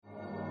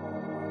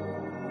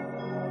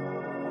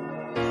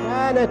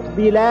كانت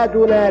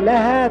بلادنا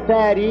لها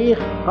تاريخ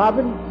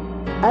قبل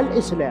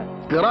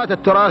الإسلام. قراءة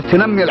التراث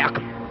تنمي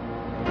العقل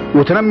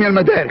وتنمي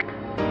المدارك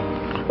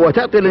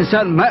وتعطي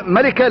الإنسان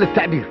ملكة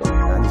للتعبير.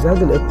 يعني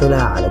زاد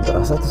الاطلاع على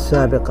الدراسات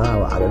السابقة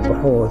وعلى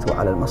البحوث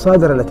وعلى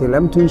المصادر التي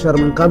لم تنشر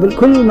من قبل،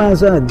 كل ما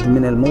زاد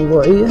من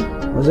الموضوعية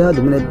وزاد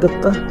من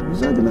الدقة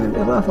وزاد من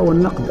الإضافة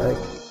والنقد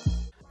أيضا.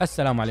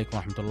 السلام عليكم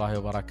ورحمة الله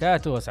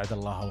وبركاته، وأسعد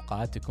الله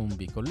أوقاتكم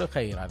بكل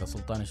خير. هذا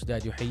سلطان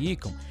شداد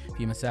يحييكم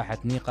في مساحة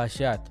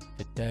نقاشات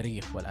في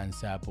التاريخ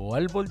والأنساب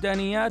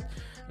والبلدانيات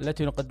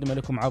التي نقدم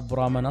لكم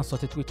عبر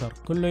منصة تويتر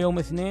كل يوم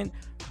اثنين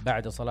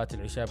بعد صلاة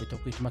العشاء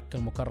بتوقيت مكة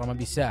المكرمة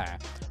بساعة،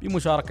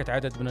 بمشاركة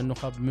عدد من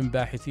النخب من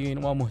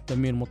باحثين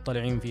ومهتمين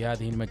مطلعين في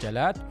هذه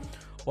المجالات.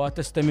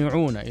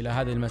 وتستمعون إلى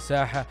هذه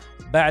المساحة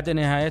بعد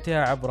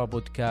نهايتها عبر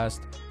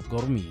بودكاست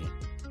قرمية.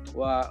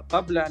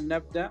 وقبل أن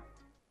نبدأ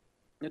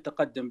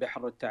نتقدم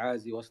بحر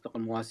التعازي واصدق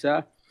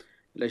المواساة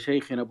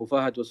لشيخنا أبو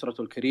فهد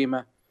وأسرته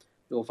الكريمة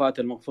بوفاة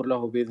المغفور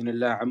له بإذن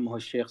الله عمه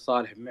الشيخ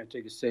صالح بن معتق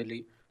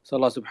السهلي. صلى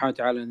الله سبحانه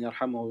وتعالى أن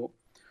يرحمه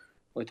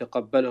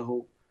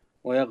ويتقبله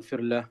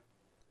ويغفر له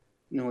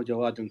إنه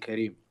جواد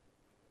كريم.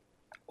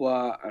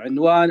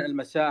 وعنوان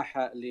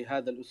المساحة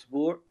لهذا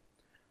الأسبوع: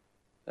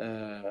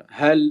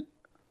 هل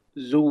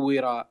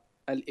زور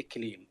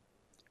الإكليل؟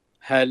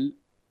 هل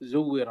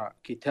زور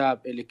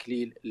كتاب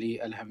الإكليل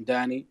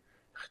للهمداني؟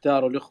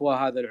 اختاروا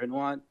الإخوة هذا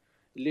العنوان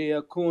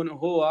ليكون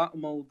هو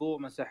موضوع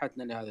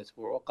مساحتنا لهذا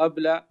الأسبوع.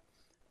 وقبل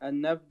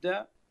أن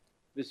نبدأ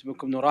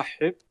باسمكم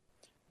نرحب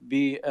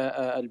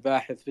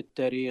بالباحث في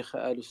التاريخ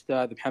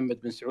الأستاذ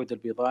محمد بن سعود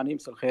البيضاني.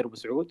 مساء الخير أبو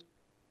سعود.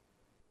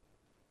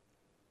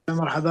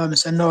 مرحبا،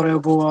 مساء النور يا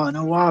أبو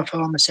نواف،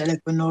 ومساء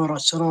عليك بالنور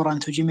والسرور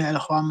أنتم جميع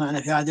الأخوان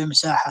معنا في هذه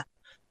المساحة،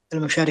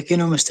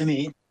 المشاركين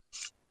والمستمعين.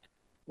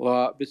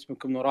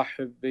 وباسمكم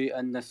نرحب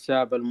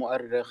بالنساب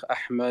المؤرخ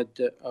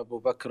أحمد أبو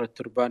بكر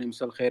الترباني.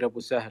 مساء الخير أبو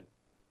سهل.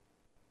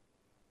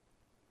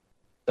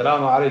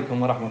 السلام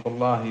عليكم ورحمة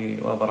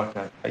الله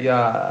وبركاته.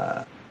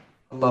 حيا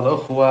الله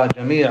الأخوة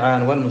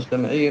جميعا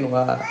والمستمعين،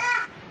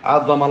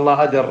 وعظم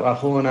الله أجر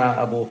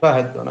أخونا أبو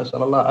فهد،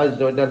 ونسأل الله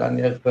عز وجل أن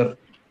يغفر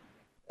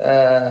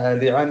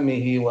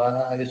لعمه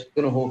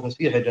ويسكنه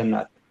فسيح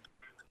جنات،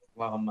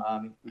 اللهم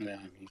آمين.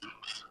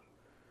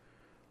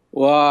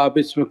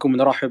 وباسمكم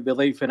نرحب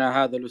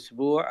بضيفنا هذا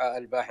الأسبوع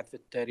الباحث في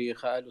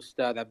التاريخ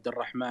الأستاذ عبد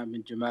الرحمن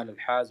بن جمال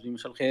الحازمي.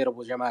 مساء الخير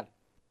أبو جمال.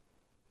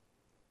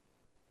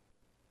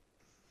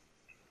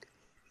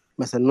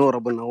 مساء النور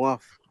أبو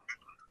نواف،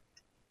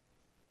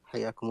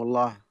 حياكم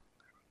الله،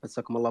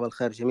 مساكم الله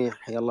بالخير جميعا،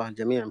 حيا الله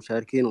الجميع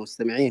مشاركين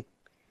ومستمعين،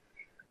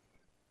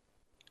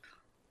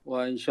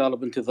 وإن شاء الله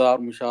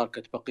بانتظار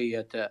مشاركة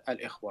بقية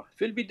الإخوة.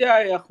 في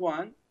البداية يا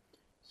أخوان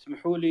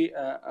اسمحوا لي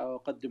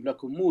أقدم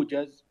لكم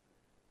موجز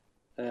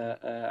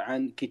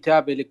عن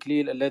كتاب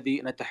الإكليل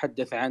الذي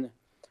نتحدث عنه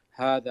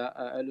هذا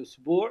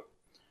الأسبوع.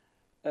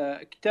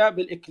 كتاب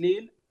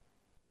الإكليل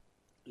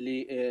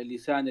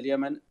للسان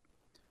اليمن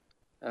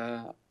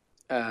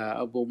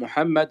أبو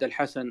محمد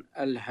الحسن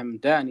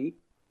الهمداني.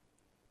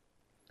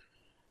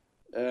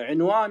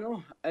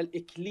 عنوانه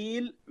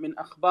الإكليل من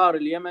أخبار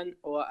اليمن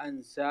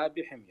وأنساب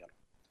حمير،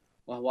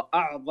 وهو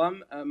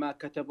أعظم ما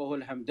كتبه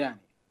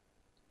الهمداني.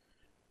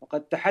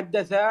 وقد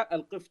تحدث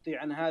القفطي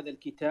عن هذا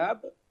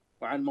الكتاب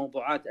وعن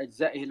موضوعات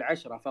أجزائه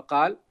العشرة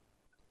فقال: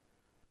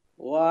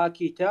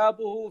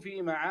 وكتابه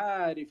في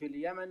معارف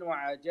اليمن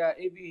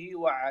وعجائبه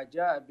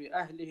وعجائب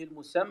أهله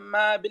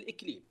المسمى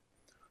بالإكليل،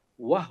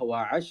 وهو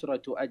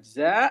 10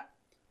 أجزاء.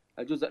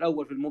 الجزء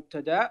الأول في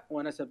المبتدأ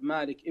ونسب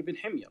مالك ابن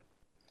حمير،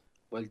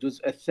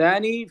 والجزء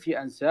الثاني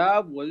في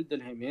أنساب ولد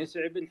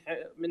الهميسع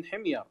من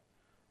حمير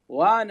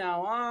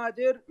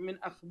ونوادر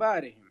من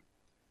أخبارهم،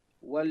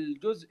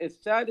 والجزء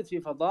الثالث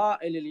في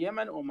فضائل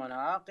اليمن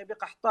ومناقب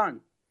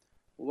قحطان،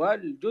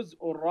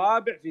 والجزء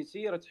الرابع في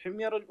سيرة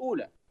حمير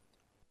الأولى،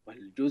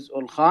 والجزء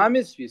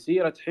الخامس في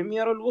سيرة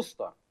حمير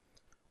الوسطى،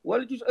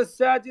 والجزء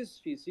السادس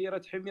في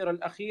سيرة حمير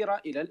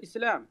الأخيرة إلى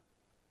الإسلام،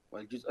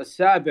 والجزء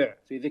السابع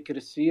في ذكر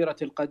السيرة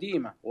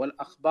القديمة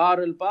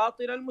والأخبار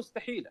الباطلة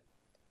المستحيلة،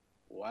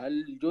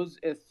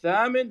 والجزء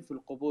الثامن في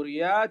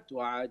القبوريات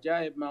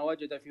وعجائب ما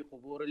وجد في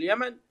قبور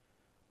اليمن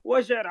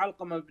وشعر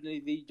علقمة بن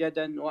ذي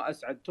جدن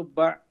وأسعد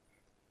تبع،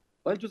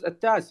 والجزء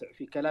التاسع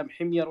في كلام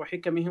حمير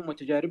وحكمهم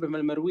وتجاربهم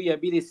المروية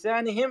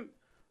بلسانهم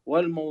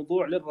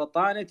والموضوع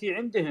للرطانة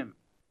عندهم،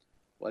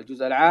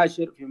 والجزء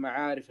العاشر في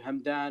معارف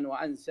همدان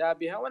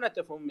وأنسابها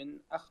ونتف من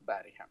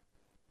أخبارها.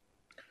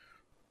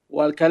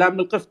 والكلام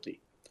للقفطي: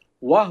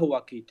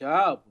 وهو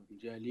كتاب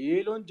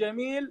جليل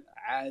جميل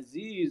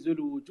عزيز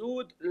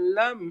الوجود،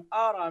 لم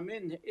أرى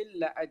منه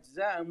إلا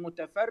أجزاء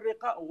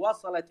متفرقة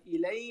وصلت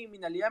إلي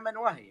من اليمن،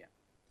 وهي: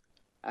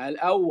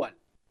 الأول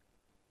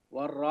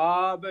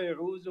والرابع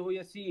يعوزه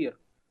يسير،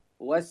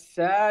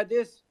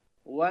 والسادس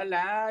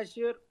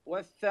والعاشر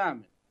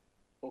والثامن.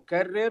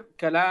 أكرر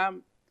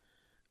كلام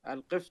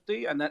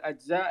القفطي أن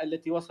الأجزاء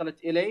التي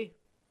وصلت إليه،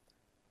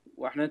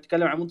 وإحنا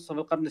نتكلم عن منتصف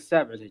القرن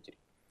السابع الهجري: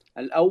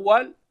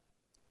 الأول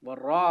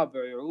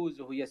والرابع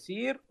يعوزه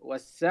يسير،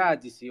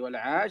 والسادس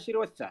والعاشر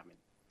والثامن.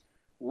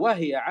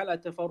 وهي على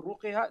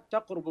تفرقها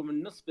تقرب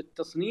من نصف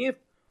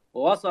التصنيف،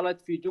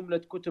 ووصلت في جملة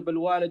كتب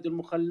الوالد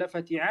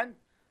المخلفة عنه،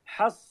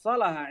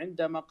 حصلها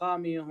عند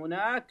مقامه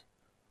هناك.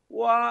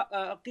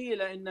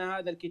 وقيل إن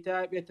هذا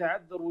الكتاب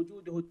يتعذر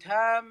وجوده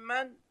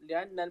تاما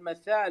لأن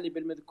المثالب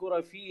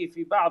المذكورة فيه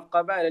في بعض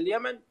قبائل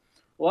اليمن،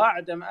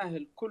 وأعدم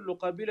أهل كل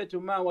قبيلة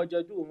ما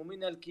وجدوه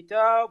من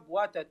الكتاب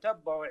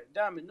وتتبعوا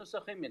إعدام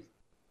النسخ منه.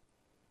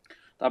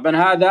 طبعا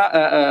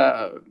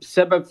هذا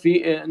سبب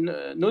في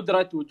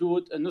ندرة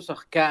وجود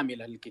نسخ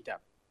كاملة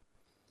للكتاب.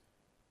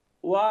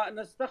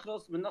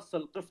 ونستخلص من نص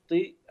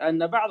القفطي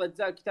أن بعض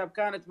أجزاء الكتاب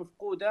كانت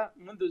مفقودة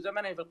منذ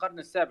زمنه في القرن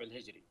السابع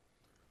الهجري،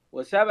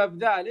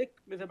 وسبب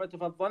ذلك مثل ما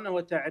تفضلنا هو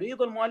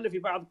تعريض المؤلف في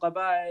بعض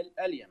قبائل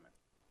اليمن.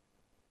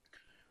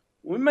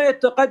 ومما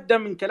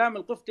يتقدم من كلام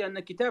القفطي أن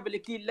كتاب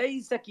الإكليل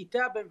ليس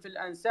كتابا في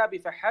الأنساب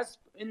فحسب،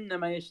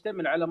 إنما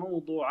يشتمل على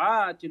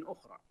موضوعات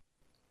أخرى.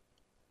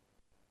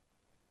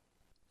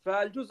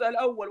 فالجزء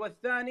الأول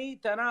والثاني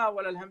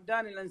تناول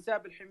الهمداني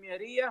الأنساب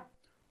الحميرية،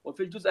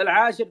 وفي الجزء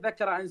العاشر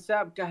ذكر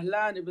أنساب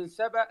كهلان بن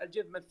سبأ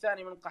الجذم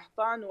الثاني من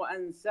قحطان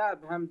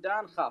وأنساب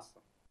همدان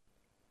خاصة.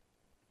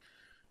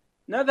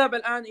 نذهب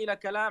الآن إلى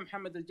كلام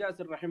حمد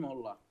الجاسر رحمه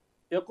الله.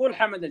 يقول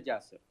حمد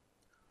الجاسر: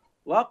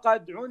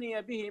 وقد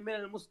عني به من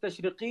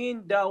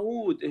المستشرقين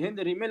داوود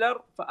هنري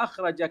ميلر،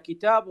 فأخرج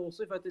كتابه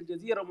صفة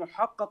الجزيرة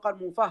محققا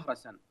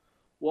مفهرسا،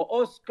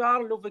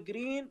 وأوسكار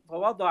لوفغرين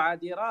فوضع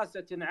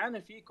دراسة عنه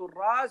في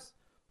كراس،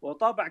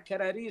 وطبع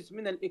كراريس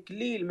من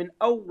الإكليل من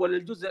أول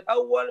الجزء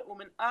الأول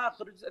ومن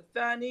آخر الجزء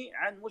الثاني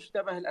عن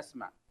مشتبه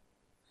الأسماء،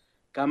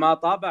 كما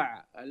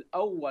طبع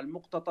الأول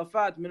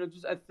مقتطفات من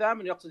الجزء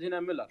الثامن، يقصد هنا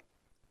ميلر،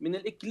 من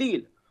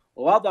الإكليل،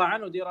 ووضع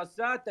عنه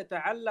دراسات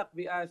تتعلق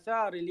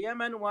بآثار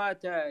اليمن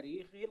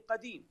وتاريخه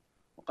القديم.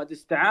 وقد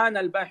استعان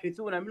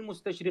الباحثون من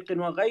مستشرق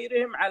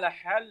وغيرهم على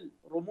حل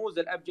رموز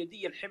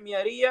الأبجدية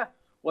الحميرية،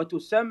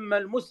 وتسمى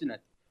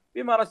المسند،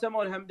 بما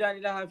رسمه الهمداني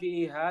لها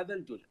في هذا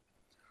الجزء.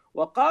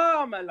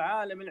 وقام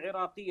العالم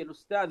العراقي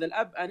الأستاذ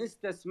الأب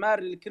أنستس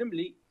ماري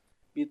الكرملي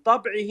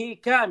بطبعه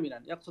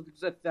كاملا، يقصد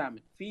الجزء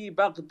الثامن، في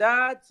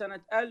بغداد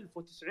سنة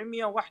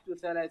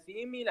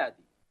 1931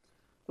 ميلادي.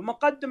 ثم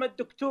قدم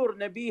الدكتور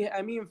نبيه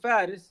أمين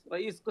فارس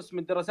رئيس قسم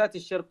الدراسات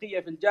الشرقية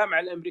في الجامعة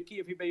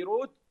الأمريكية في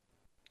بيروت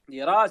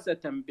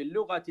دراسة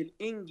باللغة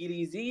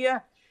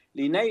الإنجليزية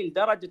لنيل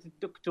درجة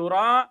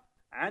الدكتوراه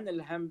عن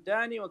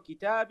الهمداني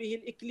وكتابه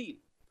الإكليل،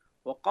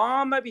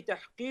 وقام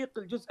بتحقيق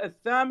الجزء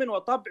الثامن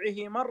وطبعه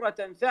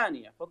مرة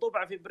ثانية،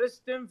 فطبع في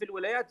بريستون في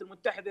الولايات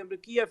المتحدة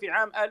الأمريكية في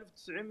عام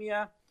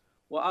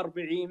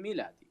 1940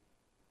 ميلادي.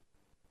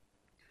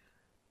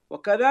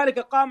 وكذلك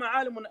قام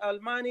عالم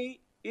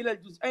ألماني إلى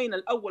الجزئين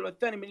الأول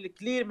والثاني من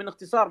الإكليل من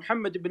اختصار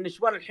محمد بن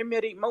نشوان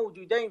الحميري،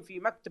 موجودين في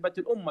مكتبة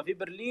الأمة في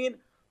برلين،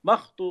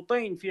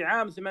 مخطوطين في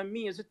عام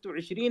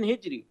 826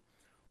 هجري،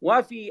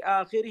 وفي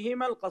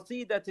آخرهما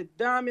القصيدة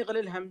الدامغة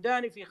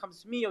للهمداني في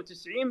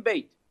 590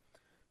 بيت،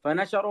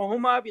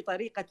 فنشرهما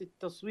بطريقة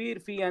التصوير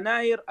في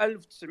يناير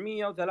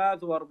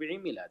 1943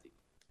 ميلادي.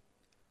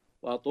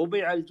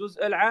 وطبع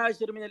الجزء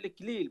العاشر من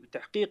الإكليل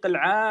بتحقيق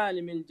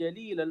العالم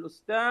الجليل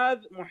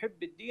الأستاذ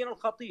محب الدين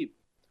الخطيب،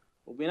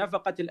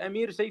 وبنفقة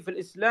الأمير سيف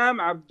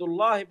الإسلام عبد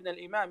الله بن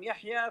الإمام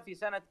يحيى في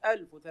سنة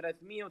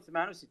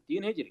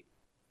 1368 هجري.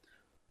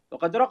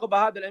 وقد رغب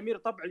هذا الأمير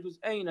طبع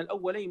الجزئين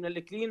الأولين من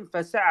الإكليل،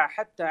 فسعى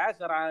حتى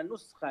عثر على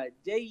نسخة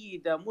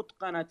جيدة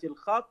متقنة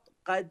الخط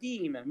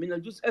قديمة من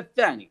الجزء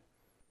الثاني،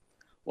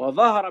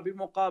 وظهر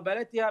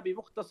بمقابلتها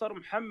بمختصر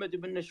محمد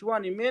بن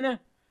نشوان منه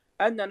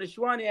أن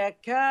نشوان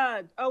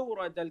يكاد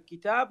أورد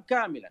الكتاب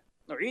كاملا.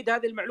 نعيد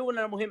هذه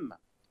المعلومة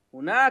المهمة: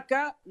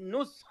 هناك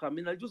نسخة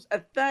من الجزء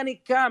الثاني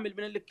كامل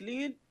من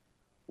الإكليل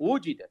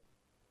وجدت،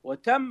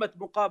 وتمت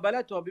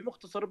مقابلتها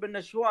بمختصر بن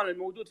نشوان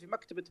الموجود في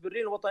مكتبة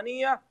برلين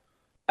الوطنية،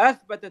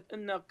 أثبتت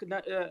أن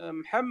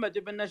محمد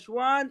بن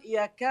نشوان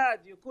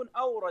يكاد يكون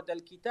أورد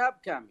الكتاب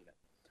كاملا،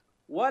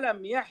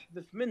 ولم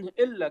يحذف منه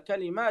إلا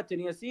كلمات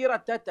يسيرة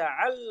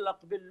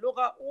تتعلق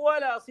باللغة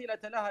ولا صلة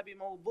لها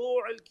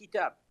بموضوع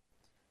الكتاب.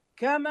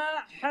 كما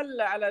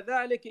حل على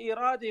ذلك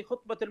إيراده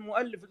خطبة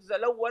المؤلف الجزء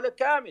الأول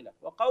كاملة،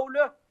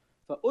 وقوله: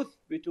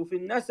 فأثبت في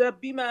النسب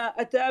بما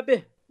أتى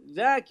به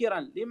ذاكرا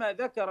لما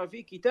ذكر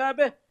في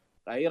كتابه،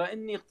 غير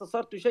أني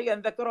اختصرت شيئا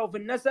ذكره في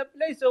النسب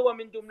ليس هو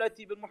من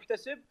جملتي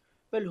بالمحتسب،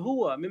 بل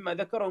هو مما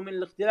ذكره من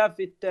الاختلاف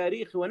في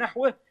التاريخ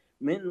ونحوه،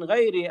 من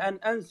غير أن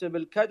أنسب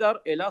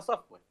الكدر إلى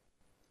صفوه.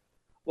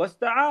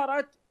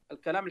 واستعارت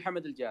الكلام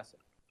الحمد الجاسر: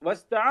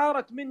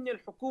 واستعارت مني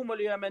الحكومة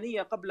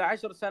اليمنية قبل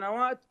 10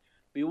 سنوات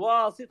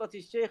بواسطة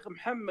الشيخ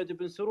محمد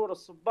بن سرور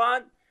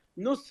الصبان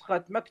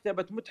نسخة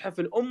مكتبة متحف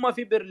الأمة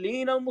في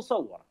برلين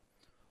المصورة،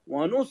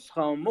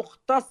 ونسخة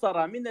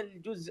مختصرة من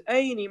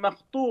الجزئين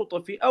مخطوطة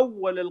في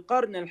أول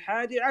القرن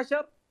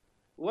 11،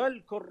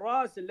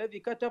 والكراس الذي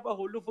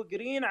كتبه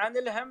لوفغرين عن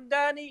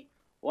الهمداني،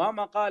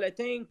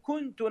 ومقالتين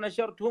كنت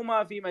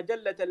نشرتهما في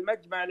مجلة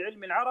المجمع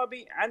العلمي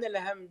العربي عن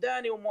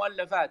الهمداني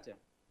ومؤلفاته.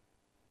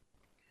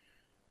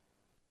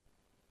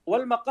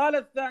 والمقالة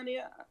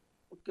الثانية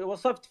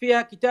وصفت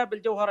فيها كتاب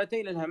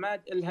الجوهرتين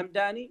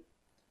الهمداني،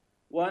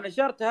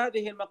 ونشرت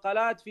هذه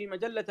المقالات في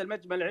مجلة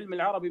المجمع العلمي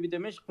العربي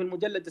بدمشق في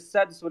المجلد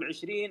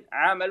 26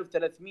 عام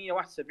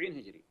 1371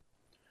 هجري.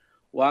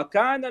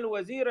 وكان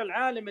الوزير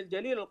العالم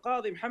الجليل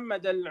القاضي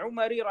محمد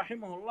العمري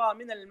رحمه الله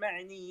من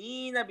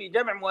المعنيين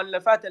بجمع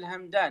مؤلفات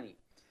الهمداني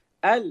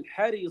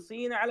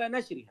الحريصين على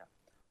نشرها،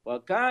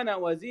 وكان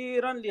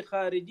وزيرا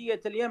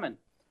لخارجية اليمن،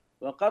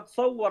 وقد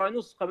صور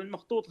نسخة من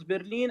مخطوطة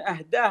برلين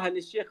أهداها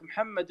للشيخ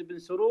محمد بن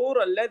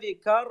سرور الذي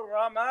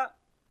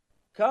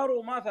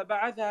كرم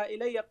فبعثها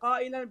إلي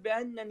قائلا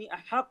بأنني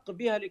أحق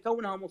بها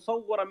لكونها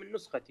مصورة من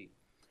نسختي.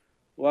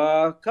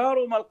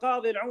 وكرم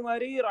القاضي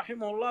العمري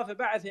رحمه الله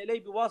فبعث إلي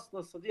بواسطة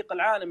الصديق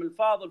العالم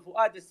الفاضل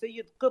فؤاد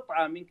السيد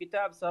قطعة من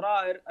كتاب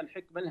سرائر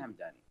الحكمة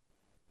الهمداني.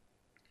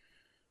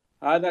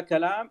 هذا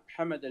كلام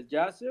حمد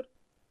الجاسر،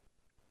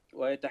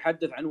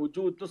 ويتحدث عن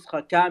وجود نسخة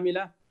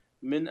كاملة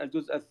من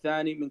الجزء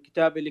الثاني من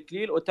كتاب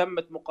الإكليل،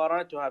 وتمت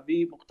مقارنتها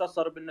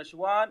بمختصر ابن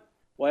نشوان،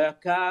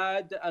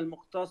 ويكاد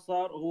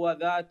المختصر هو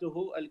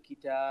ذاته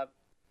الكتاب.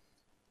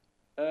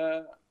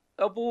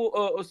 أبو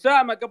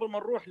أسامة، قبل ما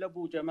نروح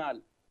لأبو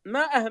جمال، ما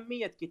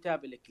أهمية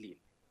كتاب الإكليل؟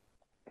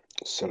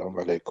 السلام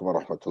عليكم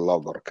ورحمة الله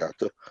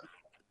وبركاته.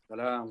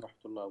 السلام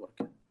ورحمة الله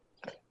وبركاته.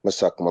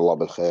 مساكم الله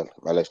بالخير.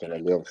 معلش أنا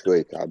اليوم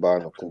شوي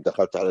تعبان وكنت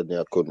دخلت على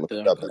إني أكون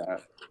متابع.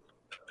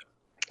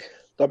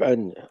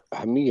 طبعا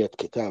أهمية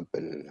كتاب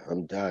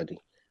الهمداني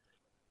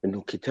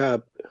إنه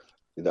كتاب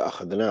إذا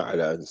أخذناه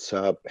على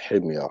أنساب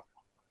حمير،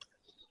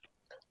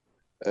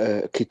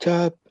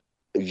 كتاب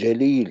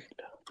جليل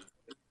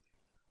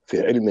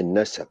في علم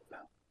النسب.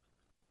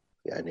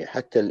 يعني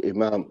حتى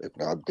الإمام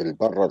ابن عبد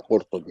البر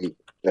القرطبي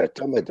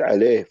اعتمد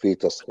عليه في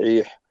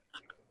تصحيح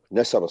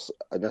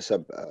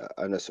نسب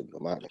أنس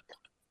بن مالك.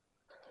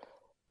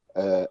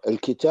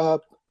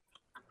 الكتاب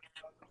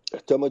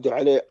اعتمدوا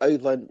عليه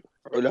أيضا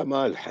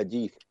علماء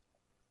الحديث،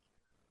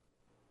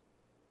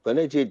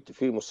 فنجد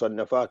في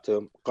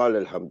مصنفاتهم قال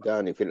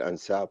الهمداني في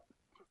الأنساب،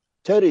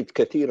 ترد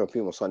كثيرا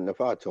في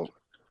مصنفاتهم.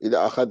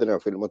 إذا أخذنا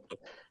في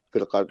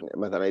القرن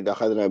مثلا، إذا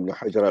أخذنا ابن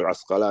حجر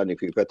العسقلاني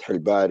في فتح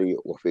الباري،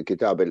 وفي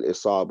كتاب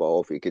الإصابة،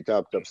 وفي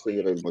كتاب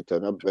تبصير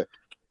المتنبه،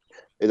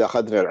 إذا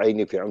أخذنا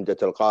العيني في عمدة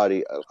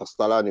القاري،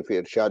 القسطلاني في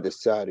إرشاد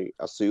الساري،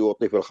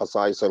 السيوطي في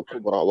الخصائص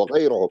الكبرى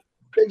وغيرهم،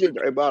 تجد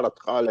عبارة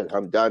قال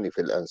الهمداني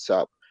في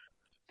الأنساب.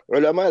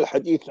 علماء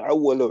الحديث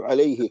عولوا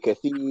عليه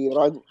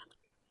كثيرا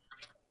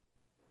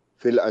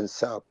في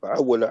الأنساب،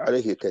 عولوا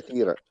عليه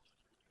كثيرا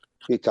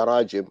في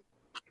تراجم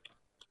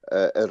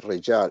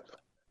الرجال،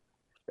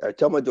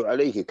 اعتمدوا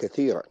عليه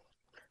كثيرا.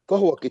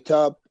 فهو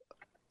كتاب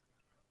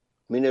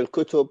من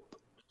الكتب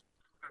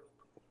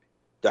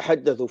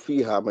تحدثوا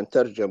فيها من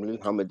ترجم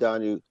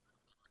للهمداني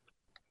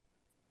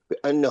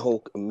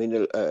بأنه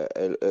من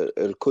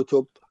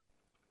الكتب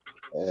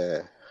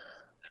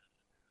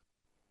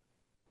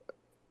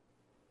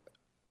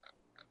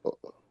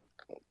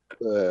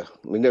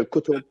من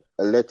الكتب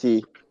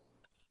التي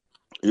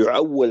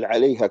يعول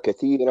عليها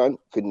كثيرا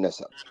في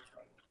النسب.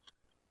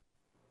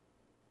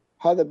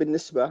 هذا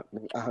بالنسبة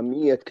من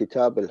أهمية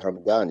كتاب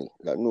الهمداني،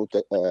 لأنه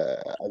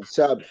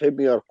أنساب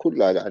حمير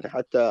كلها، يعني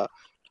حتى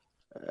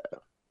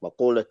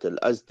مقولة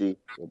الأزدي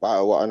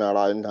وأنا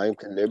أرى أنها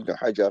يمكن لابن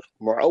حجر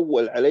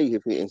معول عليه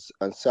في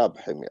أنساب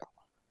حمير.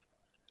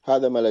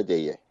 هذا ما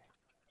لدي.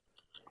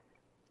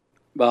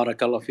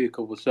 بارك الله فيك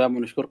أبو سام،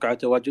 ونشكرك على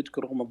تواجدك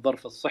رغم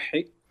الظرف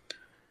الصحي.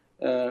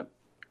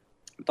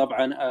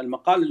 طبعا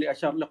المقال اللي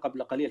أشار له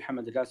قبل قليل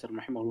حمد الجاسر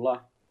رحمه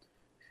الله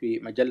في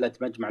مجلة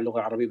مجمع اللغة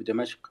العربية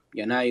بدمشق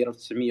يناير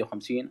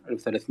 1950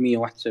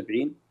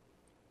 1371،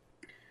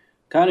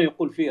 كان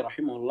يقول فيه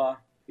رحمه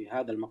الله في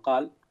هذا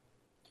المقال،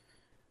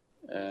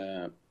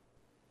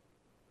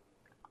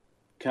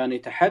 كان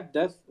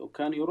يتحدث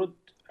وكان يرد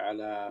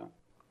على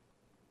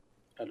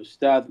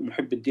الأستاذ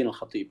محب الدين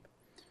الخطيب.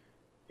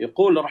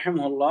 يقول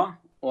رحمه الله: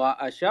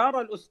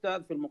 وأشار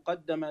الأستاذ في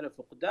المقدمة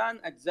لفقدان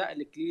أجزاء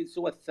الإكليل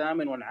سوى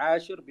 8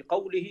 والعاشر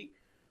بقوله: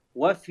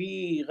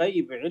 وفي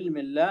غيب علم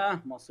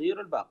الله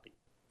مصير الباقي.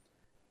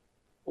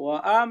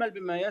 وآمل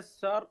بما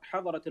يسر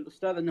حضرة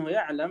الأستاذ أنه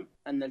يعلم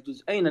أن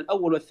الجزئين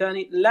الأول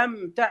والثاني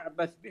لم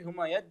تعبث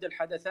بهما يد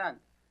الحدثان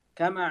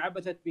كما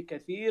عبثت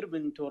بكثير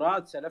من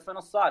تراث سلفنا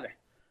الصالح،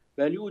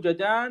 بل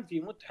يوجدان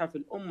في متحف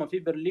الأمة في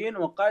برلين،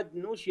 وقد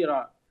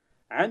نشر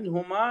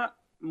عنهما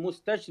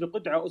مستشرق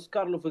ادعى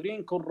أوسكار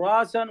لوفغرين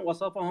كراسا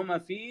وصفهما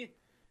فيه.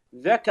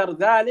 ذكر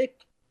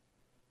ذلك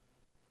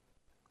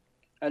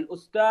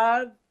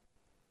الأستاذ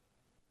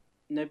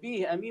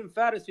نبيه أمين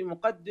فارس في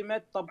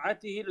مقدمة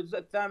طبعته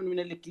للجزء 8 من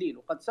الإكليل.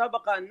 وقد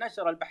سبق أن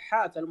نشر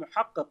البحاث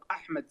المحقق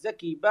أحمد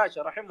زكي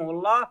باشا رحمه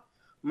الله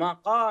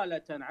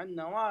مقالة عن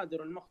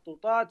نوادر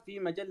المخطوطات في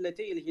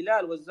مجلتي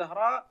الهلال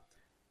والزهراء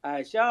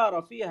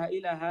أشار فيها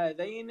إلى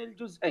هذين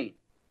الجزئين.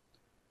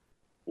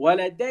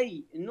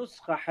 ولدي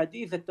نسخة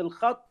حديثة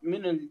الخط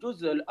من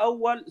الجزء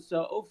الأول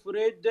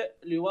سأفرد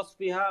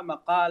لوصفها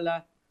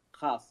مقالة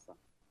خاصة.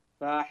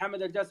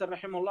 فحمد الجاسر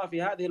رحمه الله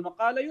في هذه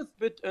المقالة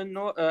يثبت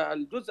أنه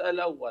الجزء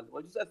الأول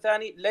والجزء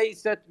الثاني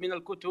ليست من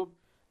الكتب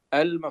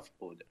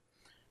المفقودة.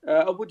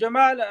 أبو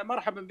جمال،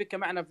 مرحبا بك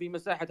معنا في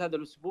مساحة هذا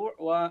الأسبوع،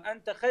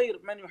 وأنت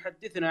خير من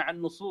يحدثنا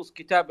عن نصوص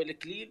كتاب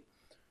الإكليل.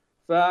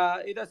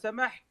 فإذا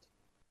سمحت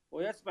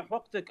ويسمح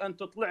وقتك أن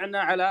تطلعنا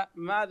على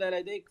ماذا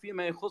لديك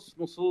فيما يخص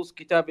نصوص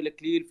كتاب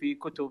الإكليل في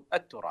كتب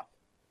التراث.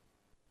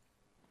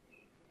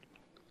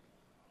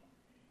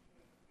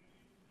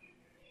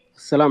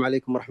 السلام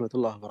عليكم ورحمة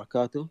الله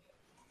وبركاته.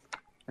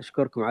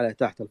 أشكركم على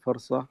إتاحة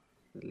الفرصة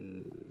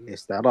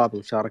لاستعراض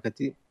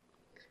مشاركتي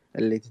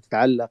التي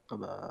تتعلق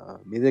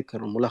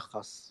بذكر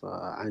ملخص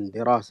عن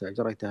دراسة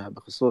أجريتها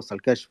بخصوص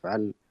الكشف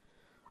عن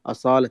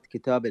أصالة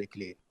كتاب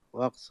الإكليل،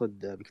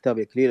 وأقصد بكتاب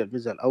الإكليل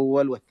الجزء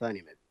الأول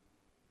والثاني منه.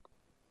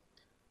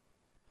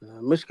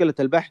 مشكلة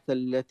البحث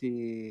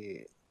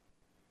التي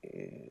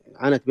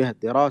عنت بها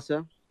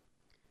الدراسة،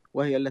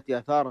 وهي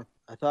التي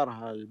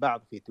أثارها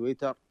البعض في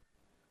تويتر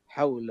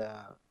حول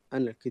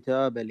أن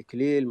الكتاب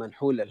الإكليل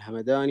منحول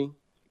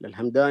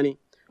للهمداني،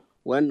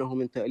 وأنه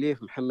من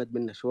تأليف محمد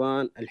بن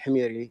نشوان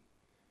الحميري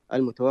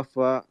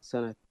المتوفى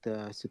سنة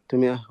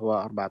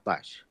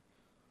 614،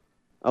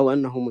 أو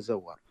أنه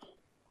مزور.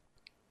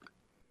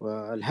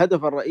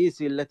 والهدف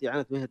الرئيسي التي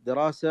عنت به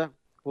الدراسة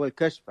هو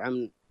الكشف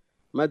عن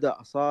مدى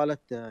أصالة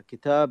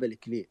كتاب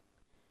الإكليل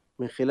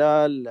من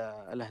خلال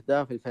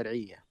الأهداف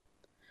الفرعية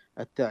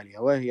التالية،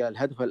 وهي: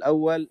 الهدف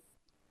الأول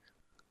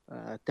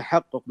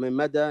التحقق من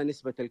مدى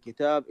نسبة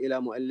الكتاب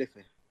إلى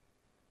مؤلفه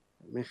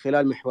من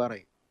خلال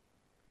محورين.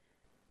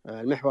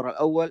 المحور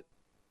الأول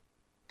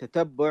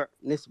تتبع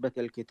نسبة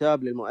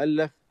الكتاب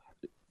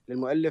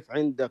للمؤلف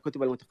عند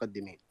كتب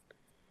المتقدمين،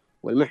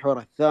 والمحور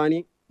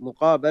الثاني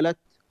مقابلة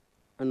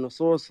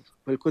النصوص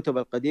في الكتب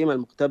القديمة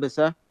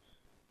المقتبسة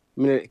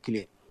من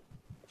الإكليل.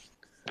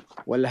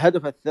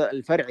 والهدف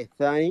الفرعي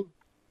الثاني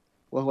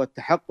وهو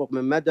التحقق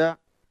من مدى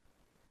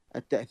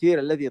التأثير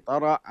الذي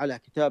طرأ على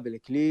كتاب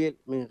الإكليل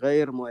من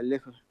غير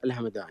مؤلفه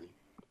الهمداني.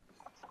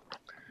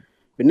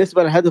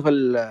 بالنسبة للهدف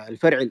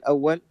الفرعي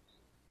الأول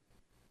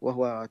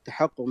وهو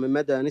التحقق من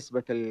مدى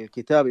نسبة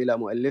الكتاب إلى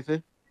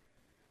مؤلفه،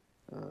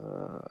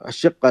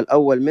 الشق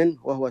الأول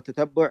منه وهو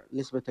تتبع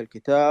نسبة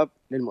الكتاب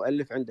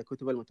للمؤلف عند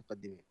كتب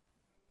المتقدمين.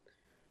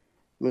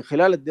 من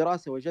خلال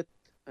الدراسة وجدت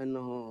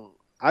أنه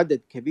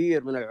عدد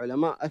كبير من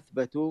العلماء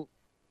أثبتوا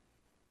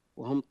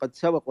وهم قد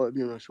سبقوا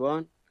ابن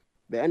نشوان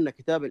بأن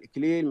كتاب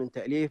الإكليل من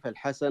تأليف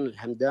الحسن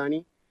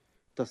الهمداني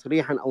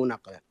تصريحا أو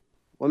نقلا،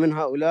 ومن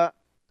هؤلاء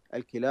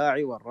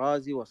الكلاعي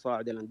والرازي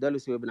وصاعد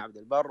الأندلسي وابن عبد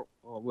البر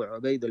وأبو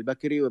عبيد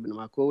البكري وابن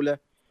ماكولة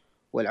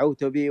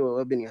والعوتبي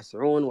وابن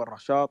يسعون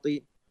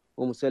والرشاطي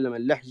ومسلم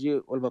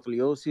اللحجي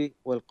والبطليوسي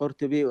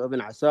والقرطبي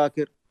وابن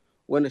عساكر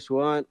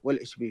ونشوان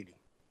والإشبيلي،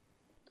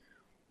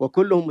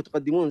 وكلهم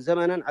متقدمون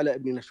زمنا على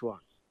ابن نشوان،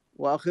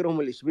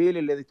 وآخرهم الإشبيلي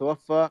الذي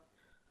توفى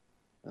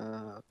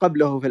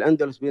قبله في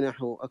الأندلس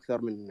بنحو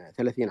أكثر من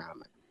 30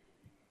 عاما.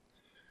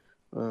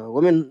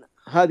 ومن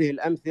هذه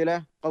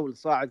الأمثلة قول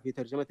صاعد في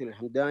ترجمته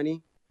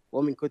للهمداني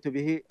ومن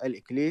كتبه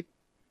الإكليل.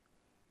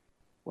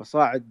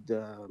 وصاعد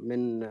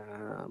من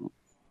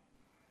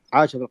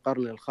عاش في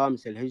القرن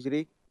الخامس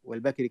الهجري،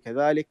 والبكري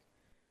كذلك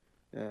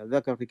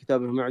ذكر في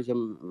كتابه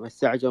معجم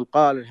مستعجم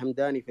قال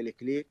الهمداني في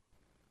الإكليل.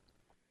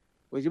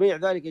 وجميع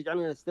ذلك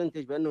يجعلنا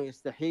نستنتج بأنه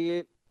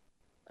يستحيل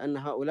أن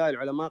هؤلاء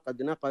العلماء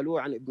قد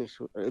نقلوا عن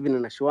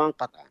ابن نشوان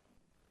قطعا.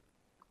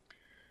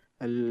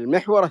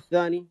 المحور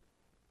الثاني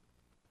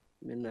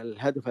من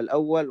الهدف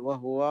الأول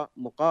وهو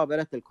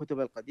مقابلة الكتب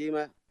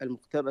القديمة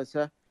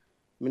المقتبسة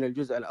من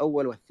الجزء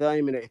الأول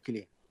والثاني من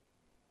الإكليل.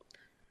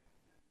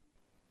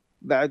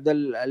 بعد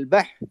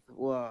البحث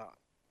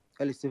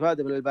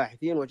والاستفادة من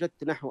الباحثين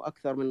وجدت نحو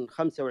أكثر من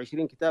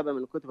 25 كتابا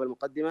من الكتب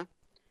المقدمة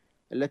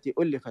التي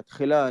ألفت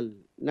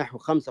خلال نحو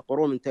 5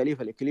 قرون من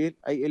تأليف الإكليل،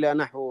 أي إلى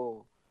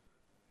نحو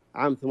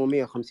عام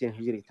 850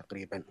 هجري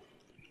تقريبا.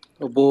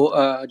 أبو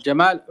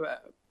جمال،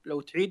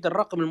 لو تعيد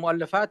الرقم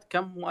المؤلفات،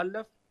 كم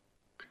مؤلف؟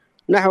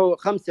 نحو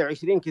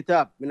 25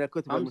 كتاب من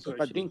الكتب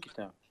 25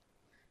 كتاب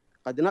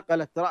قد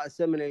نقلت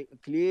رأسا من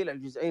الإكليل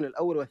الجزئين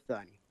الأول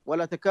والثاني،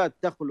 ولا تكاد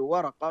تخلو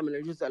ورقة من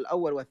الجزء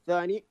الأول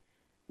والثاني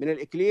من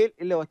الإكليل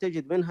إلا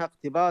وتجد منها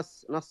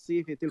اقتباس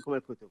نصي في تلكم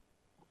الكتب،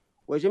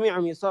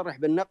 وجميعهم يصرح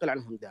بالنقل عن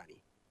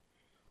الهمداني.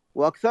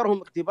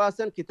 وأكثرهم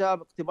اقتباسا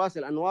كتاب اقتباس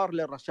الأنوار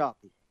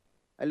للرشاطي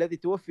الذي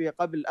توفي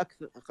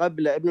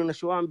قبل ابن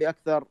نشوان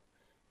بأكثر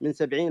من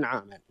 70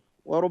 عاما،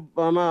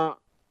 وربما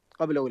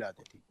قبل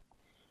ولادته،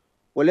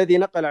 والذي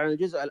نقل عن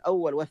الجزء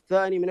الأول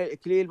والثاني من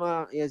الإكليل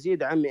ما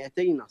يزيد عن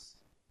 200 نص.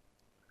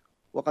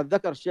 وقد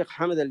ذكر الشيخ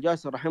حمد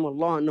الجاسر رحمه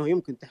الله أنه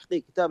يمكن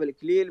تحقيق كتاب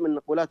الإكليل من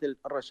نقولات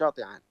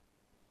الرشاطي عنه،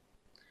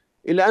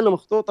 إلا أن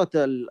مخطوطة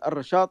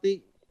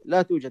الرشاطي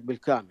لا توجد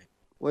بالكامل،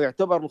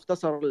 ويعتبر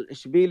مختصر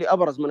الإشبيلي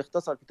أبرز من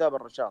اختصر كتاب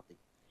الرشاطي.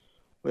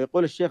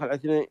 ويقول الشيخ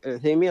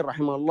العثيمين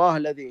رحمه الله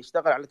الذي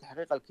اشتغل على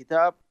تحقيق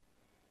الكتاب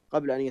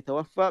قبل أن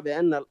يتوفى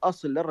بأن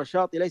الأصل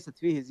للرشاطي ليست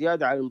فيه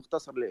زيادة على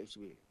المختصر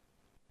للإشبيلي.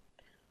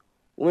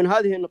 ومن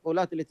هذه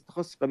النقولات التي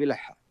تخص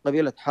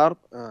قبيلة حرب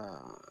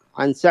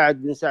عن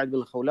سعد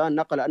بن خولان،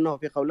 نقل أنه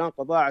في خولان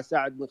قضاع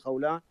سعد بن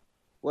خولان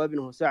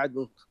وابنه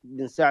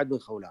سعد بن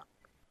خولان.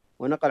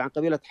 ونقل عن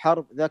قبيلة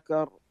حرب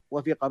ذكر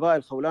وفي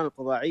قبائل خولان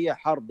القضاعية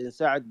حرب بن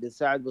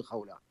سعد بن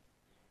خولان.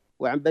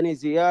 وعن بني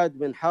زياد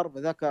بن حرب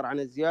ذكر عن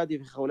الزيادي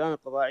في خولان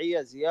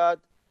القضاعية زياد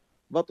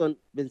بطن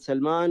بن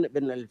سلمان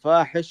بن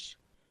الفاحش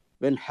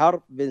بن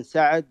حرب بن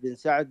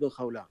سعد بن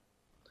خولان.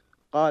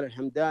 قال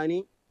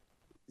الحمداني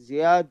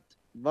زياد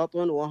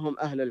بطن وهم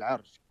أهل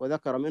العرج،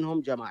 وذكر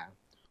منهم جماعة.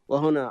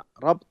 وهنا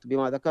ربط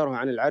بما ذكره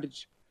عن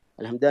العرج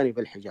الحمداني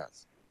في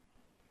الحجاز،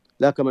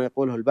 لا كما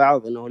يقوله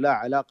البعض أنه لا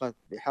علاقة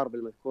بحرب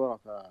المذكورة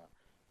في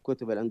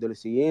كتب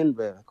الأندلسيين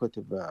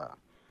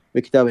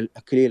بكتاب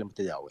الإكليل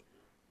المتداول.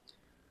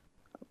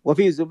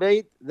 وفي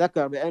زبيد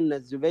ذكر بأن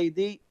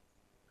الزبيدي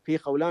في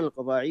خولان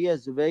القضاعية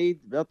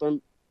زبيد بطن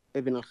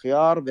ابن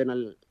الخيار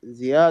بن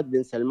زياد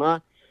بن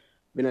سلمان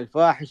بن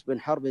الفاحش بن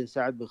حرب بن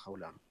سعد بن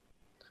خولان.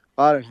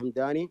 قال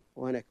الحمداني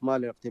وهنا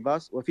إكمال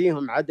الاقتباس: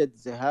 وفيهم عدد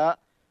زهاء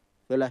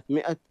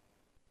 300،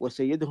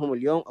 وسيدهم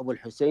اليوم أبو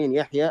الحسين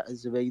يحيى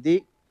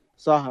الزبيدي،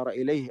 صاهر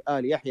إليه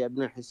آل يحيى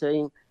بن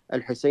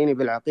الحسين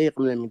بالعقيق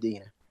من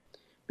المدينة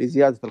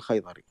بزيادة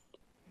الخيضري.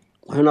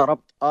 وهنا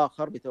ربط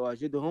آخر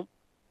بتواجدهم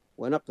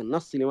ونقل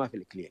نص لما في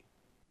الإكليل.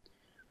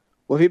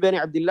 وفي بني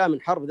عبد الله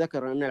من حرب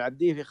ذكر أن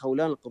العبدي في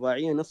خولان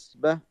القضاعية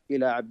نسبة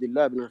إلى عبد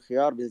الله بن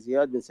الخيار بن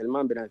زياد بن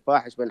سلمان بن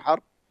الفاحش بن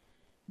حرب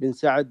بن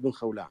سعد بن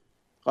خولان.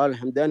 قال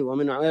الحمداني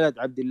ومن ولد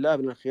عبد الله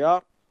بن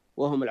الخيار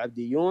وهم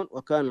العبديون،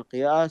 وكان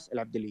القياس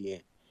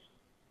العبدليين.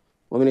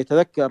 ومن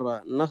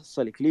يتذكر نص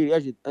الإكليل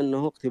يجد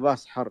أنه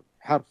اقتباس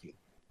حرفي.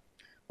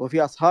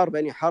 وفي أصهار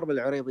بني حرب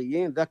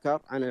العريضيين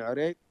ذكر عن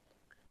العريض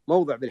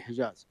موضع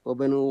بالحجاز،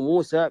 وبنو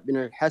موسى بن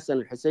الحسن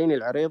الحسيني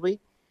العريضي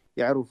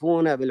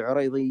يعرفون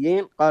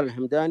بالعريضيين.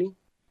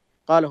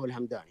 قاله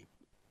الحمداني.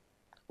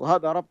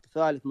 وهذا ربط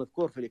ثالث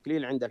مذكور في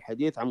الإكليل عند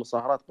الحديث عن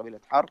مصاهرات قبيلة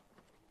حرب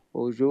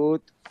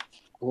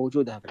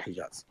ووجودها في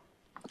الحجاز.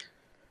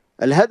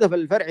 الهدف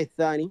الفرعي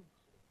الثاني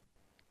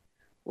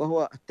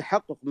وهو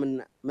التحقق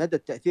من مدى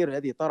التأثير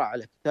الذي طرأ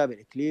على كتاب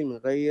الإكليل من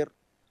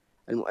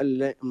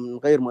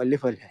غير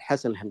مؤلفه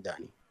الحسن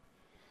الحمداني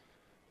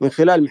من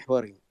خلال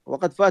محورين.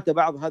 وقد فات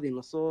بعض هذه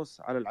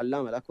النصوص على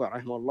العلامة الأكبر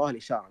رحمه الله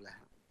الإشارة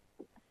لها.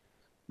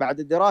 بعد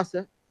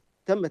الدراسة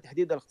تم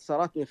تحديد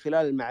الاختصارات من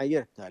خلال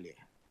المعايير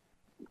التالية: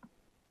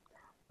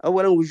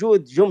 أولا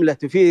وجود جملة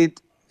تفيد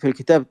في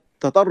الكتاب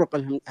تطرق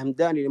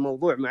الحمداني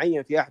لموضوع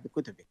معين في أحد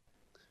كتبه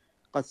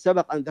قد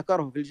سبق أن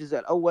ذكره في الجزء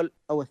الأول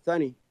أو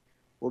الثاني،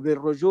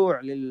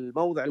 وبالرجوع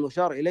للموضع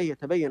المشار إليه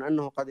يتبين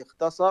أنه قد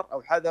اختصر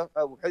أو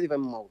حذف من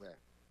موضعه.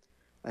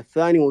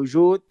 الثاني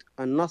وجود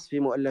النص في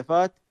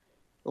مؤلفات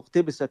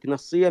اقتبست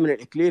نصية من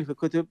الإكليل في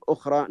كتب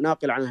أخرى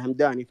ناقل عن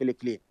الحمداني في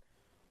الإكليل،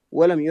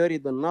 ولم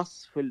يرد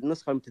النص في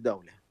النسخة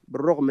المتداولة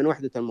بالرغم من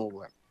وحدة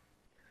الموضوع.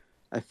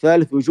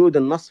 الثالث وجود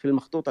النص في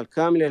المخطوطة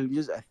الكاملة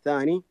للجزء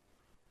الثاني،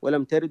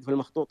 ولم ترد في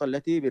المخطوطة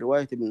التي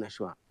برواية ابن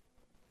نشوان.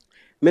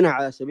 منها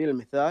على سبيل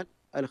المثال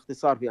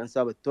الاختصار في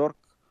أنساب الترك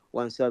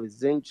وأنساب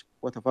الزنج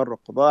وتفرق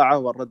قضاعة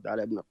والرد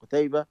على ابن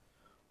قتيبة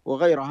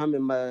وغيرها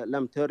مما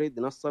لم ترد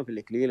نصا في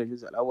الإكليل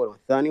الجزء الأول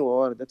والثاني،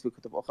 ووردت في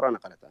كتب أخرى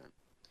نقلت عنه.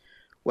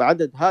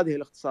 وعدد هذه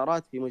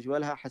الاختصارات في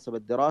مجملها حسب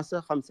الدراسة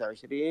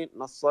 25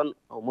 نصا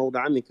أو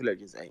موضعا من كل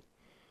الجزئين،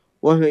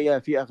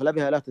 وهي في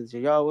أغلبها لا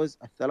تتجاوز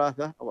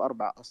 3 أو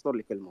 4 أسطر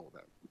لكل موضع.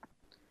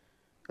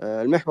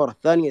 المحور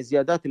الثاني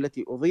الزيادات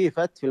التي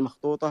أضيفت في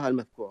المخطوطة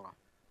المذكورة.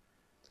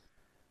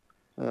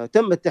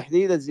 تم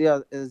تحديد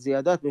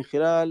الزيادات من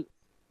خلال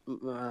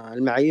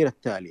المعايير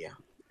التالية: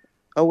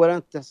 أولا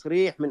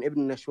تصريح من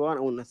ابن نشوان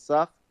أو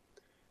النساخ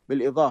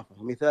بالإضافة،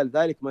 ومثال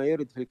ذلك ما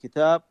يرد في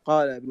الكتاب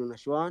قال ابن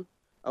نشوان،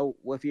 أو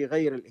وفي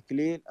غير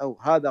الإكليل، أو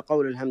هذا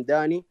قول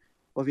الحمداني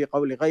وفي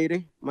قول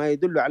غيره، ما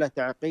يدل على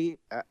تعقيب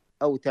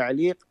أو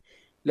تعليق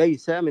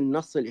ليس من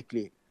نص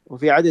الإكليل.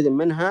 وفي عدد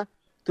منها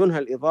تنهى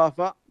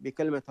الإضافة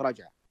بكلمة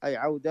رجع أي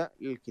عودة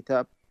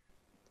للكتاب.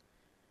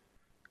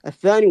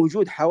 الثاني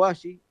وجود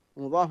حواشي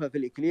مضافة في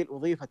الإكليل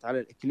أضيفت على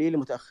الإكليل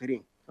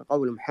المتأخرين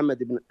كقول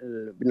محمد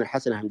بن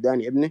الحسن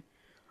الحمداني ابنه،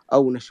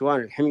 أو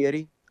نشوان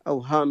الحميري، أو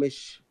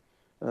هامش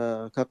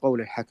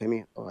كقول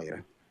الحكمي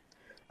وغيره.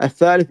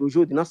 الثالث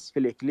وجود نص في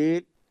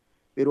الإكليل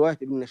برواية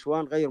ابن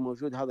نشوان غير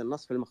موجود هذا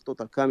النص في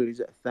المخطوط الكامل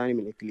الجزء الثاني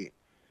من الإكليل.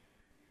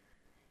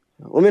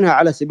 ومنها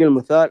على سبيل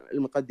المثال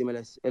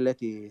المقدمة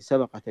التي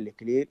سبقت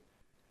الإكليل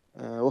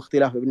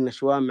واختلاف ابن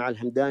نشوان مع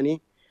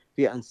الحمداني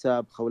في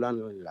أنساب خولان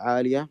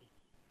العالية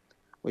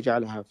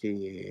وجعلها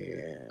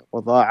في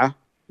وضاعة،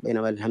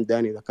 بينما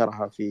الحمداني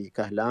ذكرها في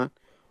كهلان.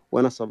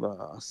 ونصب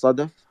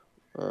الصدف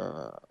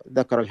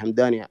ذكر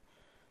الحمداني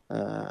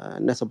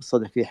نسب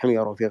الصدف في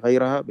حمير وفي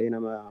غيرها،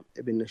 بينما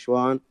ابن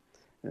نشوان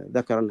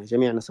ذكر أن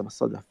جميع نسب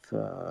الصدف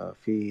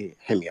في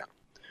حمير.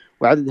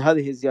 وعدد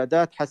هذه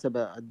الزيادات حسب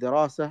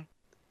الدراسة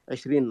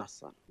 20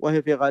 نصا،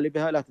 وهي في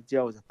غالبها لا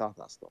تتجاوز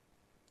 3 أسطر.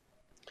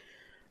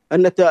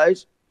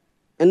 النتائج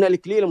أن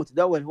الإكليل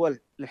المتداول هو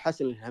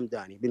الحسن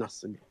الحمداني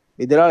بنصه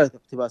بدلالة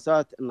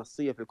اقتباسات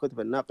النصية في الكتب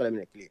الناقلة من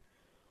الإكليل،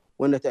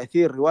 وأن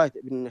تأثير رواية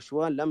ابن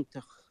نشوان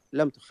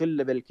لم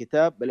تخل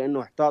بالكتاب، بل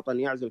أنه احتاط أن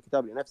يعزل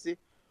الكتاب لنفسه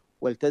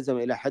والتزم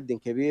إلى حد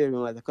كبير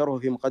بما ذكره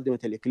في مقدمة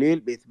الإكليل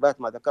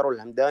بإثبات ما ذكره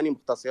الحمداني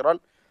مختصرا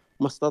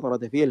ما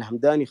استطرد فيه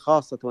الحمداني،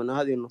 خاصة وأن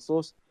هذه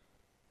النصوص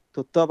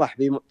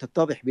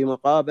تتضح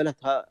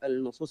بمقابلتها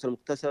النصوص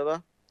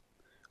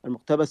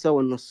المقتبسة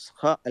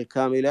والنسخة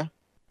الكاملة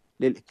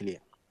للإكليل،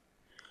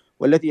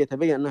 والتي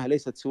يتبين أنها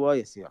ليست سوى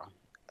يسيرة.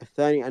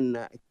 الثاني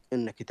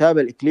أن كتاب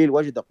الإكليل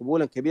وجد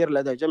قبولا كبير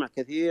لدى جمع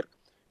كثير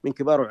من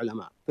كبار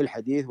العلماء في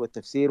الحديث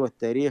والتفسير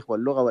والتاريخ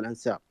واللغة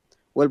والأنساب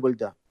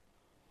والبلدان،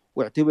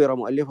 واعتبر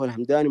مؤلفه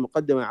الهمداني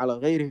مقدما على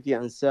غيره في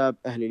أنساب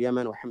أهل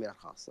اليمن وحمية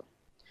الخاصة.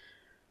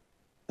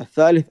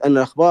 الثالث أن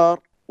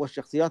الأخبار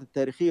والشخصيات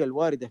التاريخية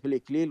الواردة في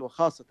الإكليل،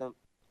 وخاصة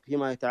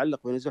فيما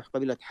يتعلق بنزوح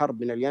قبيلة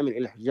حرب من اليمن إلى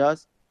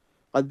الحجاز،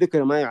 قد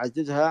ذكر ما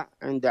يعززها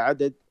عند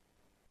عدد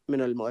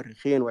من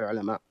المؤرخين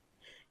والعلماء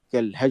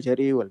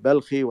كالهجري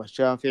والبلخي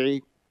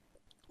والشافعي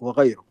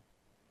وغيره.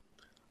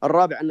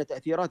 الرابع أن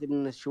تأثيرات ابن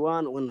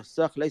النشوان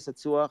والنساخ ليست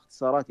سوى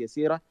اختصارات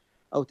يسيرة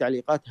أو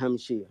تعليقات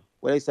هامشية،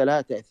 وليس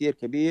لها تأثير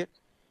كبير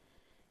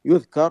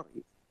يذكر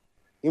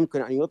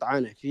يمكن أن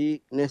يطعن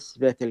في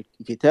نسبة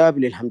الكتاب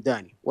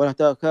للهمداني، ولا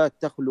تكاد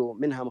تخلو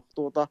منها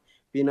مخطوطة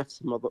في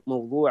نفس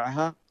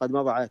موضوعها قد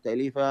مضى على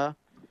تأليفها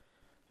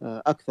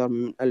أكثر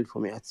من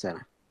 1100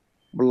 سنة.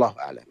 بالله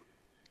أعلم.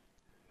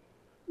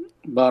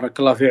 بارك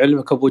الله في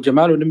علمك أبو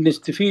جمال، ونبي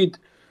نستفيد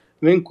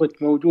منك.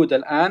 كنت موجود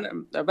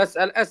الآن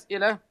بسأل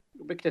أسئلة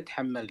وبك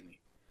تتحملني.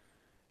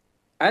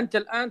 أنت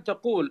الآن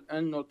تقول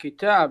أنه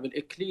كتاب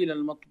الإكليل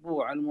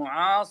المطبوع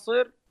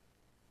المعاصر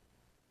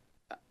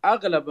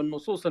أغلب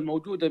النصوص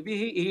الموجودة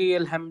به هي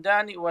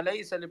الهمداني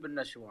وليس لابن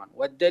نشوان،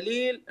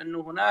 والدليل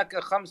أنه هناك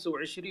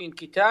 25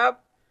 كتاب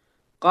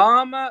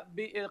قام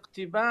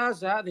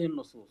باقتباس هذه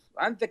النصوص.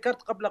 أنت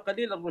ذكرت قبل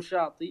قليل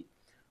الرشاطي،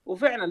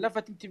 وفعلا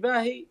لفت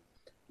انتباهي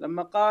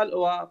لما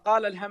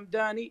قال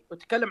الهمداني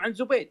وتكلم عن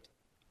زبيد،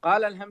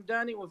 قال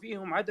الهمداني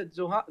وفيهم عدد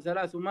زهاء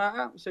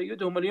 300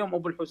 وسيدهم اليوم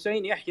أبو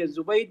الحسين يحيى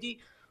الزبيدي،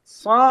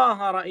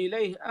 صاهر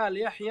إليه آل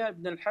يحيى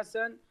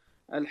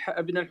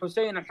بن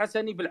الحسين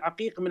الحسني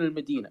بالعقيق من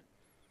المدينة.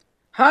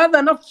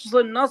 هذا نفس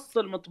النص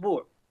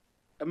المطبوع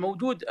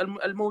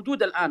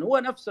الموجود الآن، هو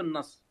نفس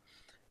النص.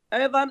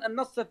 أيضا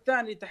النص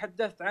الثاني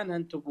تحدثت عنه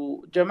أنت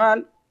أبو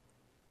جمال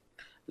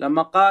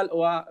لما قال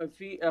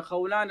وفي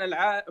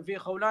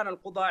خولان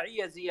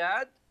القضاعية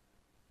زياد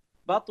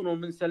بطن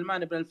من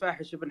سلمان بن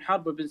الفاحش بن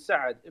حرب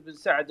بن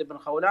سعد بن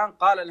خولان،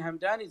 قال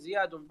الهمداني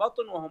زياد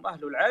بطن وهم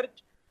أهل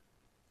العرج.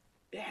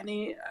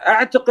 يعني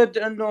أعتقد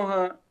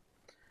أنه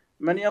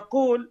من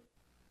يقول،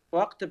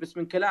 وأقتبس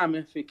من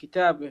كلامه في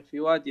كتابه في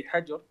وادي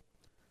حجر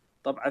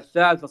طبعة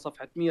الثالثة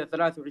صفحة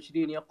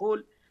 123،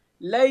 يقول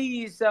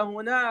ليس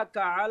هناك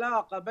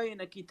علاقة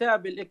بين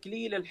كتاب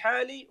الإكليل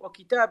الحالي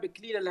وكتاب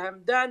إكليل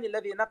الهمداني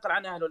الذي نقل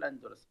عنه أهل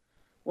الأندلس.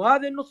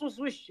 وهذه النصوص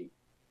وشي؟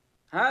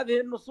 هذه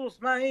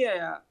النصوص ما هي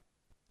يا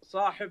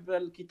صاحب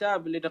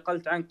الكتاب اللي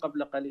نقلت عنه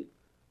قبل قليل؟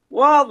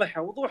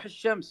 واضحة وضوح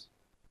الشمس،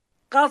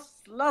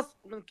 قص لصق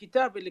من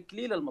كتاب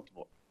الإكليل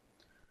المطبوع.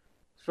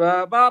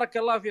 فبارك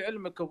الله في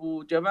علمك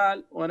أبو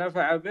جمال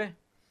ونفع به.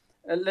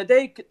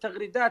 لديك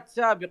تغريدات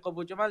سابقة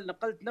أبو جمال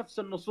نقلت نفس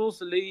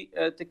النصوص اللي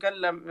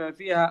تكلم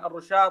فيها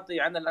الرشاطي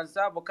عن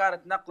الأنساب،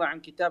 وكانت نقلة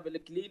عن كتاب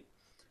الإكليل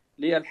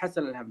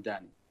للحسن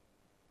الهمداني.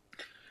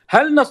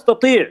 هل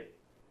نستطيع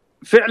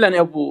فعلا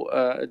يا أبو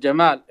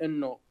جمال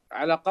أنه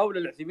على قول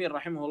العثيمين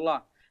رحمه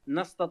الله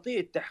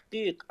نستطيع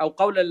تحقيق، أو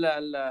قول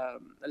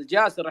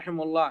الجاسر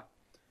رحمه الله،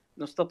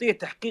 نستطيع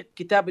تحقيق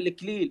كتاب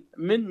الإكليل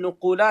من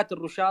نقولات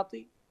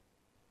الرشاطي؟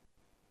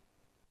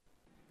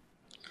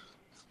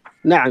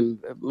 نعم،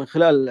 من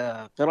خلال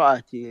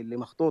قراءتي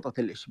لمخطوطة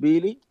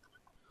الإشبيلي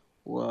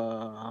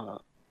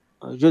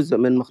وجزء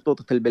من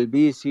مخطوطة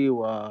البلبيسي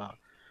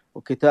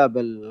وكتاب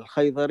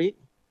الخيضري،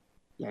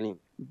 يعني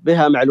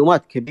بها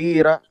معلومات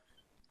كبيرة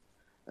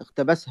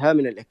اقتبسها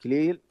من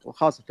الإكليل،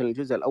 وخاصة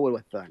الجزء الأول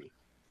والثاني.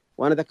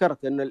 وأنا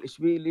ذكرت أن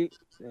الإشبيلي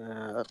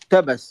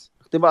اقتبس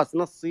اقتباس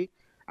نصي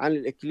عن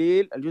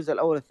الإكليل الجزء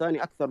الأول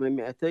والثاني أكثر من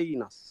 200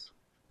 نص.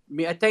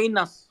 200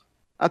 نص؟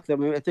 أكثر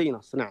من 200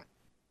 نص، نعم.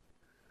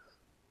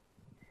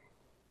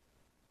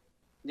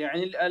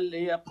 يعني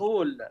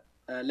يقول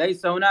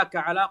ليس هناك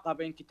علاقة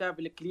بين كتاب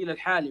الإكليل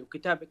الحالي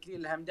وكتاب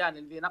إكليل الهمداني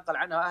الذي نقل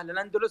عنه أهل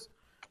الأندلس.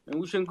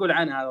 وش نقول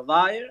عنه؟ هذا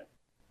ضايع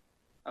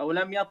أو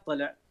لم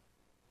يطلع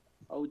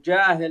أو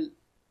جاهل؟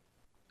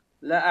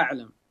 لا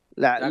أعلم.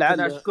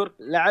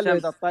 لعله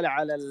إذا اطلع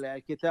على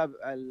الكتاب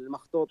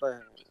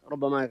المخطوطة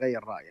ربما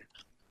يغير رأيه.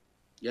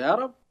 يا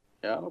رب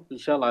يا رب إن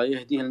شاء الله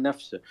يهديه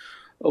لنفسه.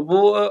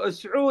 أبو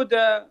سعود،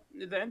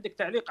 إذا عندك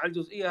تعليق على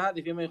الجزئية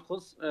هذه فيما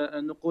يخص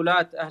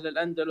نقولات أهل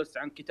الأندلس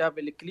عن كتاب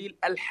الإكليل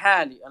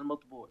الحالي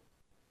المطبوع،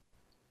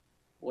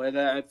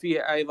 وإذا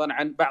فيه أيضا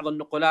عن بعض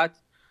النقولات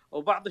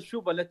وبعض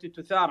الشبهة التي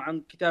تثار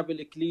عن كتاب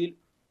الإكليل،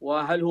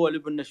 وهل هو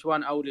لابن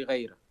نشوان أو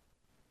لغيره؟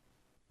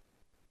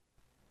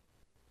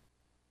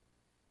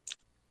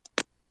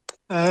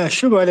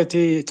 الشبهة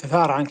التي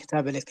تثار عن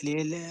كتاب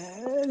الإكليل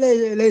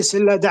ليس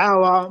إلا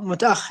دعاوى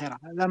متأخرة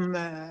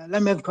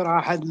لم يذكرها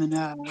أحد من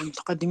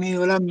المتقدمين،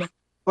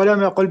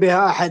 ولم يقل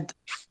بها أحد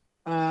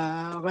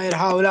غير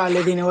هؤلاء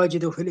الذين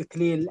وجدوا في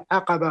الإكليل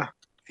عقبة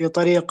في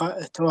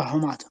طريق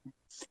توهماتهم.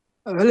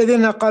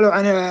 الذين قالوا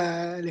عن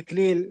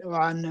الإكليل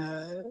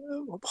وعن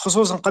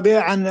خصوصا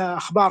عن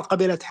أخبار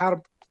قبيلة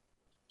حرب،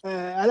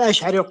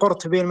 الأشعري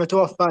القرطبي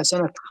المتوفى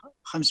سنة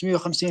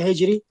 550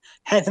 هجري،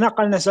 حيث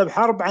نقل نسب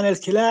حرب عن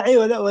الكلاعي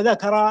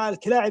وذكر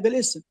الكلاعي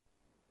بالاسم،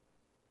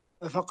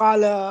 فقال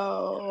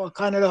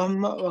وكان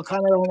لهم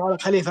على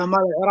الخليفة مال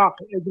العراق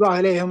إجباه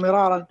إليهم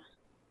مرارا.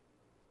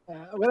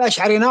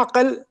 والأشعري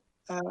ناقل،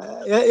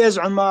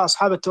 يزعم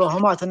أصحاب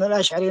التوهمات أن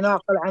الأشعري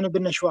ناقل عن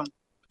ابن نشوان.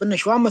 ابن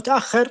نشوان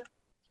متأخر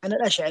عن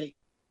الأشعري،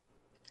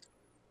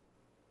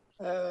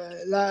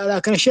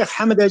 لكن الشيخ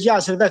حمد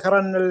الجاسر ذكر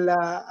أن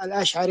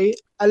الأشعري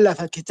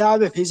ألف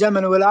كتابه في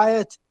زمن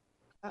ولاية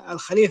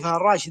الخليفة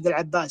الراشد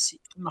العباسي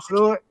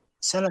المخلوع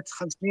سنة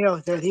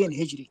 530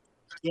 هجري،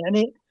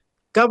 يعني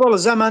قبل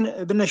زمن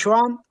ابن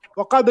نشوان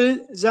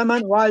وقبل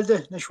زمن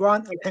والده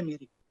نشوان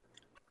الحميري.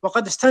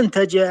 وقد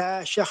استنتج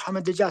الشيخ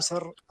حمد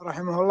الجاسر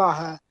رحمه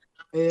الله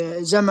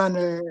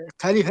زمن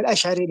تأليف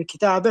الأشعري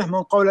لكتابه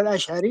من قول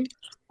الأشعري: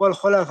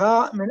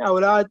 والخلفاء من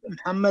أولاد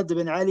محمد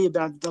بن علي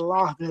بن عبد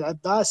الله بن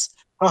العباس،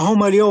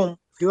 فهم اليوم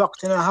في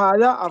وقتنا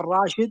هذا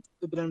الراشد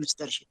بن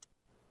المسترشد.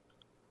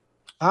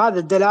 هذا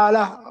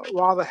الدلالة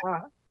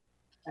واضحة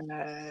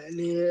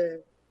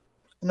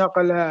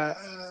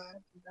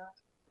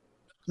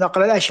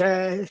نقل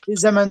الأشعري في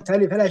زمن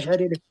تأليف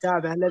الأشعري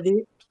لكتابه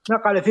الذي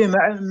نقل فيه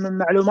من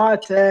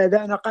معلومات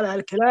نقلها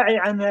الكلاعي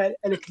عن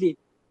الإكليل.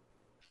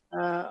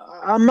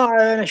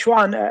 أما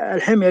نشوان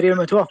الحميري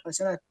المتوفى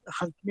سنة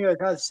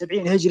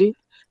 573 هجري،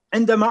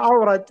 عندما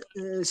أورد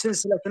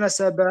سلسلة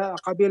نسب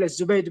قبيلة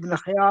زبيد بن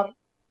خيار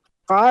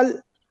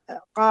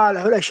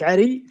قاله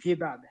الأشعري في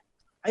بابه،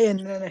 أي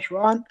أن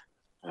نشوان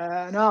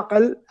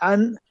ناقل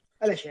عن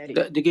الأشعري.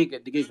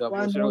 دقيقة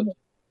أبو سعود،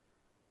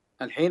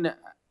 الحين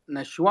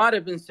نشوان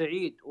بن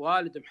سعيد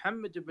والد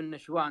محمد بن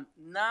نشوان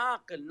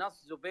ناقل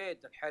نص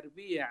زبيد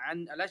الحربية عن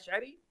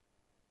الأشعري؟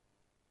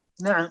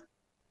 نعم،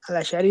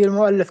 الأشعري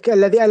المؤلف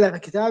الذي ألف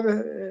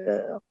كتابه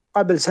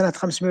قبل سنة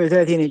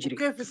 530 هجري.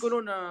 كيف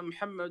يقولون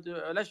محمد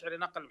الأشعري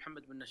نقل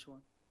محمد بن نشوان؟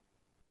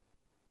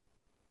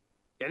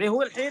 يعني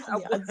هو الحين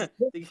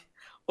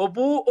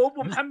أبو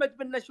محمد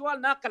بن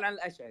نشوان ناقل عن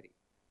الأشعري.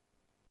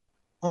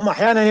 هم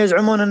أحيانا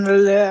يزعمون أن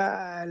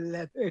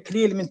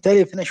الإكليل من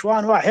تأليف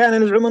نشوان، وأحيانا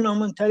يزعمون أنه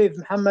من تأليف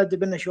محمد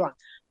بن نشوان،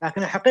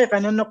 لكن الحقيقة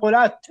أن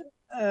النقولات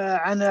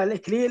عن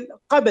الإكليل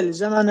قبل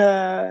زمن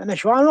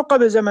نشوان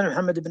وقبل زمن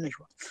محمد بن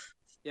نشوان.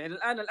 يعني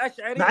الآن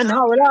الأشعري مع أن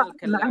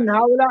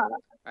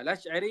هؤلاء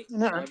الأشعري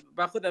نعم.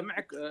 باخذها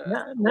معك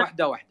نعم.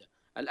 واحدة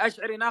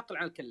الأشعري ناقل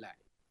عن الكلاعي.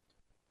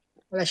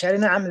 الأشعري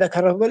نعم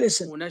ذكره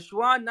بالاسم.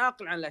 ونشوان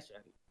ناقل عن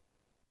الأشعري.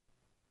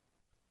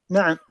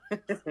 نعم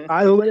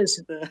هو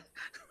بالاسم.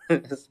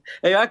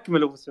 أي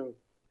أكمل أبو سعود.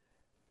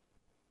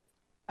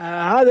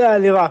 هذا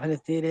الإضافة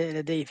التي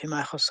لدي فيما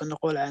يخص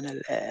النقول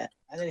عن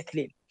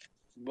الإكليل.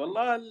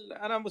 والله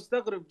أنا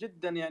مستغرب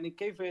جدا، يعني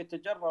كيف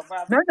يتجرأ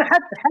بعض.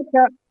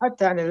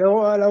 حتى يعني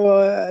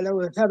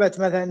لو ثبت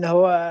مثلا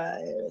أنه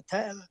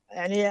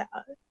يعني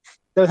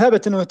لو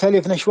ثبت أنه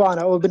تأليف نشوان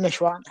أو ابن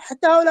نشوان،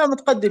 حتى هؤلاء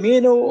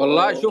متقدمين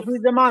والله شوف في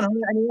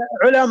زمانهم يعني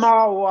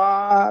علماء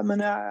ومن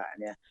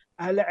يعني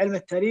أهل علم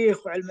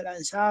التاريخ وعلم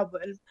الأنساب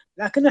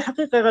لكن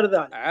الحقيقة غير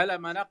ذلك. على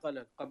ما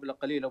نقل قبل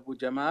قليل أبو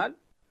جمال،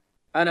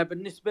 أنا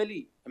بالنسبة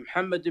لي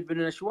محمد بن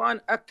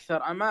نشوان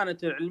أكثر أمانة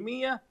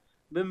علمية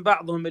من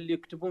بعضهم اللي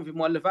يكتبون في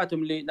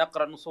مؤلفاتهم اللي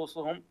نقرأ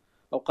نصوصهم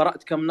أو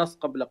قرأت كم نص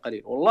قبل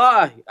قليل،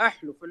 والله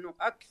أحلف أنه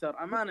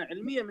أكثر أمانة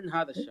علمية من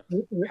هذا الشخص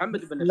محمد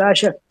بن نشوان. لا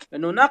شك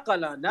أنه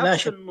نقل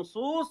نفس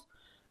النصوص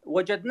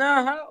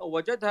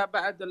وجدها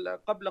بعد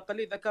قبل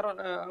قليل ذكر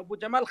أبو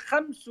جمال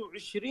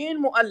 25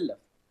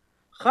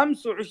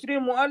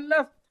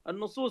 مؤلف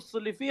النصوص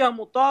اللي فيها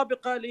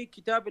مطابقة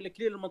لكتاب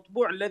الإكليل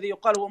المطبوع الذي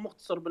يقال هو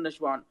مختصر بن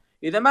نشوان.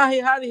 إذا ما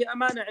هي هذه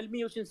أمانة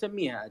علمية وش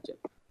نسميها أجل؟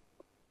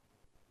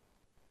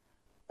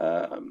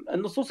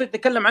 النصوص اللي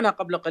تكلم عنها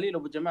قبل قليل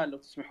أبو جمال لو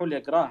تسمحوا لي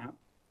أقراها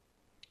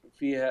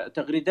في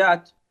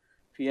تغريدات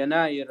في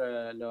يناير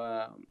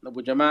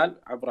أبو جمال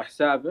عبر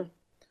حسابه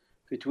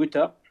في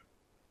تويتر.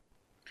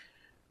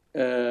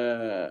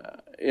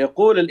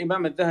 يقول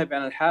الإمام الذهبي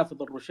عن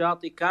الحافظ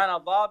الرشاطي: كان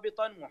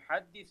ضابطا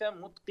محدثا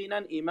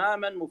متقنا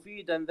إماما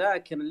مفيدا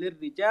ذاكرا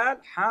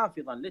للرجال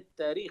حافظا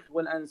للتاريخ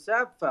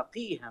والأنساب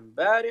فقيها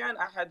بارعا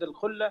أحد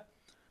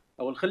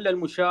الخلة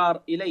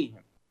المشار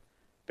إليهم.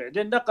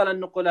 بعدين نقل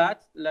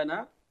النقلات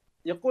لنا.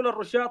 يقول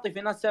الرشاطي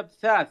في نسب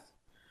ثاث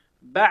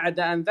بعد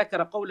أن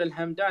ذكر قول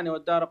الهمداني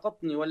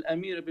والدارقطني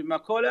والأمير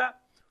بماكولا: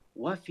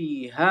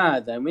 وفي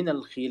هذا من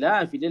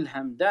الخلاف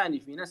للهمداني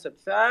في نسب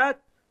ثاث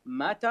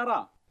ما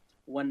ترى،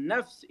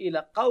 والنفس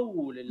إلى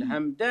قول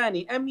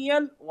الهمداني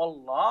أميل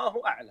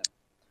والله أعلم.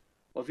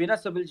 وفي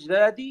نسب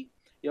الجدادي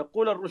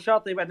يقول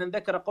الرشاطي بعد أن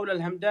ذكر قول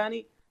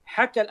الهمداني: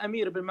 حكى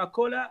الأمير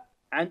بالماكولا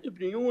عن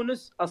ابن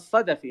يونس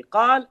الصدفي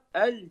قال: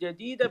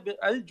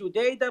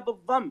 الجديدة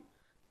بالضم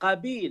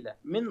قبيلة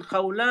من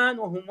خولان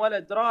وهم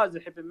ولد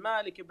رازح بن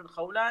مالك بن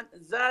خولان،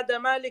 زاد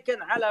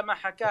مالكا على ما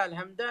حكاه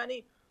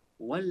الهمداني،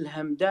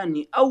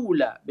 والهمداني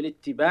أولى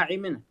بالاتباع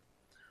منه.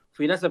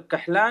 في نسب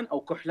كحلان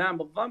أو كحلان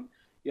بالضم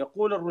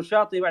يقول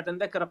الرشاطي بعد أن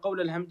ذكر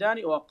قول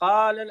الهمداني: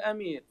 وقال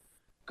الأمير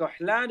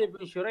كحلان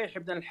بن شريح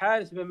بن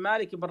الحارث بن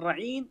مالك بن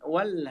رعين: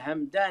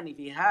 والهمداني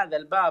في هذا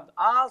الباب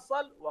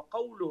آصل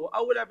وقوله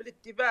أولى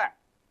بالاتباع.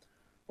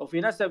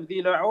 وفي نسب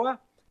ذي لعوة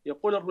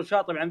يقول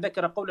الرشاطي عن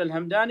ذكر قول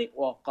الهمداني: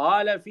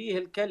 وقال فيه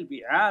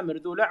الكلبي عامر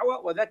ذو لعوة،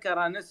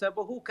 وذكر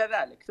نسبه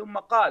كذلك. ثم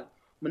قال: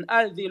 من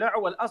آل ذي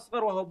لعوة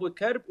الأصغر وهو أبو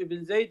كرب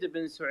بن زيد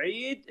بن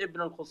سعيد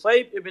بن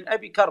الخصيب بن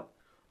أبي كرب،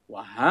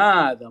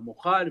 وهذا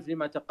مخالف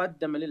لما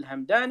تقدم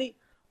للهمداني،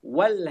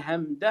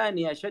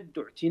 والهمداني أشد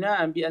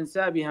اعتناء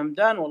بأنساب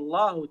همدان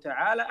والله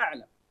تعالى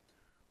أعلم.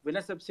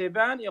 بنسب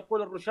سيبان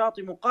يقول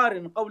الرشاطي: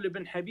 مقارن قول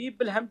ابن حبيب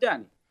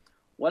بالهمداني،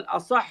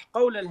 والأصح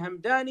قول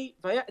الهمداني،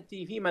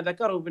 فيأتي فيما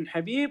ذكره ابن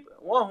حبيب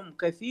وهم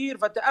كثير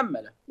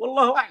فتأمله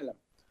والله أعلم.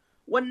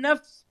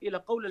 والنفس إلى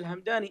قول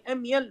الهمداني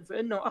أميل،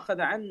 فإنه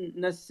أخذ عن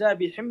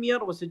نساب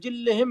حمير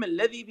وسجلهم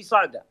الذي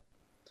بصعدة.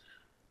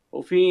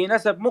 وفي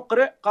نسب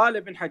مقرئ قال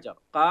ابن حجر: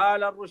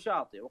 قال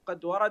الرشاطي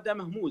وقد ورد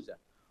مهموزة.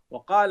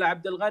 وقال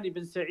عبد الغني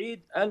بن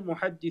سعيد: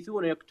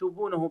 المحدثون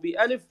يكتبونه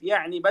بألف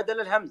يعني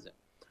بدل الهمزة،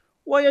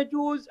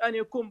 ويجوز أن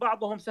يكون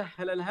بعضهم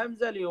سهل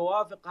الهمزة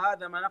ليوافق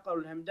هذا ما نقل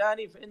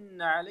الهمداني،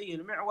 فإن عليه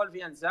المعول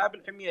في أنساب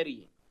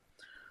الحميريين.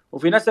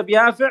 وفي نسب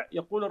يافع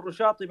يقول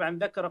الرشاطي عن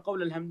ذكر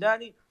قول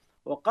الهمداني: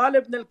 وقال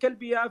ابن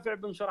الكلب يافع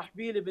بن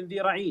شرحبيل بن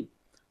ذي رعين: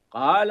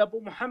 قال أبو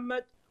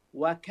محمد: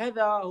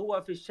 وكذا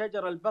هو في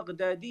الشجرة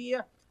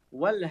البغدادية،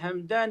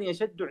 والهمداني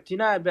يشد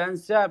اعتناء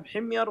بأنساب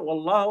حمير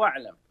والله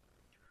أعلم.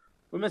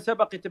 ومن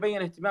سبق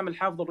يتبين اهتمام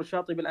الحافظ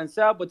الرشاطي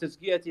بالأنساب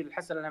وتزكيته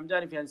للحسن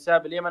الهمداني في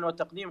أنساب اليمن،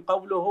 وتقديم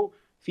قوله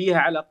فيها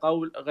على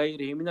قول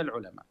غيره من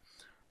العلماء.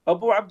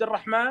 أبو عبد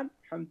الرحمن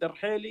حمد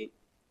الرحيلي،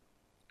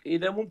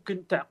 إذا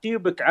ممكن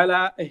تعقيبك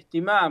على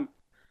اهتمام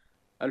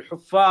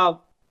الحفاظ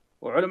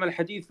وعلماء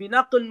الحديث في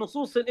نقل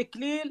نصوص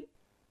الإكليل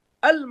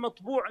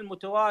المطبوع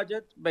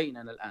المتواجد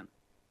بيننا الآن.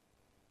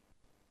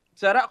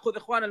 سأخذ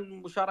إخوان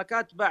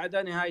المشاركات بعد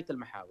نهاية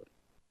المحاور.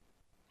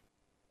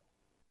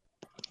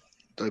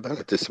 طيب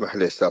أنا تسمح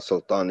لي أستاذ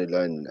سلطان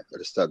لأن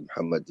الأستاذ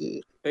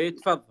محمد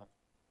تفضل.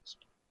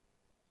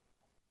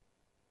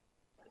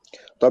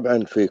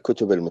 طبعا في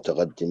كتب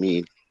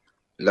المتقدمين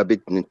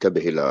لابد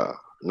ننتبه إلى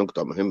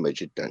نقطة مهمة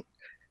جدا،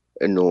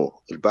 أنه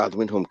البعض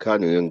منهم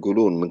كانوا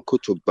ينقلون من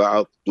كتب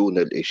بعض دون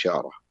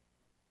الإشارة،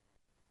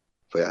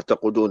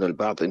 فيعتقدون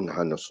البعض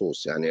إنها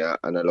نصوص. يعني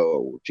أنا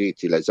لو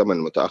جيت إلى زمن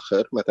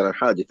متأخر مثلا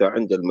حادثة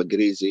عند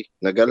المقريزي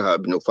نقلها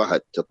ابن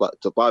فهد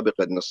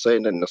تطابق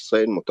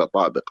النصين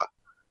متطابقة،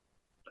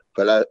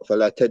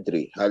 فلا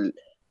تدري هل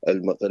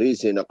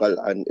المقريزي نقل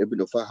عن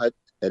ابن فهد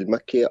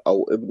المكي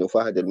أو ابن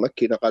فهد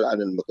المكي نقل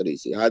عن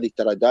المقريزي. هذه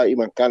ترى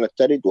دائما كانت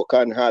ترد،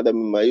 وكان هذا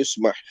مما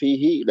يسمح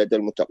فيه لدى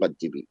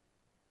المتقدمين.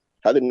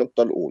 هذه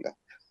النقطة الأولى.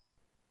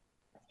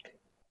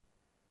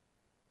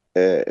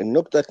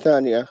 النقطة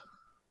الثانية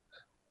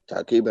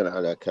تعقيبا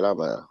على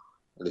كلام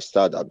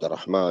الأستاذ عبد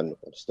الرحمن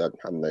والأستاذ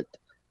محمد،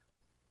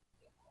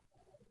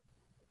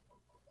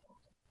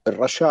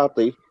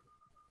 الرشاطي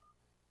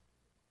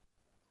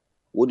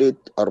ولد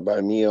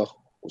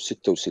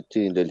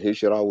 466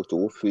 للهجرة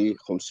وتوفي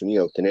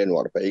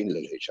 542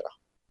 للهجرة،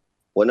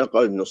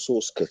 ونقل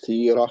نصوص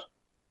كثيرة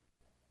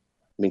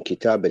من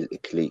كتاب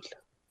الإكليل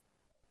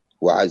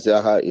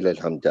وعزاها إلى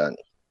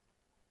الهمداني.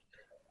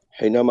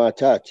 حينما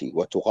تأتي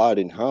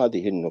وتقارن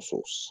هذه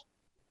النصوص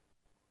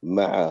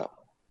مع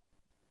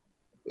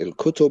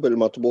الكتب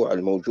المطبوعة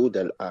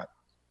الموجودة الآن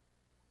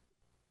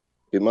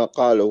بما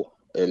قالوا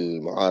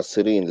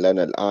المعاصرين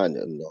لنا الآن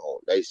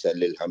أنه ليس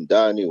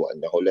للهمداني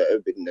وأنه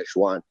لابن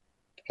نجوان،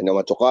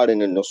 حينما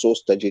تقارن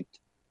النصوص تجد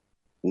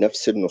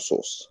نفس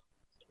النصوص.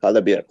 هذا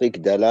بيعطيك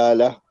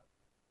دلالة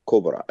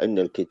كبرى أن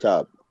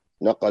الكتاب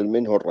نقل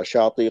منه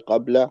الرشاطي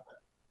قبل،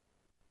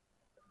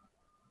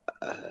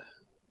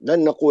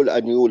 لن نقول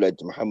أن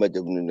يولد محمد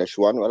بن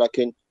النشوان،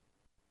 ولكن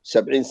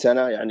 70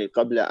 سنة يعني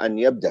قبل أن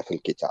يبدأ في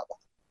الكتابة.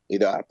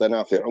 إذا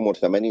أعطيناه في عمر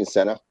 80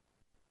 سنة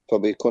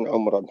فبيكون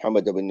عمر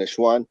محمد بن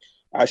نشوان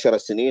 10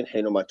 سنين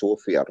حينما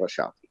توفي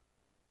الرشاطي.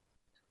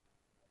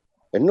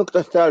 النقطة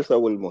الثالثة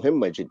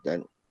والمهمة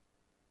جدا،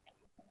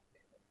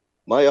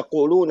 ما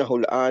يقولونه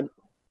الآن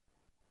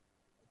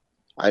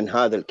عن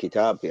هذا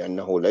الكتاب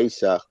بأنه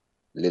ليس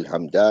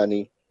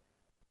للهمداني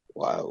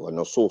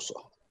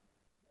ونصوصه،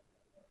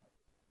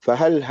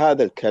 فهل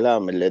هذا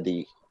الكلام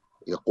الذي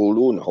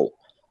يقولونه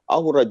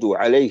أوردوا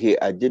عليه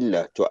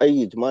أدلة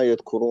تؤيد ما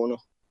يذكرونه،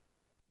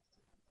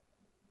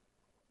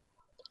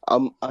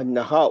 أم أن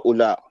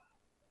هؤلاء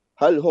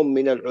هل هم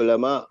من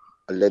العلماء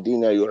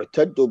الذين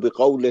يعتد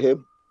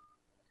بقولهم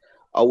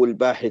أو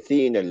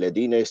الباحثين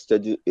الذين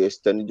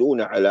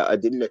يستندون على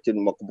أدلة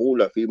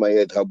مقبولة فيما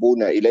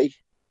يذهبون إليه،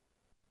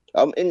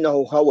 أم إنه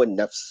هوى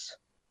النفس؟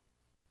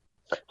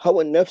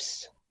 هوى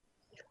النفس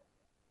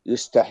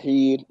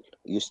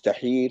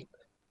يستحيل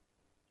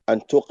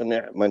أن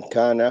تقنع من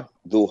كان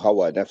ذو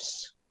هوى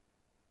نفس.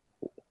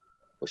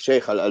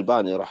 والشيخ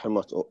الألباني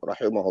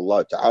رحمه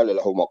الله تعالى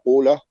له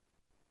مقولة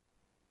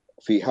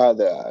في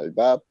هذا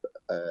الباب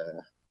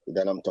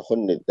إذا لم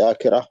تخن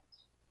الذاكرة،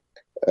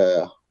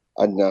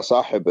 أن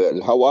صاحب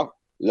الهوى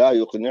لا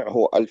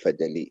يقنعه 1000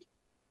 دليل،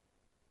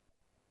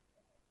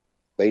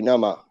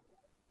 بينما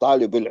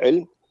طالب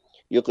العلم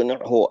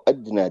يقنعه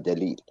أدنى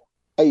دليل،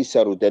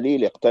 أيسر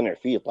دليل يقتنع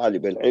فيه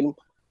طالب العلم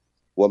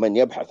ومن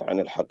يبحث عن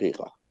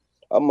الحقيقة.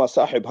 أما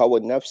صاحب هوى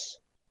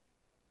النفس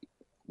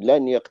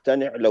لن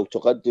يقتنع لو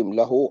تقدم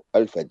له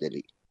 1000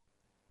 دليل.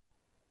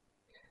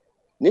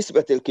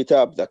 نسبة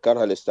الكتاب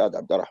ذكرها الأستاذ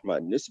عبد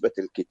الرحمن، نسبة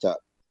الكتاب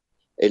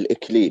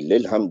الإكليل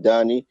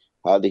للهمداني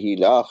هذه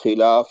لا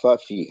خلاف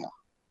فيها،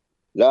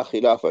 لا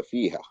خلاف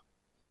فيها.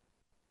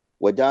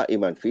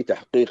 ودائما في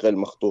تحقيق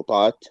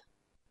المخطوطات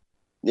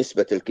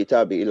نسبة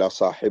الكتاب إلى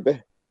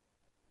صاحبه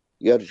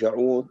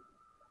يرجعون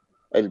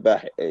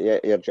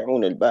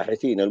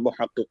الباحثين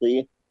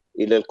المحققين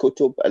إلى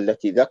الكتب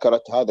التي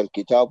ذكرت هذا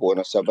الكتاب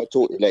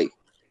ونسبته إليه.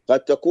 قد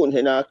تكون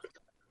هناك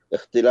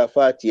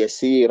اختلافات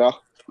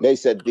يسيرة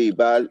ليست ذي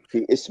بال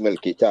في اسم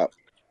الكتاب،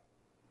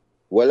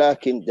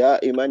 ولكن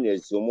دائما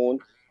يجزمون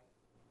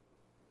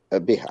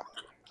بها.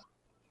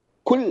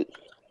 كل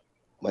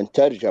من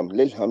ترجم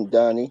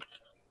للهمداني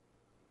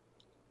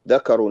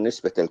ذكروا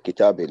نسبة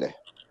الكتاب له،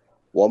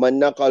 ومن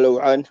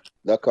نقلوا عنه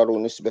ذكروا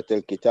نسبة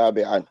الكتاب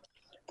عنه.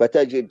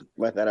 فتجد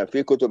مثلا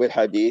في كتب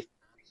الحديث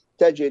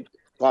تجد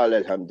قال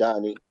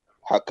الهمداني،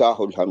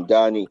 حكاه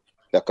الهمداني،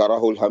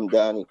 ذكره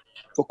الهمداني،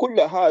 فكل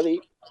هذه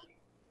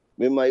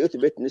مما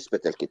يثبت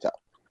نسبة الكتاب.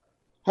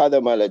 هذا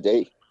ما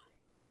لدي،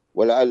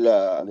 ولعل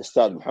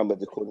الأستاذ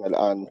محمد يكون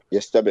الآن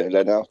يستمع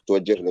لنا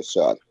توجه له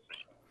السؤال.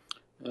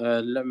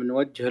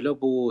 نوجه له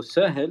أبو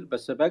سهل،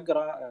 بس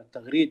بقرأ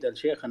تغريدة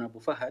لشيخنا أبو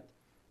فهد،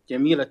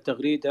 جميلة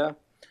التغريدة.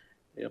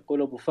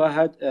 يقول أبو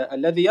فهد: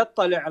 الذي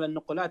يطلع على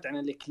النقولات عن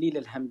الإكليل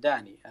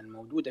الهمداني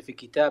الموجودة في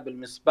كتاب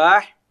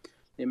المسباح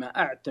لما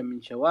أعتم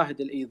من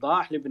شواهد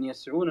الإيضاح لابن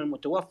يسعون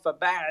المتوفى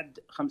بعد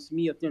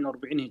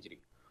 542 هجري،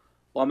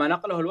 وما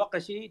نقله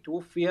الوقشي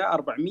توفي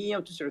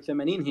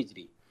 489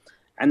 هجري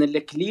عن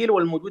الإكليل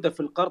والموجودة في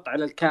القرط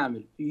على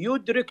الكامل،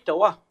 يدرك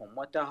توهم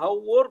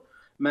وتهور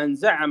من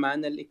زعم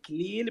أن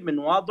الإكليل من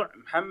وضع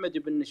محمد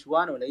بن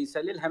نشوان وليس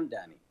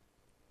للهمداني.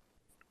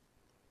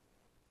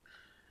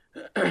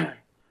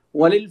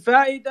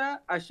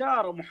 وللفائدة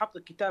أشار محقق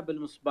كتاب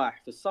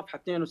المصباح في الصفحة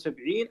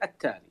 72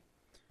 التالي: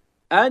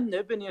 أن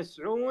ابن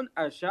يسعون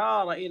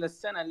أشار إلى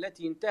السنة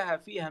التي انتهى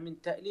فيها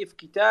من تأليف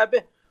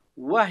كتابه،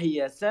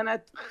 وهي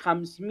سنة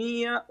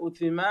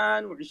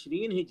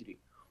 528 هجري،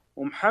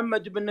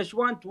 ومحمد بن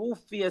نشوان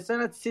توفي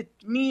سنة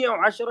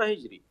 610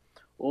 هجري،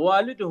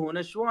 ووالده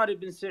نشوان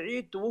بن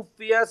سعيد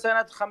توفي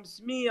سنة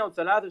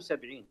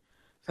 573.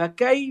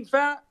 فكيف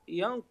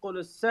ينقل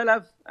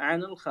السلف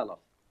عن الخلف؟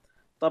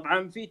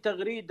 طبعا في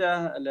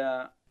تغريدة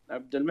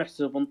لعبد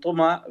المحسن بن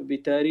طمة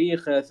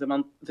بتاريخ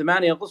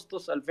 8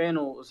 أغسطس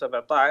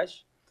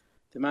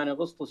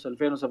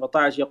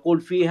 2017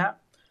 يقول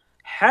فيها: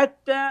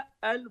 حتى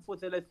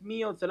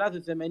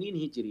 1383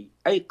 هجري،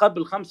 أي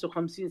قبل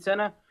 55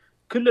 سنة،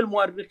 كل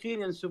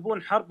المؤرخين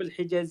ينسبون حرب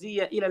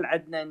الحجازية إلى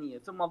العدنانية،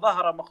 ثم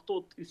ظهر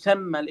مخطوط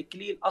يسمى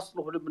الإكليل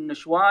أصله لابن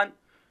نشوان،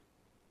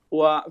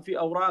 وفي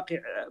أوراق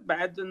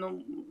بعد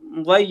أنه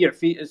مضيع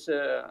في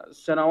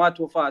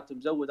السنوات وفاته،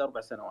 مزود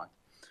 4 سنوات.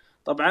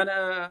 طبعا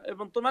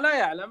ابن طمة لا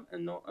يعلم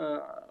أنه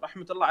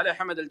رحمة الله عليه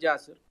حمد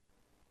الجاسر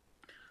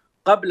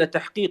قبل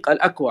تحقيق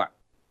الأكوع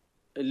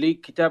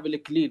لكتاب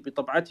الإكليل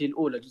بطبعته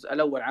الأولى الجزء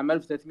الأول عام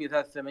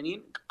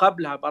 1383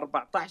 قبلها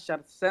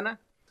ب14 سنة،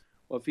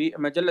 وفي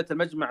مجلة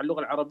المجمع اللغة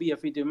العربية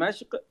في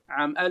دمشق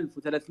عام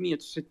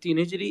 1360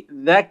 هجري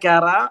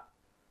ذكر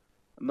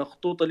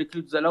مخطوط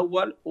الإكليل الجزء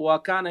الأول،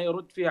 وكان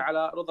يرد فيها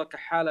على رضا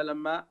كحالة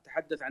لما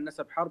تحدث عن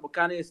نسب حرب،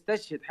 وكان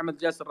يستشهد حمد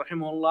جاسر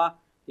رحمه الله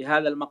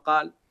لهذا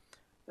المقال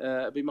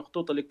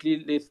بمخطوط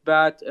الإكليل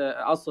لإثبات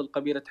أصل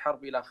قبيلة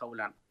حرب إلى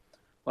خولان،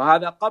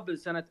 وهذا قبل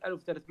سنة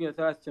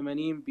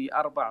 1383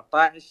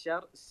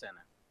 ب14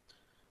 سنة.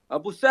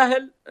 أبو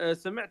سهل،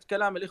 سمعت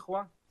كلام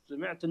الإخوة،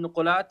 سمعت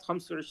النقولات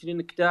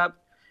 25 كتاب،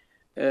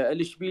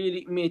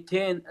 الإشبيلي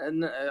 200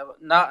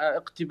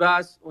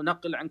 اقتباس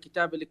ونقل عن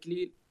كتاب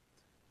الإكليل،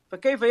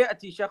 فكيف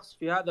يأتي شخص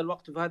في هذا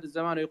الوقت وفي هذا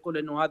الزمان ويقول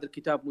أنه هذا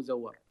الكتاب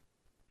مزور؟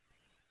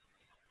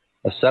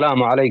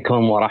 السلام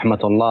عليكم ورحمة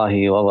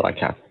الله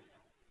وبركاته.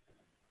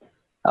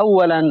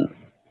 أولا،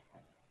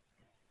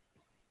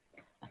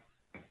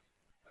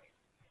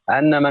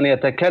 أن من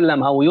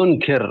يتكلم أو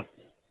ينكر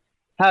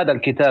هذا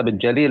الكتاب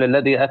الجليل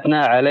الذي أثنى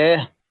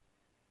عليه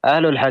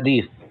أهل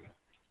الحديث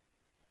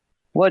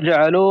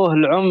وجعلوه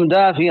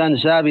العمدة في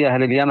أنساب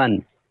أهل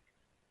اليمن،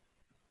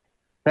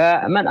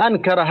 فمن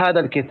أنكر هذا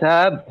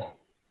الكتاب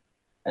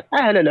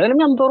أهل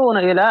العلم ينظرون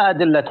إلى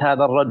أدلة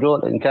هذا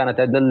الرجل، إن كانت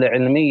أدلة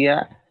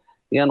علمية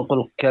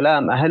ينقل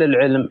كلام أهل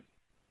العلم،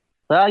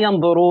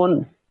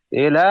 فينظرون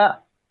إلى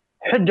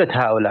حجة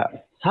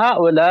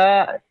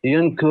هؤلاء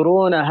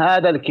ينكرون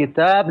هذا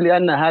الكتاب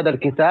لأن هذا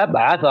الكتاب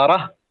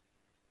عثره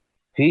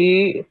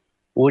في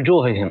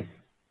وجوههم.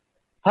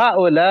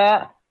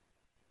 هؤلاء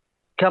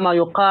كما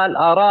يقال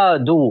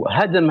أرادوا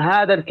هدم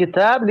هذا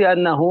الكتاب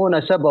لأنه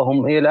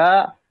نسبهم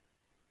إلى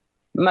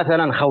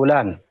مثلا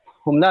خولان،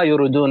 هم لا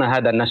يريدون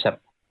هذا النسب،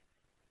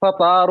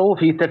 فطاروا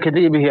في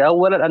تكذيبه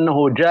أولا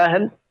أنه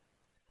جاهل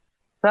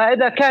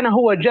فإذا كان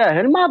هو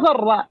جاهل ما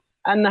ضر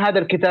أن هذا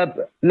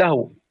الكتاب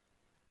له،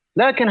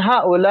 لكن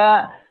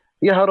هؤلاء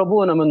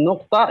يهربون من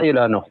نقطة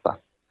إلى نقطة.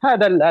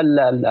 هذا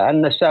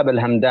النساب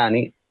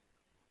الهمداني،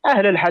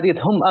 أهل الحديث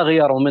هم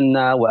أغير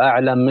منا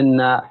وأعلم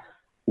منا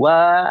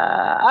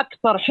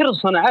وأكثر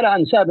حرصا على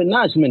أنساب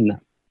الناس منا.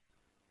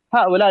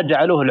 هؤلاء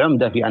جعلوه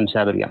العمدة في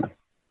أنساب اليمن.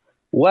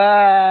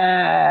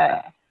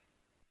 وعلى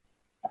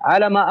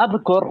ما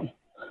أذكر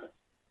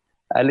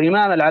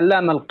الإمام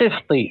العلامة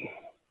القفطي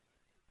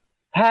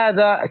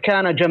هذا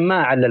كان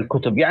جماعا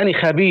للكتب، يعني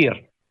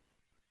خبير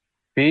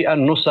في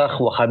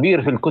النسخ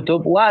وخبير في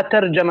الكتب،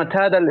 وترجمة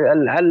هذا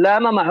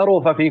العلامة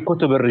معروفة في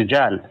كتب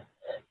الرجال.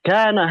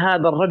 كان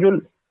هذا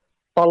الرجل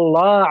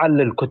طلاعا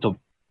للكتب،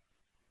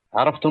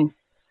 عرفتم؟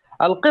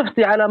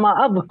 القفطي على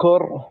ما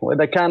أذكر،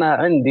 وإذا كان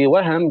عندي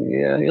وهم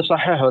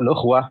يصححه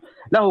الأخوة،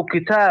 له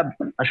كتاب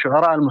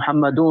الشعراء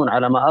المحمدون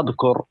على ما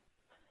أذكر،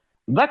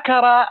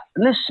 ذكر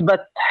نسبة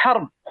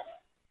حرب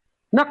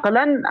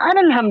نقلا عن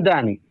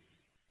الهمداني.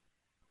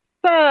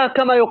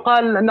 فكما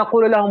يقال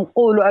نقول لهم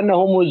قولوا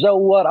أنه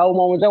مزور أو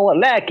ما مزور،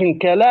 لكن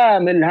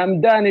كلام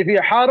الهمداني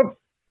في حرب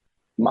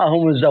ما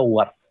هو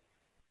مزور،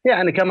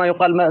 يعني كما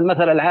يقال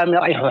المثل العام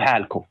ريحوا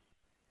حالكم.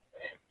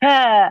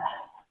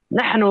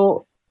 فنحن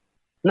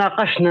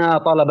ناقشنا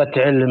طلبة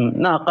علم،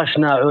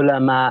 ناقشنا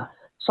علماء،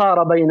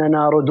 صار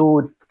بيننا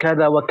ردود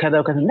كذا وكذا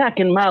وكذا،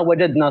 لكن ما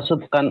وجدنا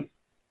صدقا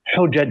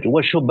حجج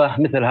وشبه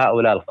مثل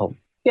هؤلاء القوم.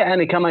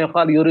 يعني كما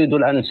يقال يريد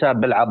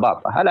الأنساب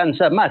بالعباطة.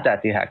 الأنساب ما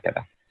تأتي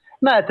هكذا،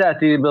 ما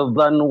تأتي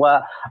بالظن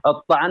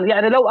والطعن.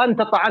 يعني لو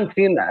أنت طعنت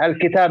في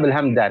الكتاب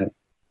الهمداني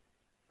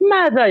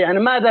ماذا يعني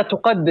ماذا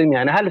تقدم؟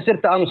 يعني هل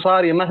صرت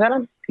أنصاري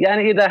مثلا؟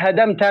 يعني إذا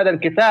هدمت هذا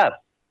الكتاب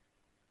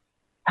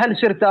هل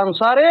صرت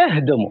أنصاري؟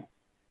 اهدمه،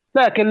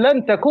 لكن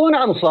لن تكون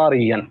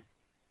أنصاريا،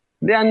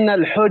 لأن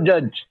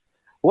الحجج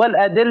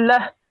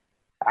والأدلة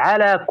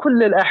على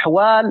كل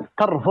الأحوال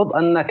ترفض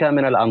أنك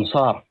من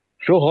الأنصار.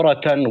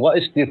 شهرة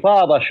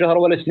واستفاضة، الشهرة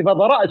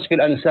والاستفاضة رأس في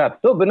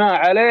الأنساب، تبنى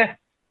عليه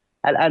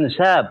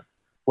الأنساب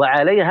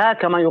وعليها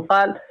كما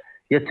يقال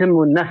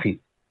يتم النفي.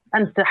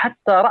 أنت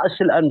حتى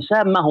رأس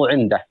الأنساب ما هو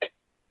عندك،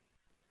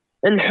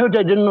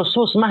 الحجج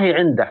النصوص ما هي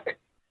عندك،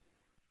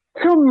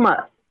 ثم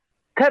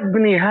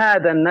تبني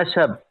هذا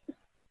النسب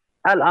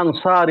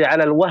الأنصاري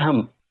على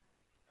الوهم،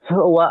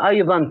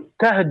 وأيضا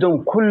تهدم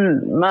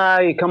كل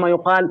ما كما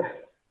يقال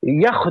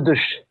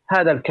يخدش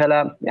هذا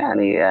الكلام.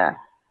 يعني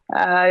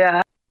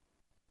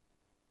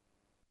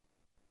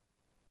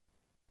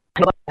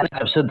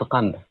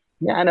صدقا،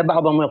 يعني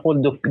بعضهم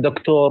يقول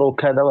دكتور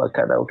وكذا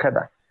وكذا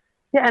وكذا،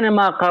 يعني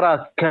ما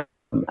قرأ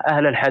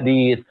أهل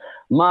الحديث،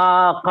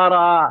 ما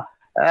قرأ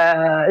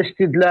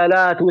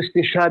استدلالات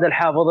واستشهاد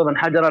الحافظ ابن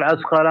حجر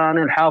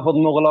العسقلاني، الحافظ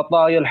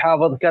مغلطاي،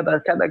 الحافظ كذا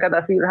كذا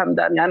كذا في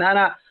الهمداني. يعني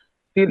أنا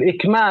في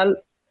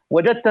الإكمال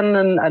وجدت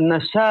أن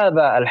النساب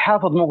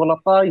الحافظ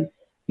مغلطاي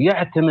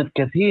يعتمد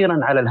كثيرا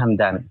على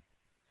الهمداني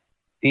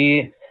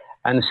في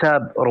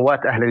أنساب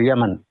رواة أهل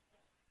اليمن.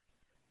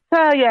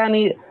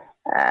 فيعني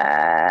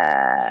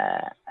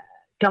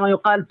كما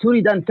يقال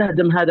تريد أن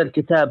تهدم هذا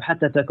الكتاب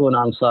حتى تكون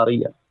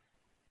أنصاريا.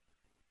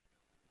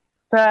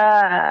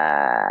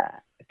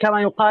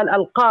 فكما يقال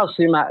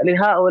القاصمة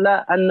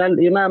لهؤلاء أن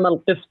الإمام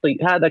القفطي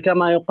هذا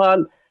كما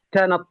يقال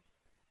كان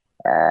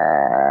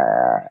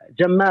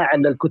جماعا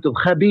للكتب،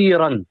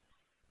 خبيرا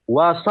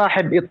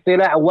وصاحب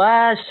اطلاع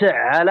واسع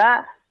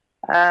على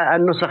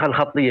النسخ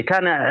الخطية،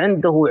 كان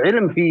عنده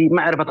علم في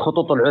معرفة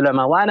خطوط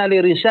العلماء. وأنا لي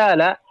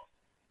رسالة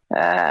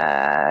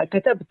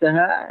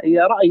كتبتها هي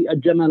رأي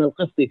الجمال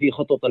القفطي في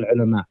خطوط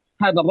العلماء.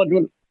 هذا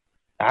الرجل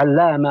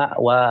علامة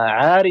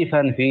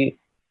وعارفا في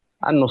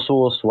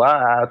النصوص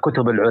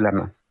وكتب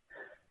العلماء،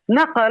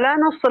 نقل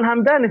نص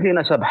الهمداني في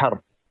نسب حرب.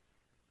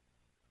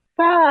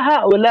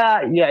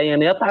 فهؤلاء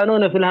يعني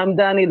يطعنون في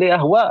الهمداني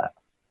لأهواء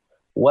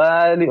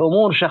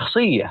ولأمور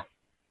شخصية،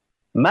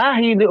 ما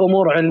هي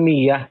لأمور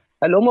علمية.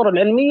 الأمور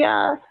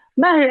العلمية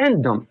ما هي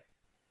عندهم.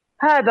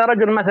 هذا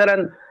رجل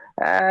مثلا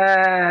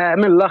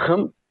من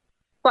لخم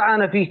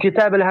طعن في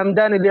كتاب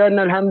الهمداني لأن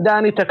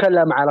الهمداني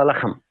تكلم على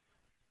لخم.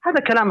 هذا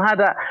كلام،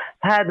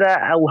 هذا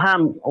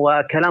أوهام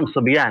وكلام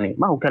صبياني،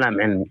 ما هو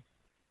كلام علمي.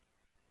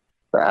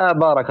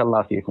 فبارك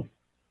الله فيكم.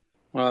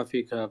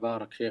 وفيك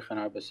بارك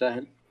شيخنا أبو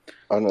سهل.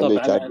 أنا لي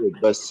تعقيب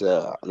بس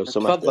لو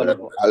سمحت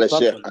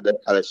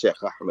على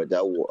الشيخ أحمد،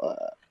 أو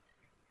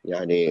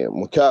يعني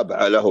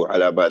متابعة له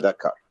على ما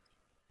ذكر.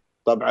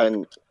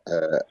 طبعا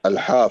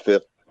الحافظ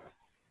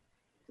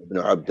ابن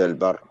عبد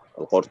البر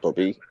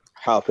القرطبي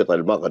حافظ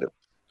المغرب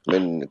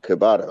من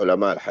كبار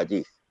علماء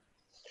الحديث،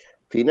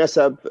 في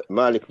نسب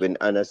مالك بن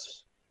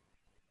أنس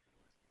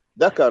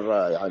ذكر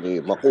يعني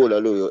مقولة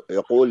له،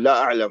 يقول: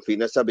 لا أعلم في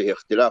نسبه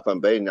اختلافا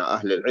بين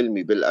أهل العلم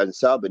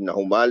بالأنساب،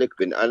 إنه مالك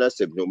بن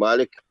أنس بن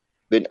مالك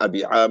بن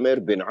أبي عامر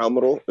بن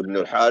عمرو بن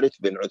الحارث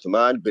بن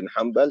عثمان بن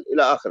حنبل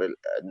إلى آخر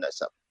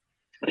النسب.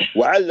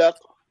 وعلق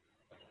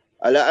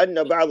على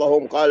أن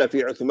بعضهم قال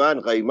في عثمان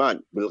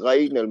غيمان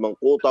بالغين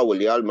المنقوطة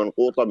والياء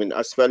المنقوطة من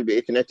أسفل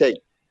باثنتين،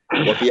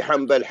 وفي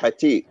حنبل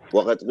حتي،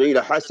 وقد قيل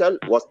حسل،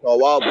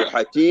 والصواب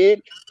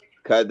حتين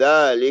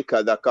كذلك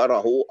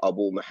ذكره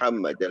أبو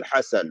محمد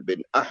الحسن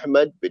بن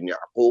أحمد بن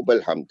يعقوب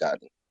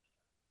الحمداني.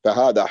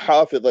 فهذا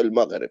حافظ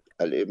المغرب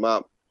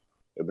الإمام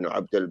ابن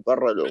عبد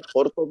البر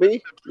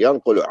القرطبي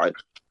ينقل عنه.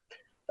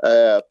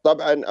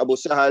 طبعا أبو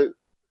سهل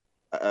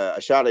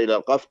أشار إلى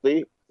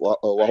القفطي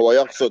وهو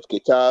يقصد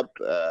كتاب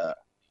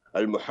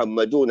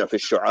المحمدون في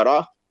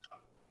الشعراء.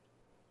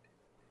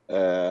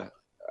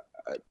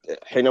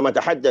 حينما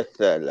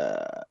تحدث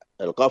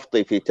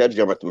القفطي في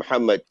ترجمة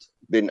محمد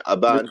بن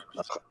أبان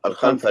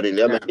الخنفري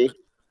اليمني،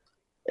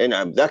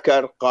 نعم،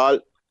 ذكر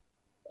قال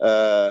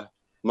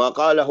ما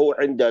قاله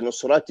عند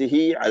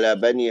نصرته على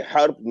بني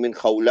حرب من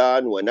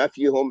خولان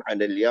ونفيهم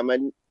عن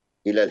اليمن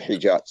إلى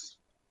الحجاز،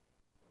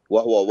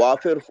 وهو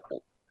وافر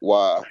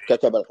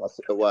وكتب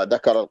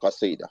وذكر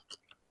القصيدة.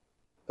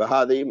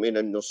 فهذه من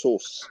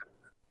النصوص.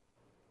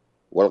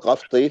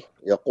 والقفطي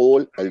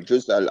يقول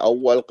الجزء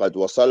الأول قد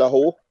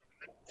وصله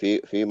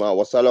فيما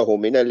وصله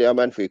من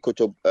اليمن في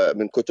كتب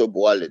من كتب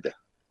والده،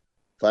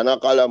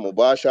 فنقل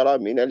مباشرة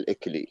من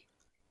الإكليل.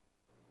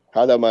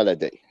 هذا ما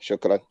لدي.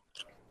 شكرا.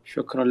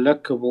 شكرا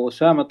لك أبو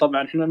أسامة.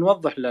 طبعا احنا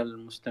نوضح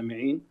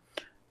للمستمعين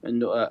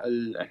أنه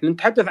احنا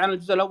نتحدث عن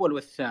الجزء الأول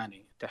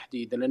والثاني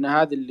تحديدا، لأن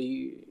هذا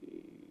اللي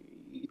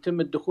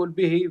يتم الدخول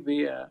به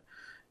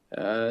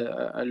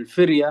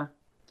بالفرية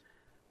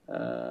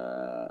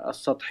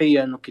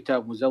السطحية أنه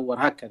كتاب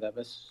مزور هكذا،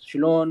 بس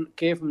شلون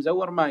كيف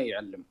مزور ما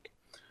يعلمك.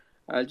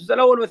 الجزء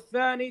الأول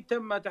والثاني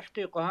تم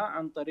تحقيقها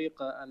عن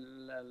طريق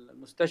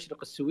المستشرق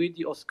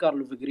السويدي أوسكار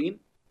لوفغرين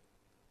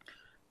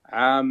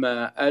عام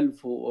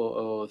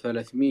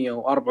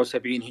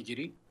 1374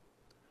 هجري،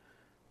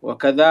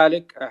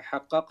 وكذلك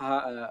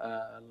حققها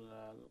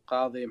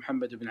القاضي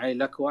محمد بن علي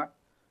الأكوع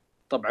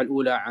الطبعة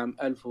الأولى عام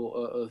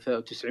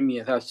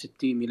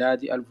 1963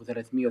 ميلادي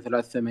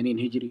 1383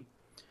 هجري.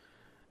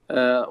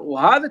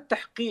 وهذا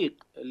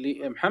التحقيق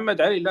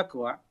لمحمد علي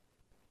الأكوع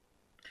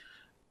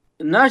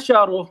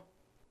نشره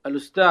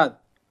الأستاذ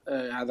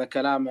هذا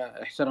كلام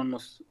إحسان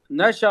النص،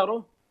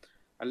 نشره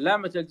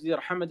علامة الجزيرة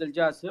حمد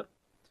الجاسر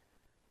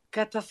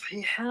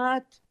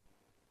كتصحيحات.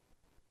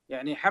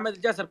 يعني حمد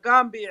الجاسر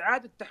قام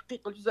بإعادة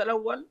تحقيق الجزء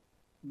الأول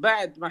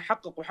بعد ما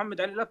حقق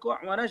محمد علي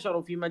الأكوع،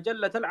 ونشره في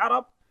مجلة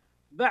العرب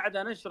بعد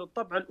نشر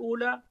الطبعة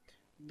الأولى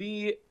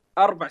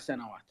ب4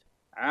 سنوات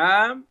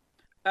عام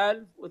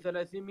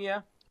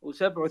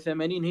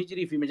 1387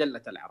 هجري في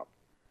مجلة العرب.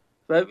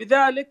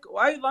 فبذلك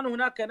وأيضا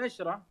هناك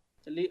نشرة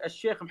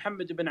للشيخ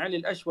محمد بن علي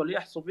الأشول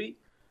يحصبي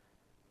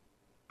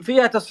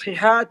فيها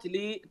تصحيحات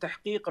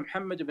لتحقيق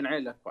محمد بن علي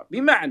الأكوع،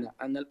 بمعنى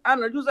أن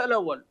الآن الجزء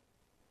الأول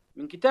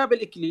من كتاب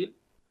الإكليل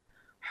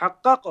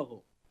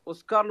حققه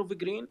أوسكار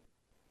لوفغرين،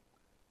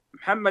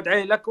 محمد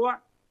علي الأكوع،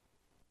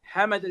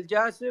 حمد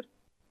الجاسر،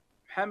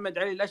 محمد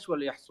علي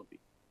الأشول يحصبي.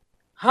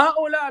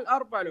 هؤلاء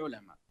ال4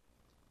 العلماء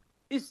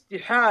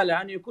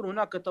استحالة أن يكون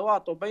هناك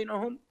تواطؤ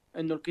بينهم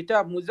أن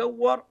الكتاب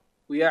مزور،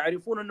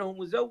 ويعرفون أنه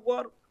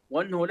مزور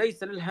وأنه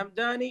ليس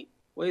للهمداني،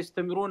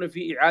 ويستمرون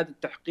في إعادة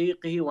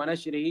تحقيقه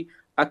ونشره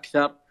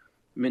أكثر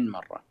من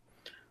مرة.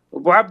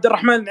 أبو عبد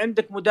الرحمن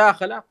عندك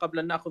مداخلة قبل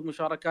أن نأخذ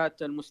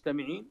مشاركات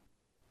المستمعين؟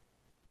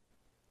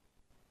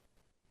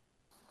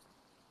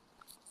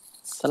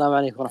 السلام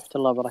عليكم ورحمة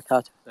الله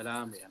وبركاته.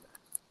 سلام يا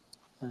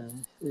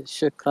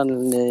شكرا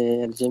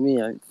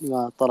للجميع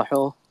لما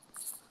طرحوه،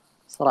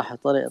 صراحة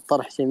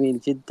طرح جميل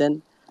جدا.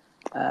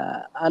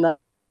 أنا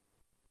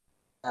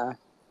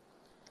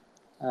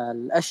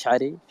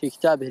الأشعري في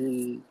كتابه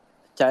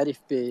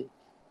التعريف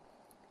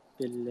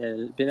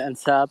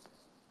بالأنساب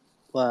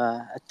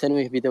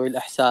والتنويه بذوي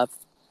الأحساب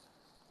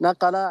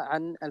نقل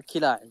عن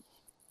الكلاعي،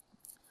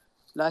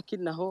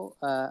 لكنه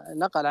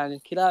نقل عن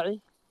الكلاعي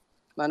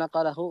ما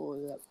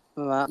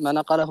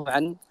نقله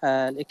عن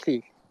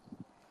الإكليل،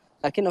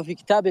 لكنه في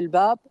كتاب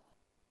الباب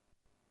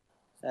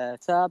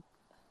ساب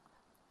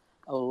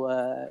أو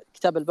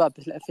كتاب الباب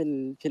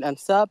في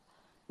الأنساب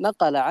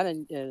نقل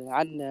عن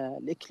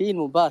الإكليل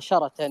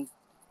مباشرة،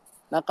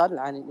 نقل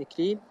عن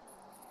الإكليل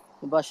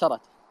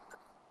مباشرة.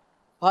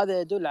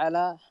 وهذا يدل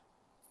على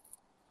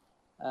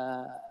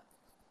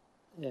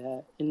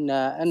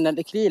أن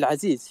الإكليل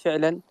عزيز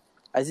فعلا،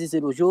 عزيز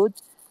الوجود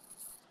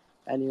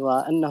يعني،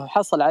 وأنه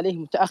حصل عليه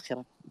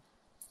متأخرا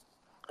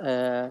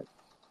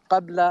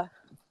قبل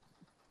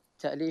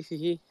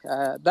تأليفه،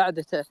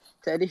 بعد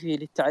تأليفه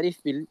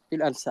للتعريف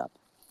بالأنساب.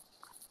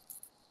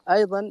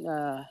 أيضا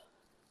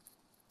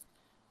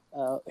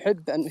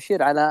أحب أن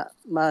أشير على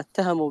ما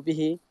اتهموا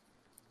به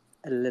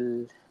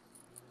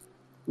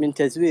من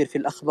تزوير في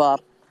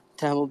الأخبار،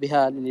 اتهموا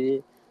بها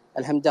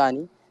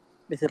للهمداني،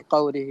 مثل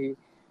قوله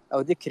أو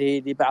ذكره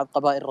لبعض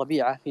قبائل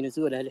ربيعة في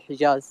نزولها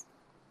للحجاز.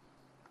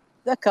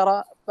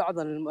 ذكر بعض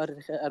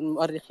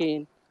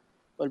المؤرخين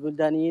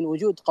والبلدانيين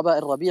وجود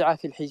قبائل ربيعة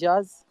في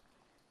الحجاز،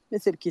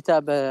 مثل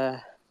كتاب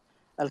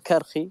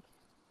الكرخي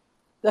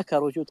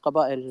ذكر وجود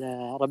قبائل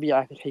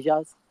ربيعة في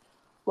الحجاز.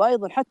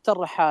 وأيضا حتى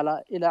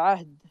الرحالة إلى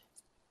عهد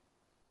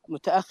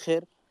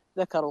متأخر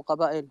ذكروا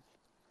قبائل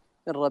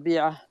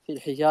الربيعة في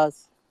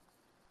الحجاز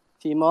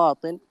في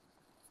مواطن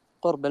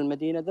قرب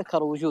المدينة،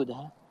 ذكروا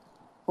وجودها.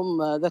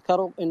 هم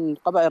ذكروا أن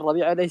قبائل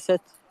الربيع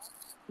ليست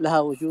لها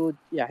وجود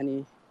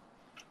يعني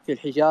في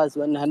الحجاز،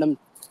 وأنها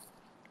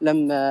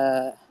لم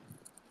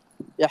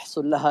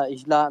يحصل لها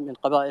إجلاء من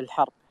قبائل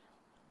الحرب.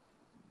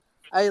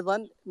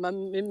 أيضا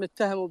مما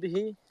اتهموا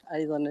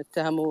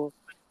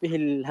به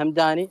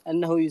الهمداني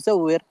أنه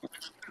يزور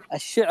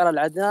الشعر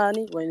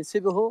العدناني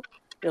وينسبه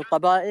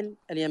للقبائل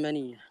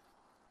اليمنية،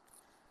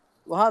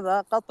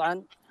 وهذا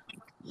قطعا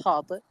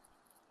خاطئ،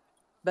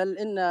 بل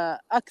إن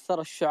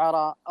أكثر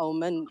الشعراء أو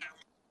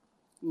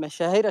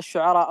مشاهير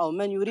الشعراء أو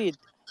من يريد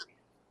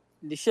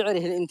لشعره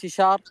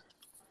الانتشار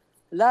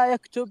لا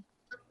يكتب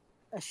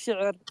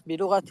الشعر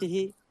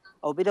بلغته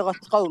أو بلغة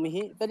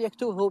قومه، بل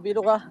يكتبه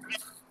بلغة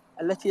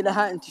التي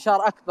لها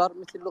انتشار أكبر،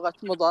 مثل لغة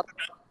مضر،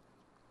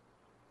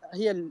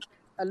 هي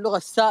اللغة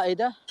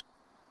السائدة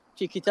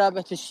في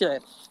كتابة الشعر.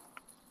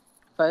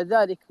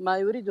 فلذلك ما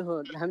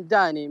يريده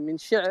الهمداني من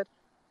شعر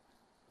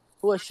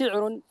هو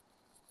شعر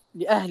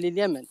لأهل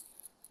اليمن،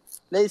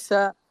 ليس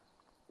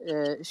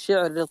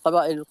شعر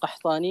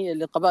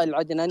للقبائل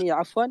العدنانية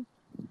عفوا.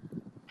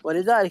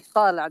 ولذلك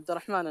قال عبد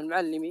الرحمن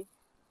المعلمي: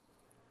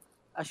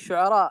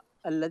 الشعراء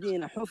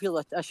الذين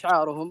حفظت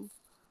أشعارهم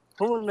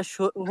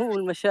هم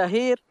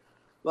المشاهير،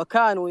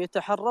 وكانوا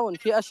يتحرون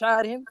في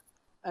أشعارهم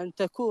أن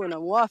تكون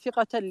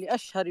موافقة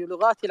لأشهر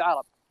لغات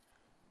العرب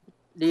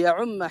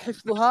ليعم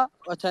حفظها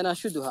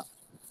وتناشدها،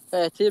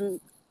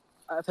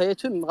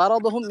 فيتم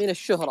غرضهم من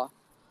الشهرة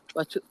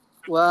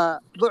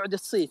وبعد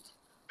الصيت.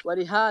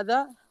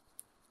 ولهذا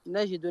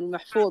نجد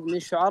المحفوظ من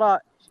شعر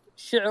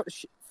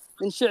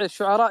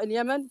شعراء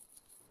اليمن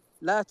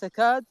لا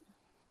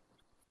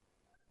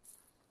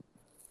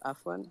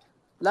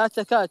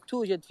تكاد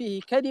توجد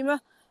فيه كلمة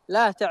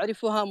لا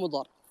تعرفها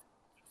مضر.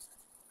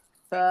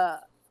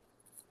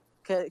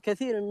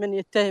 فكثير من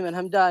يتهم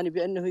الهمداني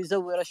بأنه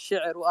يزور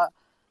الشعر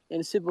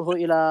وينسبه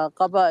إلى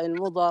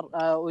قبائل مضر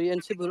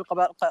وينسبه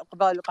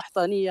لقبائل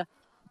القحطانية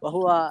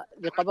وهو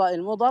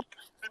لقبائل مضر،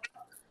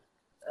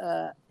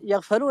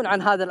 يغفلون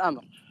عن هذا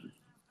الأمر.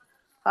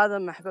 هذا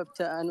ما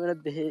أحببت أن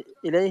أنبه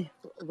إليه.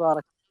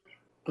 بارك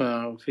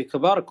في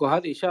كبارك،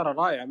 وهذه إشارة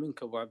رائعة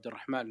منك أبو عبد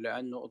الرحمن،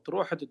 لأنه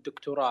أطروحة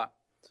الدكتوراه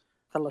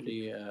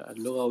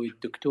للغوي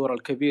الدكتور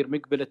الكبير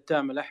مقبل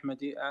التام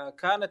الأحمدي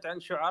كانت عن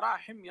شعراء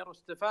حمير،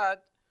 واستفاد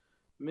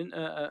من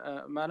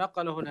ما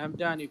نقله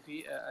الهمداني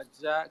في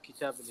أجزاء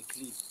كتاب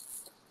الإكليل.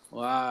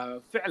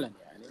 وفعلا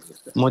يعني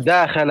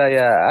مداخلة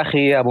يا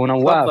أخي أبو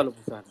نواف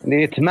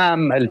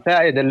لإتمام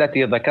الفائدة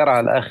التي ذكرها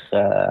الأخ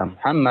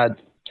محمد.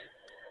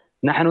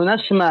 نحن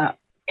نسمع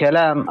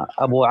كلام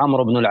أبو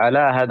عمرو بن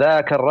العلاء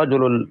هذاك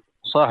الرجل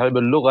صاحب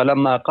اللغة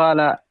لما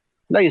قال: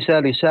 ليس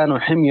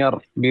لسان حمير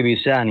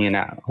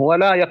بلساننا. هو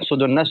لا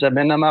يقصد النسب،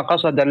 إنما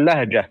قصد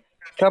اللهجة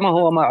كما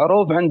هو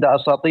معروف عند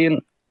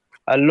أساطين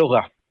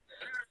اللغة.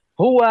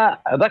 هو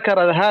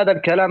ذكر هذا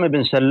الكلام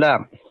ابن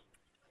سلام.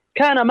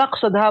 كان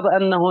مقصد هذا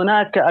أن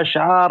هناك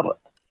أشعار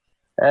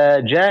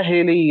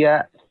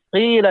جاهلية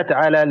قيلت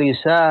على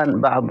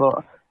لسان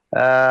بعض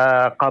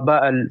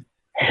قبائل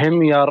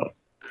حمير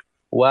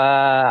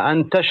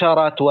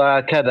وانتشرت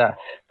وكذا،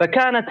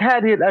 فكانت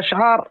هذه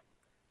الأشعار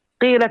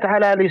قيلت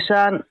على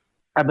لسان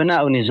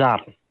أبناء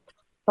نزار،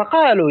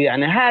 فقالوا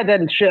يعني هذا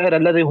الشعر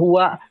الذي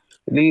هو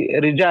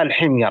لرجال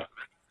حمير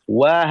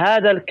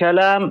وهذا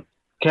الكلام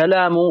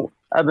كلام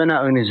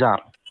أبناء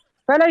نزار،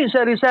 فليس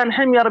لسان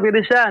حمير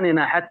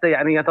بلساننا حتى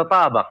يعني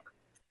يتطابق.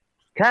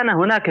 كان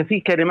هناك في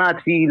كلمات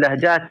في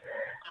لهجات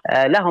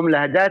لهم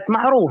لهجات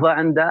معروفة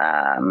عند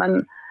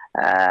من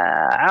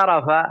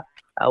عرف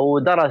أو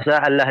درس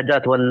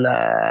اللهجات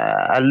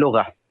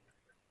واللغة.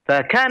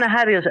 فكان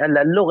هذه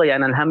اللغة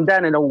يعني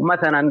الهمداني لو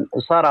مثلا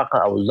سرق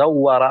أو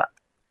زور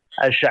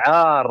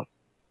أشعار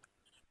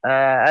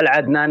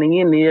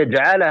العدنانيين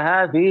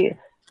ليجعلها في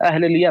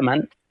أهل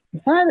اليمن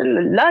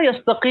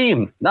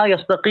لا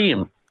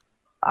يستقيم.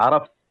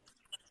 عرفت؟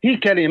 في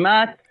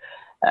كلمات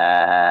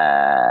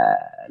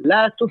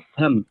لا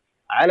تفهم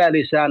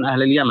على لسان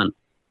أهل اليمن.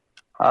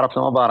 عرفت؟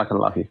 ما بارك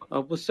الله فيك.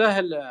 أبو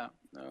سهل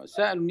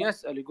سائل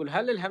يسأل يقول: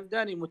 هل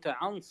الهمداني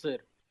متعنصر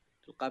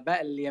في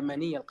القبائل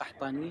اليمنية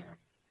القحطانية؟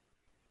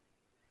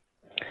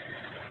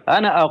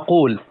 أنا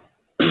أقول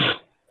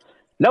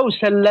لو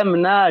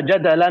سلمنا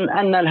جدلا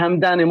أن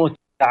الهمداني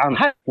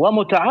متعنصر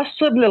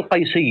ومتعصب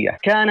للقيسية،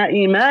 كان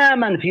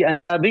إماما في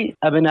أنساب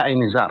أبناء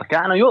نزار،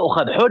 كان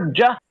يؤخذ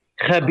حجة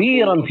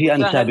خبيرا في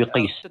أنساب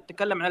قيس.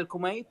 تتكلم عن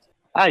الكوميت؟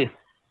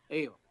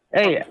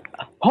 أيوه.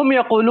 هم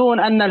يقولون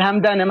أن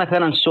الهمداني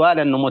مثلا السؤال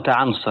أنه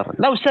متعنصر.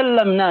 لو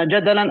سلمنا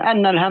جدلا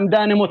أن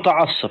الهمداني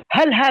متعصب،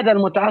 هل هذا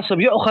المتعصب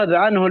يؤخذ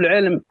عنه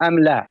العلم أم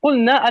لا؟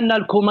 قلنا أن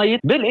الكوميت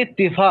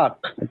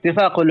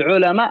اتفاق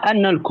العلماء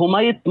أن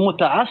الكوميت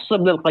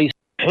متعصب للقيس،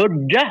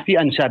 حجة في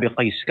أنساب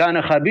قيس،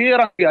 كان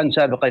خبيرا في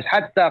أنساب قيس،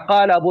 حتى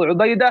قال أبو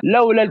عبيدة: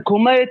 لولا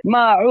الكوميت ما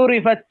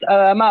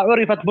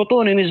عرفت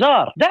بطون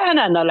نزار.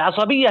 دعنا أن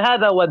العصبية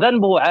هذا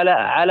وذنبه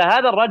على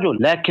هذا الرجل،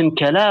 لكن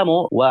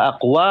كلامه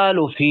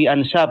وأقواله في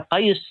أنساب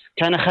قيس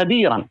كان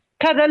خبيرا،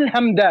 كذا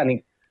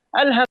الهمداني.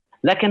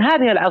 لكن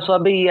هذه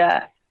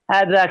العصبية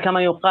هذا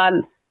كما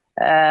يقال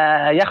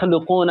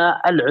يخلقون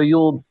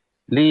العيوب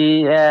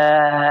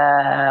لطرد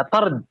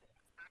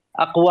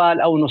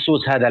أقوال أو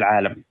نصوص هذا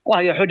العالم،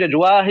 وهي حجج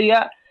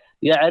واهية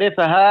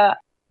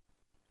يعرفها.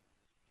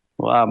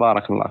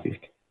 وبارك الله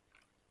فيك.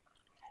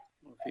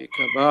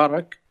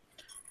 بارك.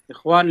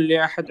 إخوان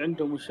اللي أحد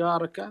عنده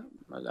مشاركة،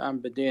 الآن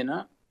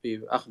بدينا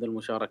بأخذ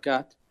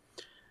المشاركات.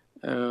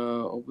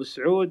 أبو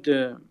سعود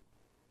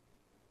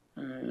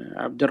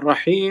عبد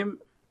الرحيم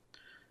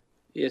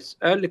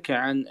يسألك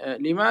عن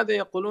لماذا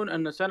يقولون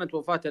أن سنة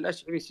وفاة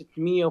الأشعري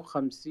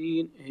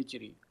 650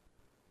 هجري؟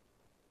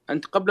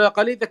 أنت قبل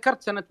قليل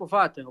ذكرت سنة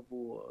وفاته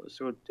أبو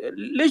سعود،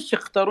 ليش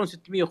يختارون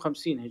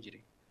 650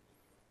 هجري؟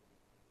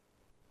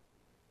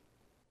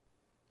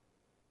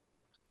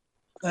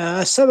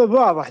 السبب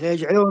واضح،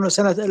 ليجعلون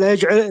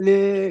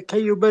لكي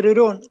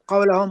يبررون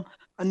قولهم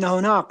أنه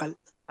ناقل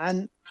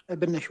عن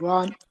ابن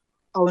نشوان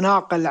أو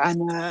ناقل عن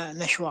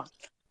نشوان،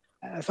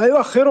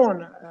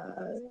 فيؤخرون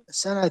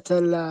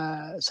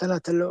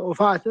سنة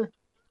وفاته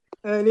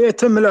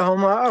ليتم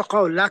لهم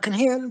القول. لكن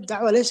هي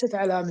الدعوة ليست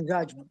على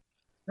مزاجهم،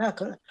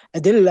 هناك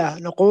أدلة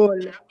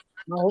نقول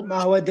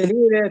ما هو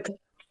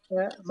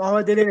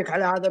دليلك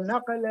على هذا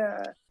النقل.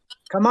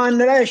 كما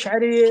أن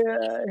الأشعري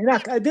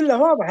هناك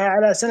أدلة واضحة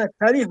على سنة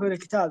تاريخه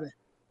لكتابه،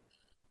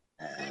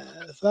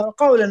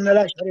 فقول أن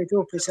الأشعري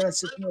توفي سنة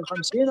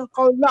 650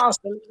 قول لا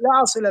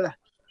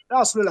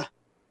أصل له.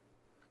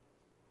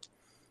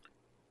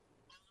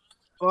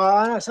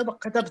 وأنا سبق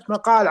كتبت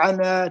مقال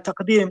عن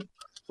تقديم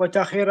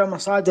وتأخير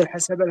المصادر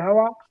حسب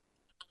الهوى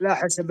لا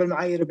حسب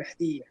المعايير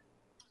البحثية،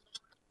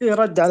 في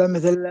رد على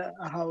مثل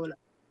هؤلاء.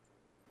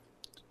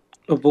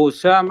 أبو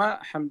أسامة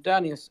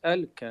حمدان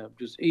يسألك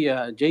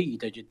بجزئية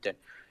جيدة جدا،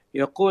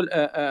 يقول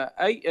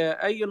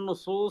أي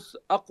النصوص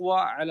أقوى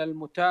على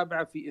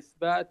المتابعة في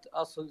إثبات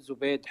أصل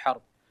زبيد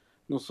حرب،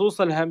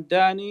 نصوص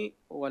الهمداني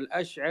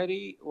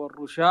والأشعري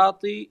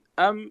والرشاطي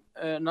أم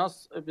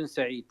نص ابن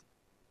سعيد؟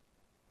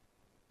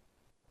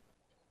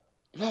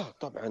 لا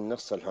طبعا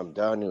نص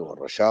الهمداني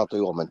والرشاطي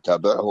ومن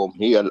تابعهم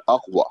هي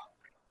الأقوى.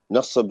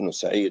 نص ابن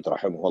سعيد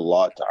رحمه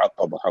الله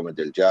تعقب محمد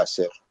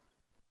الجاسر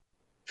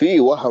في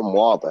وهم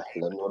واضح،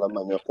 لأنه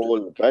لما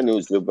يقول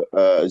بني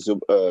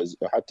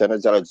حتى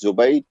نزلت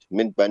زبيد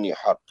من بني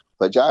حرب،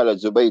 فجعل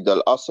زبيد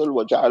الأصل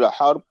وجعل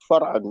حرب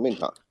فرعا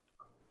منها،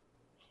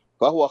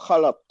 فهو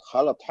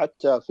خلط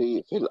حتى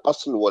في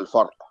الأصل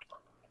والفرع،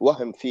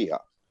 وهم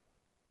فيها.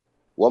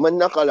 ومن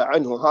نقل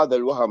عنه هذا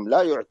الوهم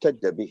لا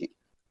يعتد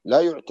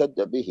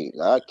به.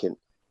 لكن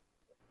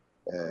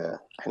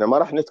احنا ما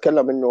راح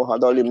نتكلم انه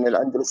هذول من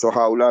الأندلس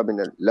وهؤلاء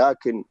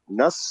لكن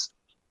نص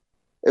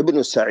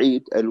ابن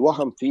سعيد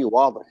الوهم فيه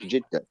واضح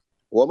جدا،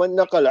 ومن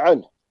نقل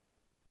عنه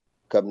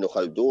كابن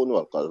خلدون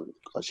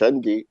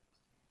والقشندي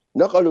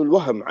نقلوا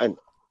الوهم عنه،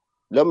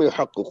 لم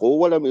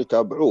يحققوه ولم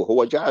يتابعوه.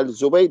 هو جعل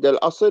زبيد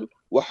الأصل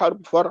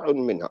وحرب فرع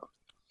منها.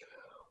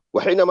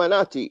 وحينما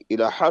نأتي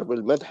إلى حرب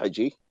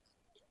المدحجي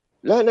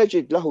لا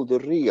نجد له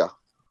ذرية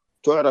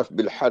تعرف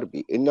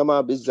بالحرب،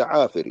 إنما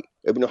بالزعافري.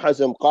 ابن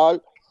حزم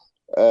قال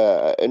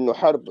إنه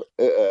حرب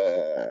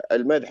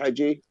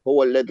المدحجي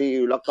هو الذي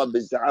يلقب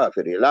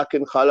بالزعافري،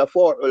 لكن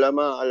خالفوه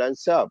علماء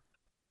الأنساب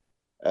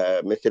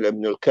مثل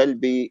ابن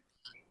الكلبي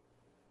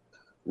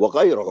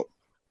وغيرهم،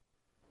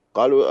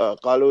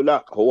 قالوا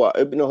لا، هو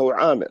ابنه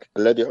عامر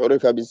الذي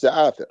عرف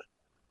بالزعافر،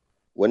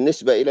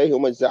 والنسبة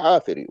إليهم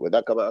الزعافري.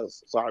 وذاك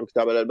صاحب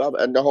كتاب الألباب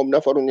أنهم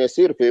نفر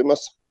يسير في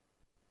مصر.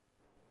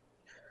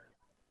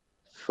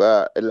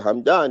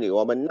 فالهمداني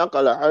ومن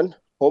نقل عنه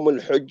هم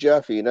الحجة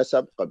في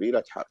نسب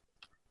قبيلة حرب.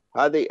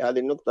 هذه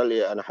النقطة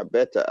اللي أنا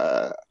حبيت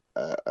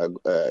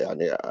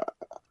يعني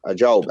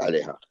أجاوب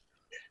عليها.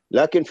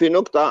 لكن في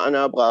نقطة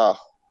أنا أبغى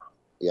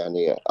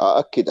يعني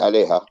أأكد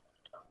عليها.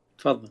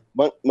 تفضل.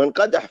 من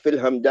قدح في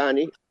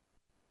الهمداني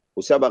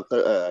وسبق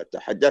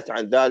تحدث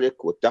عن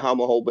ذلك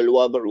واتهمه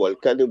بالوضع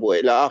والكذب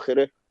وإلى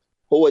آخره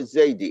هو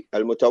الزيدي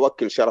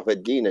المتوكل شرف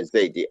الدين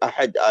الزيدي،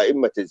 أحد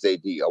أئمة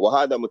الزيدية،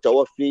 وهذا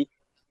متوفي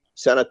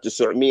سنة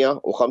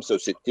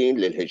 965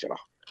 للهجرة.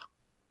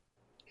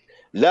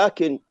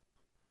 لكن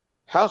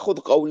هاخذ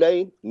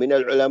قولين من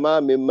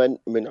العلماء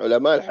من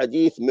علماء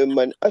الحديث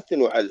ممن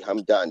أثنوا على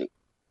الهمداني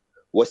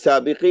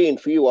وسابقين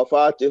في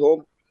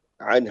وفاتهم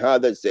عن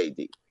هذا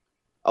الزيدي.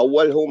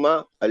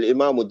 أولهما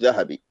الإمام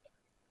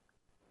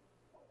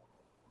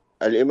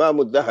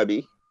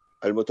الذهبي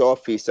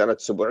المتوفي سنة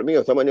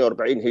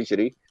 748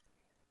 هجري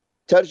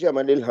ترجم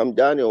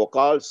للهمداني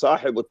وقال: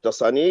 صاحب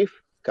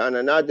التصانيف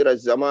كان نادر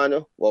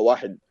الزمان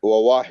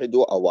وواحد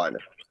أوانه.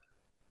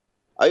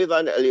 أيضا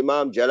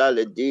الإمام جلال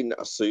الدين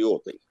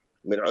السيوطي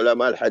من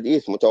علماء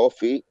الحديث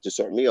متوفي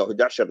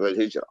 911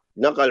 للهجرة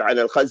نقل عن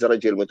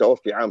الخزرجي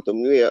المتوفي عام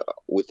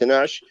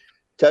 812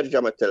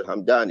 ترجمة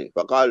الهمداني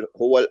فقال: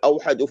 هو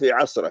الأوحد في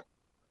عصره،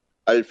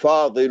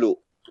 الفاضل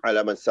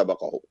على من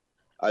سبقه،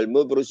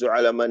 المبرز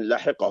على من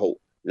لحقه،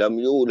 لم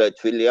يولد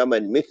في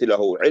اليمن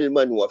مثله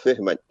علما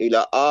وفهما،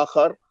 إلى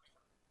آخر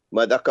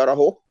ما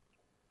ذكره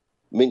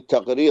من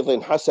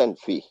تغريض حسن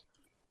فيه.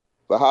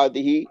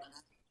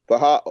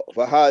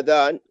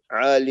 فهذان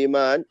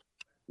عالمان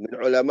من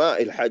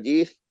علماء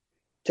الحديث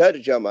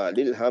ترجم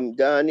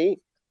للهمداني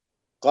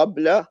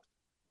قبل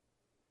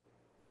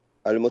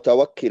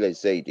المتوكل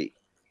الزيدي،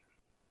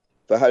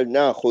 فهل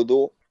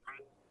ناخذ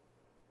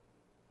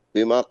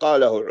بما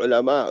قاله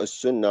علماء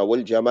السنة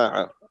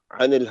والجماعة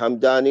عن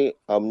الهمداني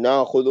أم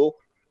ناخذ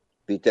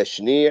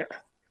بتشنيع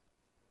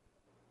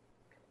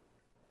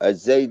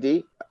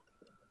الزيدي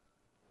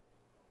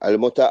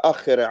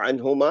المتأخر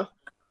عنهما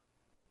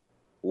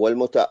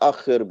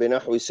والمتأخر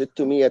بنحو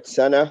 600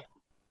 سنة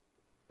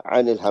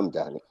عن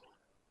الهمداني؟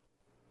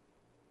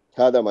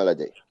 هذا ما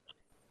لدي.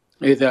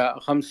 إذا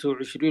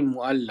 25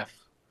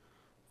 مؤلف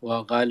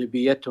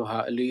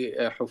وغالبيتها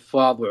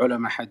لحفاظ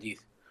وعلماء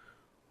حديث،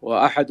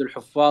 وأحد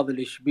الحفاظ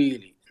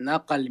الإشبيلي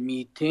نقل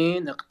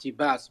 200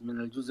 اقتباس من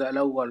الجزء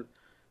الأول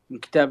من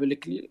كتاب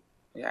الإكليل،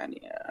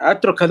 يعني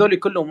أترك هذول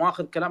كلهم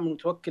وآخذ كلام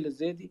المتوكل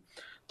الزيدي.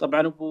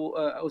 طبعا أبو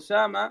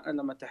أسامة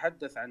لما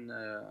تحدث عن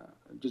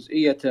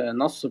جزئية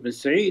نص بن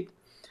سعيد،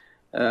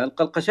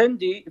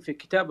 القلقشندي في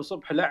كتاب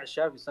صبح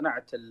الأعشى في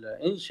صناعة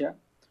الإنشاء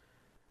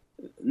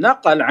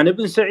نقل عن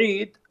ابن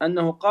سعيد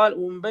أنه قال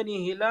ومن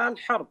بني هلال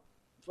حرب،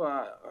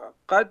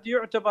 فقد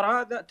يعتبر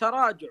هذا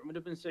تراجع من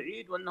ابن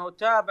سعيد وأنه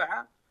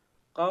تابع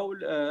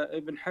قول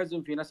ابن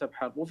حزم في نسب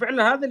حرب،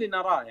 وفعلا هذا اللي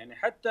نراه. يعني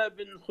حتى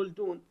ابن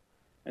خلدون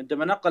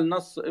عندما نقل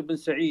نص ابن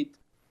سعيد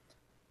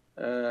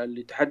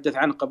اللي تحدث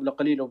عنه قبل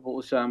قليل أبو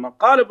أسامة،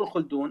 قال ابن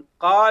خلدون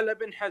قال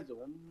ابن حزم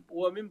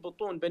ومن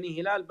بطون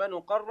بني هلال بنو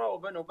قرة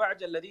وبنو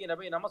بعجة الذين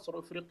بين مصر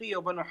وإفريقية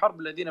وبنو حرب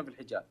الذين في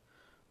الحجاز.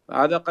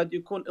 فهذا قد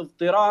يكون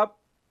اضطراب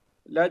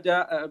لدى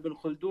ابن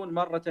خلدون،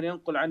 مرة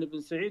ينقل عن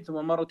ابن سعيد ثم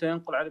مرة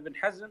ينقل عن ابن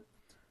حزم.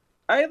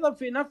 أيضا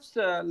في نفس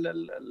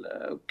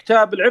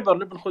كتاب العبر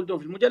لابن خلدون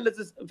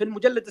في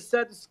المجلد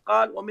السادس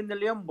قال ومن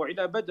الينبع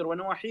إلى بدر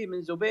ونواحيه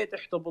من زبيد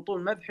إحدى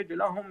بطون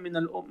مذحج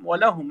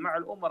ولهم مع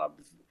الأمراء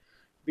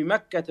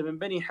بمكة من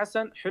بني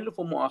حسن حلف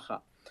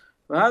ومؤاخاة.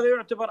 فهذا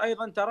يعتبر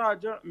أيضا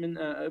تراجع من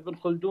ابن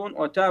خلدون،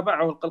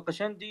 وتابعه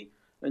القلقشندي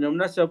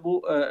أنهم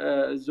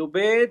نسبوا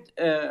زبيد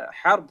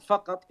حرب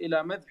فقط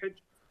إلى مذحج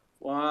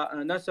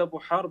ونسبوا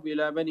حرب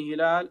إلى بني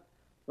هلال.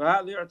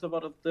 فهذا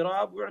يعتبر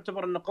اضطراب،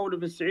 ويعتبر أن قول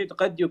ابن سعيد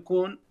قد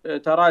يكون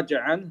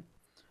تراجع عنه.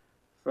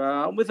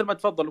 فمثل ما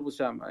تفضل أبو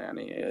سامة،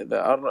 يعني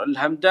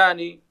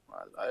الهمداني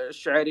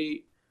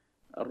الأشعري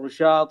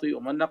الرشاطي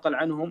ومن نقل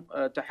عنهم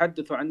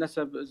تحدثوا عن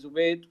نسب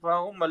زبيد،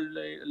 فهم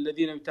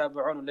الذين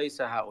يتابعون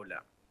ليس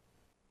هؤلاء.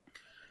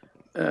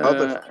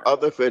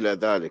 أضف إلى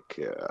ذلك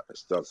يا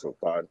أستاذ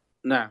سلطان.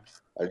 نعم.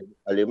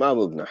 الإمام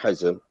ابن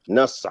حزم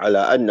نص على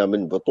أن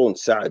من بطون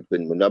سعد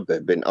بن منبه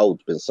بن أود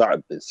بن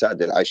صعب بن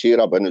سعد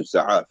العشيرة بنو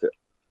الزعافر.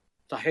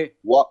 صحيح.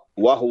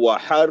 وهو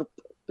حرب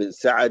بن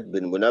سعد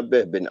بن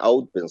منبه بن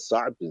أود بن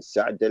صعب بن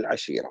سعد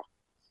العشيرة.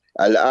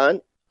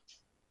 الآن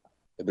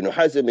ابن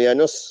حزم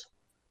ينص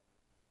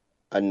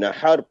أن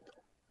حرب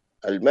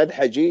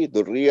المدحجي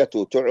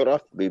ذريته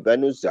تعرف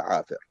ببنو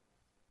الزعافر.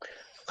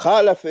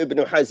 خالف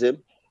ابن حزم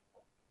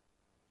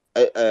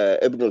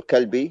ابن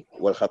الكلبي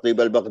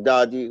والخطيب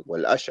البغدادي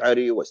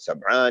والأشعري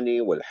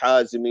والسمعاني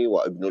والحازمي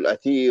وابن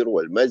الأثير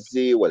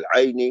والمزي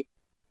والعيني،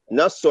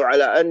 نصوا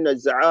على أن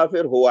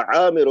الزعافر هو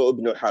عامر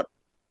ابن حرب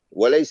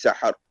وليس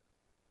حرب.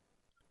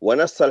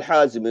 ونص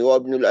الحازمي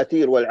وابن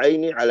الأثير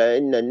والعيني على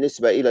أن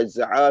النسبة إلى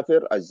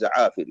الزعافر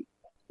الزعافري،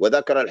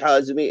 وذكر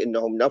الحازمي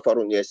أنهم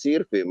نفر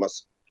يسير في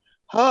مصر.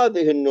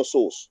 هذه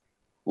النصوص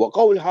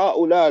وقول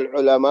هؤلاء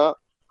العلماء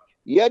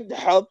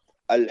يدحض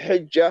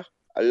الحجة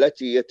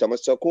التي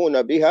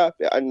يتمسكون بها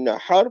بأن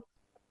حرب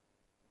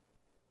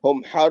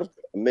هم حرب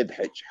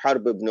مدحج،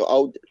 حرب ابن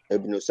أود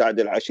ابن سعد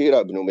العشيرة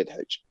ابن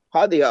مدحج.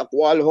 هذه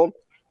أقوالهم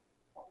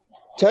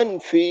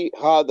تنفي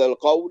هذا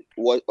القول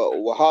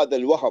وهذا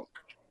الوهم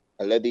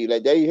الذي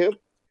لديهم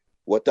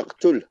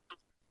وتقتله.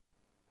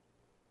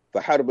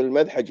 فحرب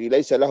المدحج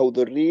ليس له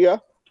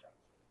ذرية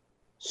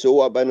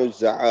سوى بنو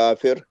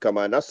الزعافر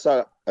كما نص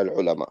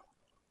العلماء.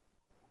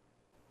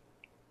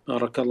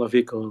 بارك الله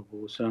فيك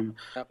أبو أسامة.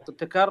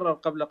 تكرر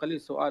قبل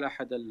قليل سؤال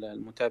أحد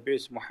المتابعين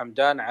اسمه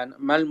حمدان عن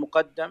ما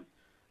المقدم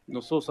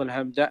نصوص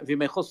الهمداني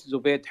فيما يخص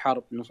زبيد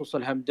حرب، نصوص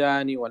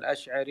الهمداني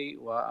والأشعري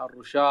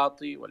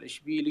والرشاطي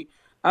والإشبيلي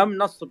أم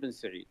نص بن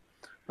سعيد؟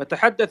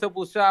 فتحدث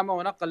أبو أسامة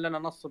ونقل لنا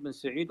نص بن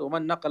سعيد،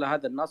 ومن نقل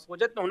هذا النص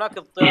وجدنا هناك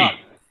اضطراب.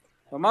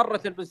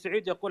 فمرة بن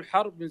سعيد يقول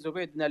حرب بن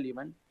زبيد بن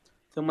اليمن،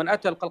 ثم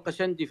أتى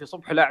القلقشندي في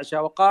صبح الأعشى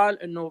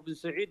وقال أنه بن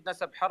سعيد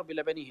نسب حرب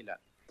إلى بني هلال.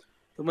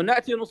 ثم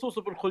نأتي نصوص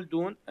ابن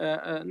خلدون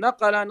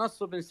نقل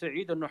نص بن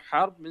سعيد أنه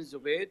حرب من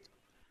زبيد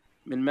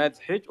من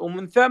مذحج،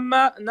 ومن ثم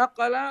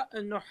نقل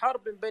أنه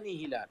حرب من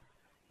بني هلال.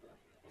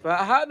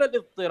 فهذا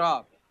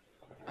الاضطراب،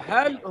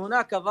 هل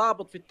هناك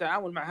ضابط في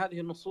التعامل مع هذه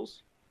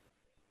النصوص؟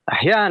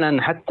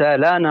 أحيانا حتى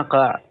لا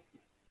نقع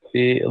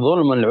في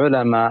ظلم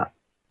العلماء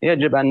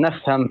يجب أن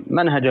نفهم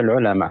منهج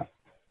العلماء،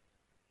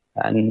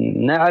 أن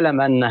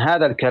نعلم أن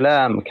هذا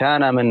الكلام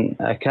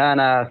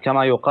كان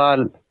كما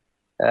يقال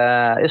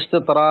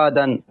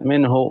استطرادا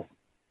منه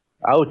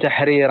أو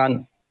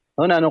تحريرا.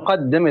 هنا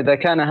نقدم إذا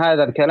كان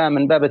هذا الكلام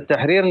من باب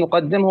التحرير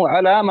نقدمه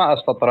على ما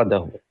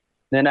استطرده،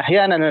 لأن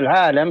أحيانا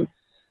العالم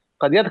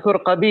قد يذكر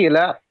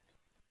قبيلة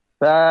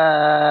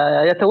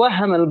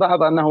فيتوهم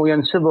البعض أنه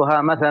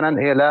ينسبها مثلا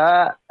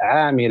إلى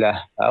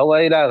عاملة أو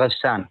إلى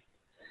غسان،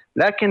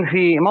 لكن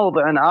في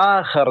موضع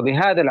آخر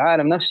لهذا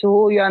العالم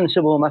نفسه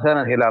ينسبه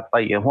مثلا إلى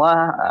الطيب.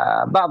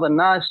 وبعض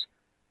الناس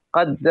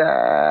قد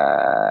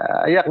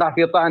يقع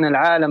في طعن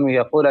العالم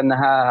ويقول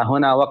أنها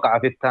هنا وقع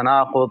في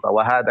التناقض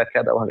وهذا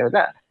كذا وهكذا.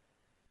 لا،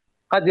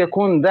 قد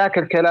يكون ذاك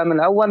الكلام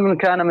الأول من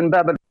كان من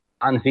باب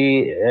عن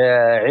في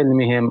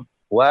علمهم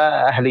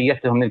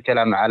وأهليتهم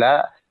للكلام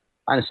على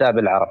أنساب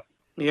العرب.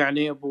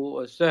 يعني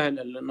أبو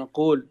سهل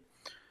نقول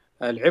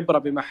العبرة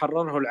بما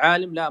حرره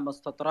العالم لا ما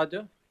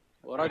استطرده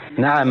ورد.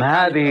 نعم،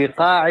 هذه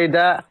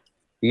قاعدة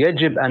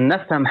يجب أن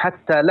نفهم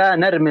حتى لا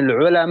نرمي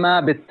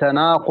العلماء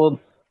بالتناقض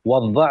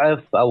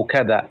والضعف أو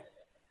كذا.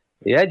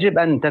 يجب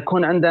أن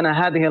تكون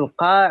عندنا هذه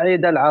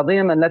القاعدة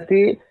العظيمة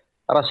التي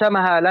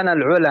رسمها لنا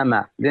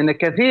العلماء، لأن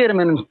كثير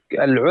من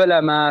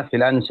العلماء في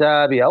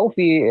الأنساب أو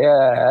في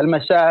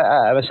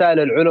مسائل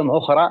العلوم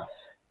أخرى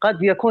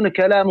قد يكون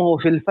كلامه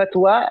في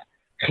الفتوى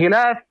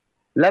خلاف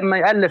لما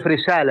يألف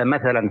رسالة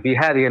مثلا في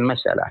هذه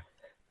المسألة.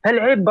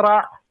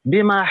 فالعبرة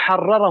بما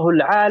حرره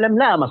العالم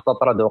لا ما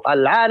استطرده،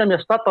 العالم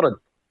يستطرد،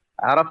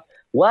 عرفت؟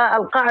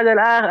 والقاعدة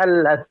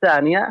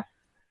الثانية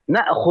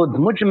نأخذ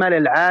مجمل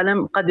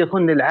العالم، قد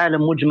يكون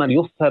للعالم مجمل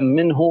يفهم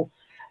منه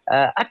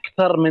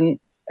أكثر من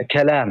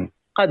كلام،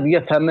 قد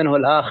يفهم منه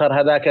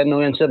الآخر هذاك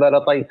أنه ينسب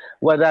لطيب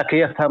وذاك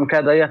يفهم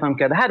كذا يفهم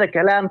كذا، هذا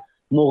كلام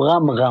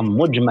مغمغم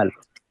مجمل.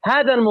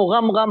 هذا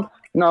المغمغم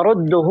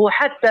نرده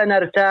حتى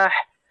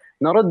نرتاح،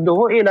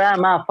 نرده إلى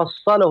ما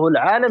فصله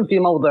العالم في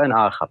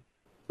موضع آخر.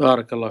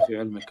 بارك الله في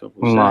علمك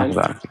أبو الله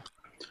سهل.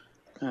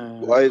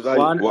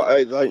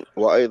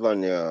 وأيضا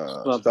يا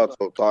أستاذ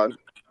سلطان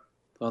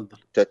تفضل.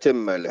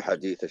 تتم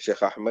لحديث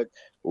الشيخ أحمد،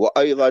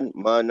 وأيضا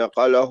ما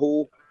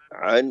نقله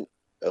عن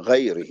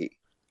غيره،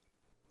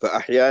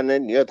 فأحيانا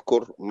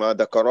يذكر ما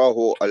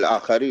ذكره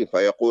الآخرين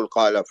فيقول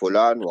قال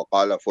فلان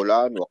وقال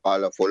فلان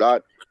وقال فلان.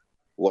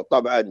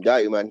 وطبعا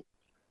دائما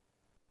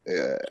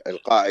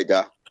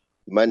القاعدة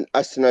من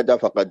أسند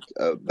فقد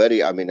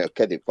برئ من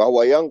الكذب،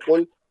 فهو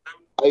ينقل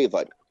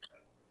أيضا،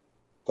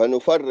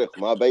 فنفرق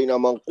ما بين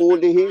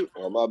منقوله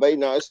وما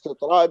بين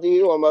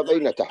استطراده وما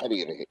بين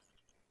تحريره.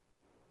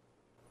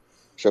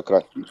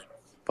 شكرا.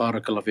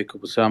 بارك الله فيك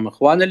أبو سامة.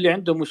 إخواننا اللي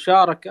عنده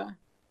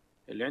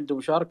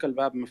مشاركة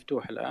الباب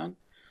مفتوح الآن،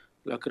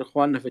 لكن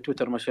إخواننا في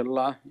تويتر ما شاء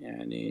الله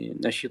يعني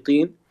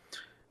نشيطين.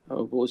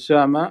 أبو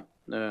أسامة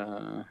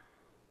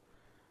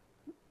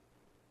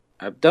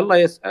عبد الله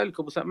يسألك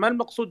أبو أسامة ما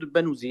المقصود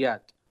ببنو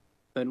زياد؟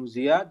 بنو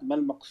زياد ما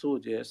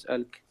المقصود؟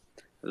 يسألك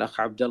الأخ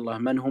عبد الله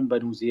من هم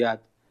بنو زياد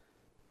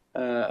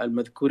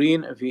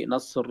المذكورين في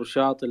نص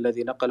الرشاط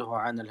الذي نقله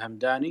عن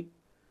الهمداني؟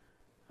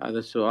 هذا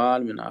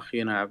السؤال من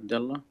أخينا عبد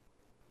الله.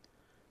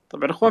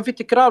 طبعا إخوان في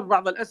تكرار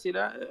بعض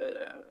الأسئلة،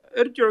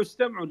 ارجعوا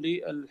استمعوا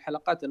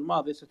للحلقات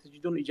الماضية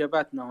ستجدون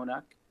إجاباتنا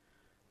هناك.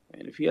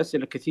 يعني في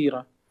أسئلة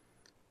كثيرة،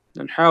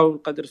 نحاول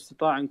قدر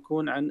الاستطاعة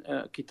نكون عن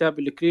كتاب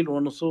الإكليل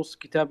ونصوص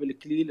كتاب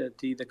الإكليل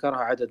التي ذكرها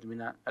عدد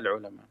من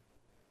العلماء.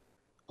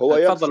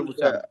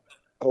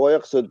 هو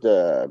يقصد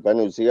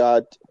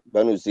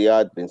بنو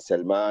زياد بن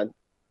سلمان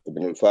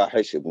ابن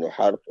الفاحش ابن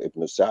حرب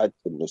ابن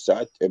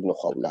سعد ابن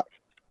خولان.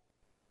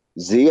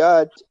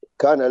 زياد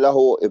كان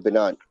له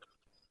ابنان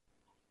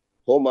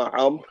هما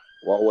عمرو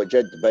وهو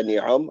جد بني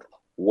عمرو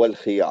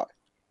والخيار.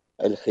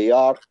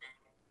 الخيار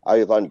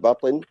أيضا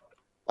بطن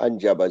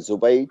أنجب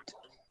زبيد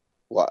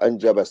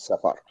وأنجب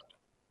السفر،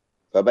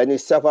 فبني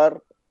السفر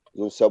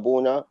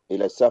ينسبون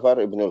إلى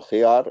السفر ابن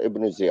الخيار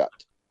ابن زياد،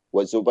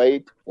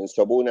 وزبيد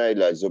ينسبون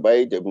إلى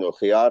زبيد ابن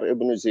الخيار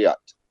ابن زياد،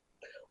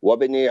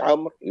 وبني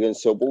عمرو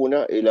ينسبون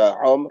إلى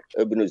عمرو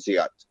ابن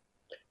زياد.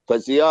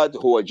 فزياد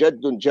هو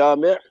جد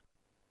جامع،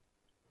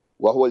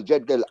 وهو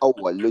الجد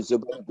الأول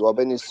لزبيد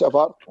وبني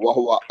السفر،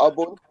 وهو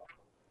أب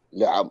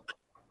لعمرو،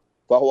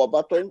 فهو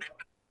بطن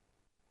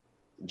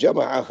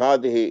جمع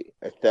هذه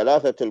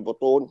الثلاثة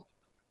البطون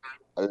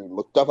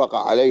المتفق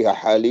عليها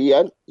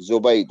حاليا،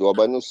 زبيد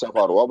وبنو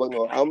السفر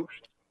وبنو عمرو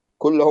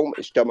كلهم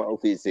اجتمعوا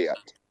في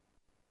زياد.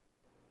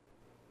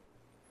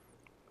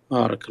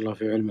 بارك الله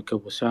في علمك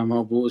أبو سامة.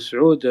 أبو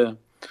سعود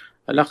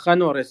الأخ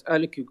أنور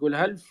يسألك يقول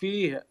هل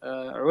فيه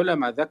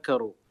علماء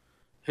ذكروا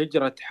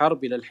هجرة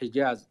حرب إلى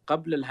الحجاز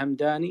قبل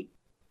الهمداني؟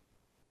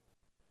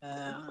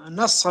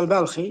 النص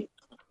البلخي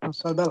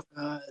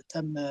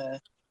تم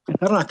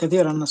ذكرناه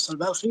كثيرا. النص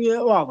البلخي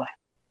واضح،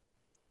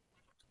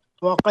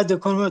 وقد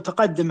يكون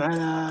متقدم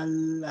على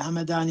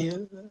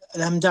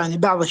الهمداني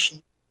بعض الشيء.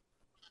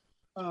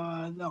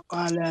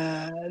 قال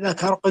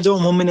ذكر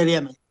قدومهم من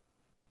اليمن.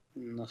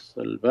 النص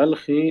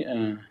البلخي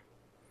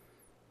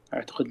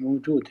أعتقد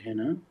موجود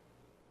هنا.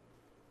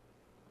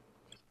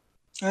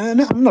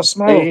 نعم نص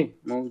معروف.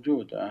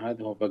 موجود.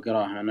 هذا هو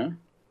بقراه أنا.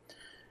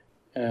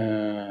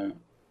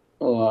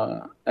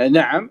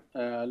 نعم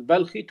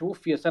البلخي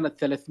توفي سنة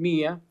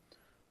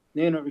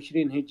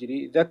 322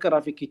 هجري.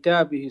 ذكر في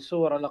كتابه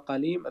صور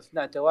الأقاليم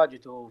أثناء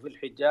تواجده في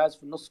الحجاز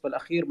في النصف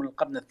الأخير من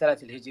القرن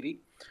الثالث الهجري،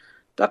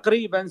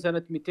 تقريبا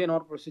سنة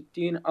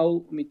 264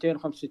 أو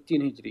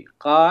 265 هجري.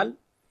 قال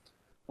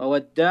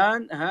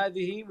وودان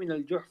هذه من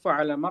الجحفة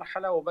على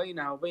مرحلة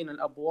وبينها وبين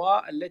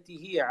الأبواء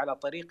التي هي على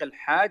طريق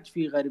الحاج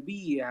في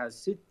غربيها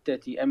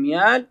 6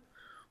 أميال،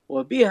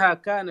 وبها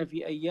كان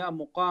في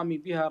أيام مقام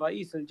بها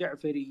رئيس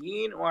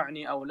الجعفريين،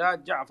 وأعني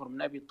أولاد جعفر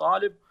بن أبي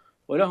طالب،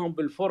 ولهم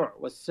بالفرع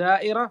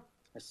والسائرة،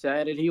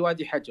 السائرة اللي هي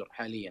وادي حجر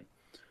حاليا،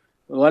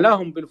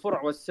 ولهم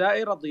بالفرع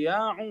والسائرة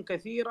ضياع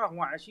كثيرة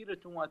وعشيرة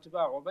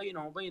وأتباع،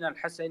 وبينه وبين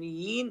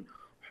الحسنيين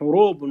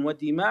حروب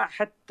ودماء،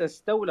 حتى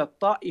استولت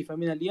طائفة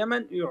من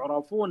اليمن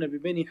يعرفون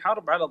ببني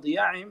حرب على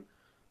ضياعهم،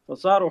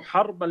 فصاروا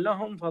حربا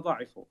لهم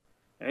فضعفوا.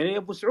 يعني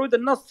أبو سعود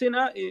النص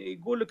هنا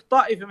يقول لك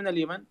طائفة من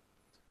اليمن،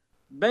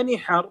 بني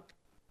حرب،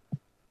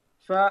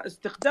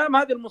 فاستخدام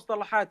هذه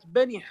المصطلحات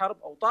بني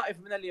حرب أو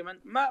طائفة من اليمن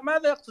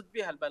ماذا يقصد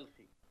بها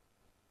البلخي؟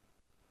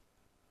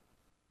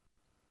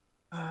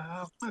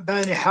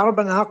 بني حرب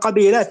أنها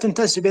قبيلة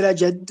تنتسب إلى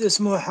جد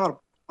اسمه حرب،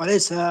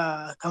 وليس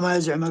كما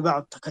يزعم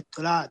البعض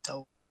تكتلات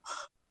أو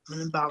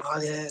من بعض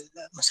هذه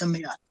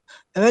المسميات.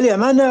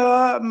 اليمن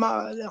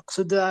ما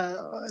يقصد،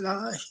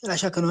 لا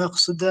شك أنه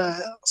يقصد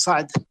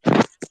صعد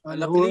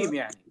الإقليم،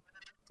 يعني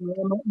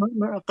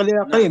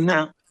إقليم.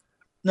 نعم.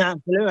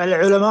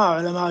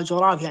 علماء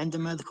الجغرافيا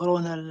عندما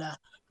يذكرون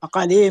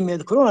الأقاليم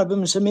يذكرون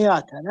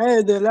بمسمياتها،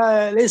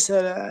 ليس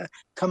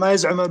كما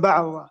يزعم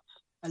البعض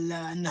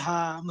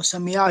أنها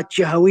مسميات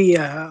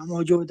جهوية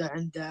موجودة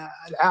عند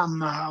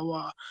العامة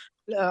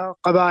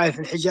وقبائل في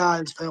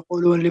الحجاز،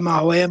 فيقولون لما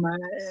هو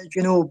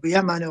جنوب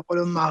يمن،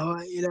 يقولون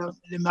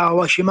لما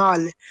هو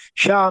شمال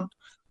شام.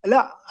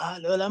 لا،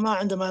 العلماء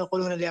عندما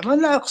يقولون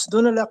اليمن لا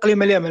يقصدون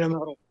الإقليم اليمني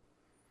المعروف.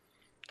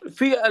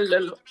 في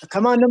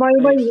كمان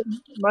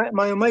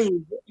ما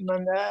يميز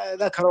من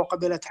ذكروا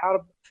قبيلة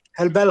حرب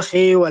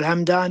البلخي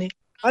والهمداني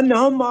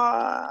أنهم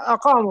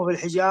أقاموا في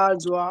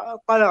الحجاز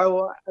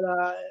وطلعوا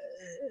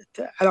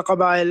على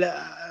قبائل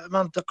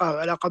المنطقة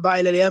وعلى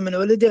قبائل اليمن،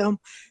 ولديهم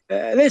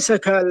ليس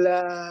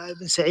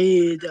كالبن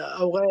سعيد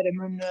أو غيره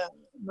من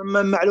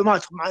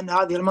معلوماتهم عن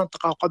هذه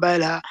المنطقة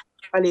وقبائلها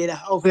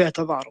قليلة أو فيها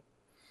تضارب.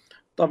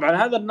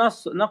 طبعا هذا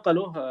النص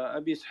نقله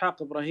أبي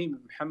إسحاق إبراهيم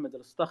بن محمد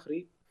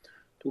الأصطخري،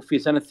 توفي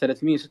سنة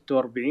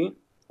 346،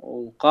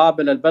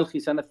 وقابل البلخي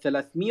سنة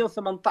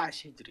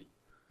 318 هجري،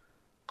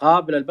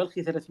 قابل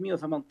البلخي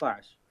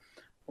 318،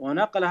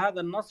 ونقل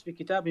هذا النص في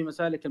كتابه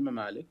مسالك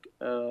الممالك.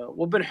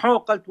 وابن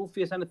حوقل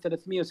توفي سنة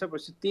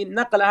 367،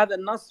 نقل هذا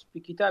النص في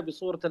كتاب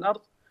صورة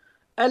الأرض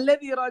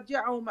الذي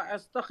راجعه مع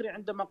الصخري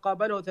عندما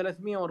قابله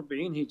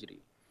 340 هجري.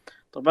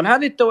 طبعا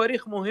هذه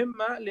التواريخ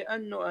مهمة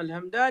لأنه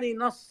الهمداني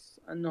نص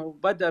أنه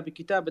بدأ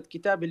بكتابة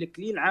كتاب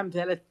الإكليل عام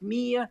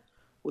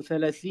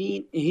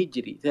 330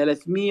 هجري،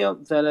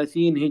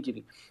 330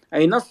 هجري،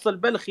 أي نص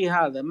البلخي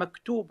هذا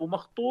مكتوب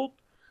ومخطوط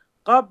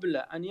قبل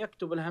أن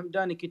يكتب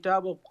الهمداني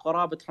كتابه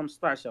بقرابة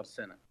 15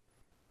 سنة.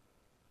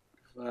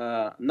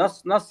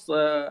 نص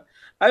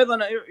أيضا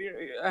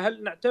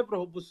هل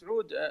نعتبره أبو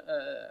سعود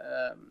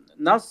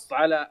نص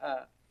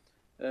على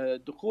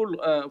دخول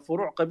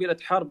فروع قبيلة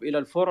حرب إلى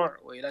الفرع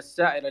وإلى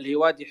السائر اللي هي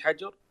وادي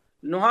حجر؟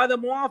 لأنه هذا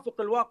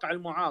موافق الواقع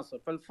المعاصر،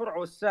 فالفرع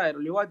والسائر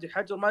اللي وادي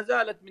حجر ما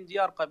زالت من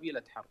ديار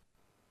قبيلة حرب.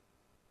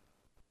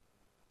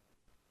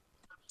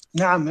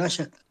 نعم، لا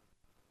شك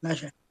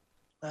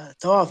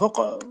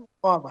توافق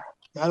واضح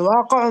مع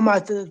الواقع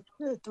ومع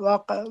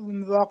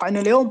واقعنا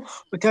اليوم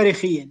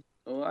وتاريخيا.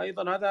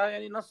 وأيضا هذا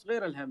يعني نص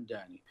غير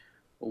الهمداني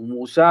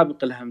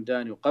ومسابق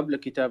الهمداني وقبل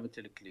كتابة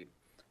الإكليل.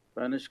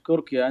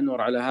 فنشكرك يا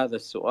أنور على هذا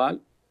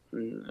السؤال.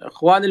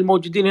 إخوان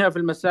الموجودين هنا في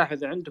المساحة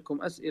إذا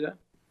عندكم أسئلة،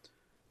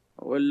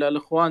 ولا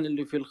الإخوان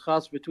اللي في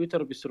الخاص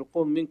بتويتر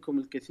بيسرقون منكم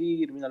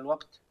الكثير من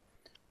الوقت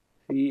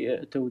في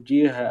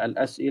توجيه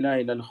الأسئلة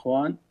إلى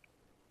الإخوان،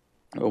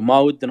 وما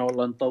ودنا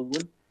والله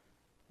نطول.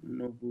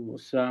 أبو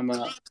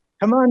أسامة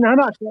كمان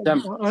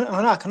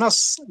هناك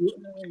نص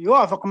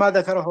يوافق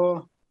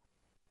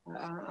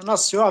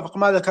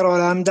ما ذكره،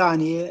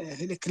 الهمداني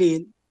في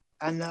الإكليل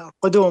عن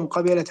قدوم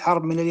قبيلة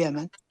حرب من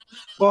اليمن،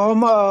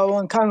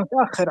 وإن كان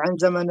متأخر عن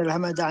زمن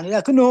الهمداني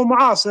لكنه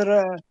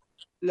معاصر،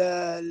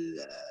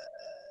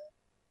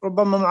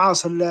 ربما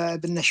معاصر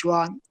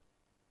بالنشوان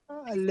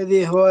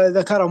الذي هو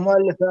ذكره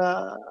مؤلف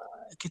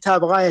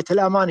كتاب غاية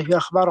الأمان في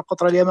أخبار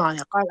القطر اليماني،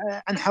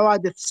 قال عن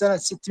حوادث سنة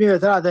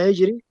 603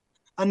 هجري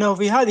أنه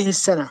في هذه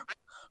السنة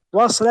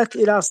وصلت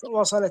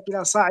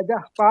إلى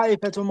صعدة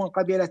طائفة من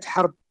قبيلة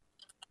حرب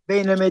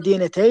بين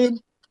المدينتين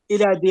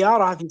إلى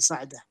ديارها في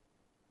صعدة.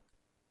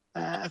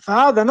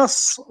 فهذا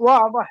نص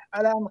واضح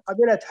على أن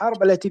قبيلة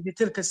حرب التي في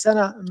تلك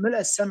السنة ملء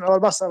السمع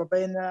والبصر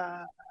بين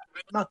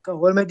مكة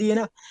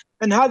والمدينة،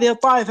 أن هذه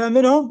الطائفة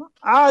منهم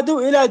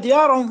عادوا إلى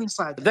ديارهم في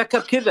صعدة. ذكر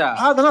كذا،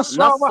 هذا نص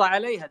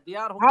عليها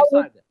ديارهم في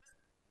صعدة.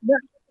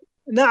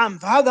 نعم،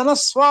 فهذا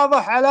نص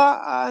واضح على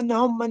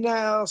أنهم من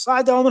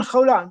صعدة ومن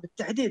خولان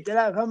بالتحديد.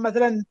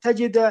 فمثلا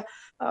تجد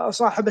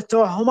صاحب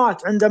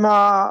التوهمات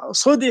عندما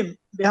صدم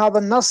بهذا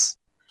النص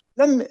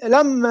لم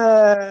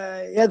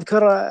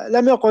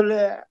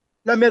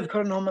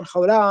يذكر أنهم من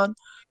خولان،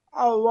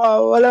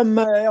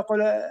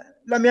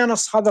 ولم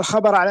ينص هذا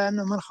الخبر على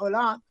أنه من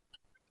خولان.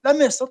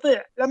 لم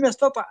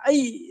يستطع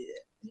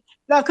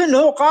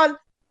لكنه قال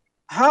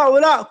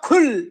هؤلاء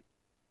كل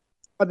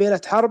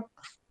قبيلة حرب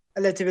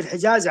التي في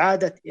الحجاز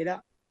عادت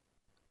إلى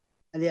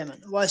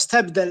اليمن،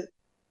 واستبدل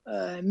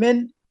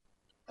من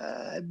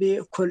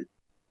بكل.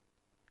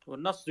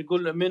 والنص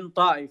يقول من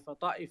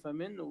طائفة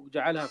من،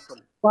 وجعلها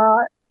كل.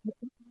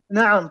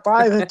 نعم،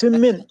 طائفة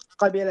من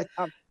قبيلة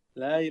حرب.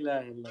 لا إله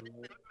إلا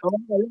الله.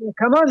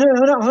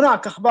 كمان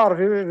هناك أخبار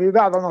في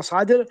بعض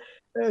المصادر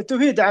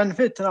تفيد عن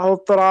فتنة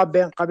واضطراب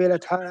بين قبيلة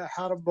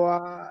حرب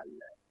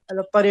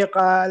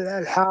والطريقة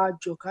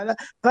الحاج وكذا،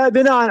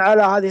 فبناء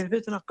على هذه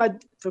الفتنة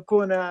قد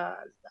تكون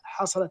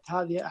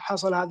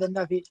حصل هذا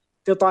النفي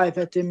في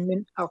طائفة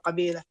من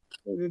القبيلة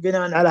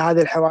بناء على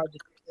هذه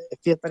الحوادث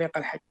في طريق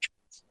الحج.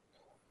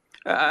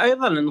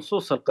 أيضا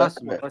النصوص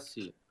القاسمة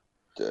الرسي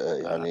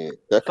يعني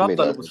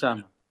تفضل أبو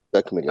سامة.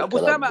 أبو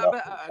سامة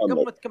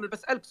قبل ما تكمل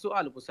بسألك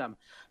سؤال أبو سامة،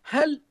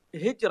 هل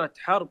هجرة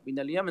حرب من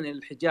اليمن إلى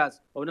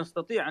الحجاز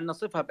ونستطيع أن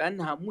نصفها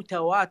بأنها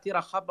متواترة،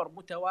 خبر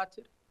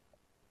متواتر؟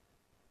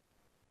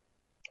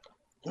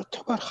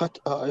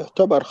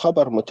 يعتبر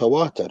خبر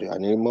متواتر،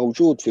 يعني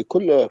موجود في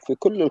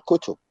كل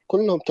الكتب،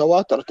 كلهم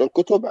تواترت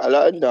الكتب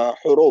على أنها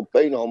حروب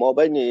بينهم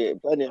وبين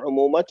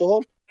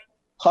عمومتهم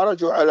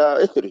خرجوا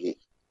على إثره.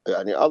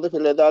 يعني أضف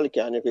إلى ذلك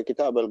يعني في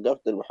كتاب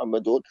القفد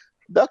المحمدون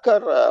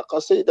ذكر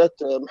قصيدة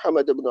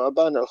محمد بن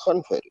أبان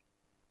الخنفري،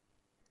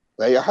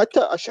 وهي حتى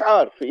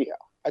أشعار فيها،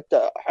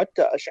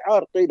 حتى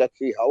أشعار قيلت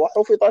فيها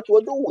وحفظت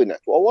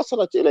ودونت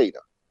ووصلت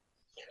إلينا،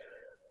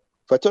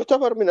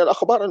 فتعتبر من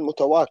الأخبار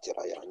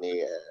المتواترة،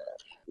 يعني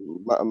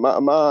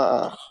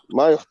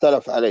ما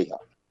يختلف عليها.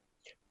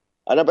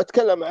 أنا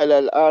بتكلم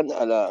الآن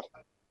على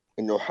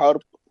أنه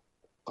حرب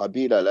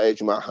قبيلة لا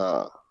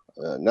يجمعها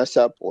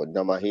نسب،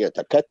 وإنما هي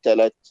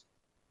تكتلت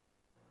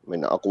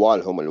من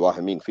أقوالهم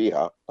الواهمين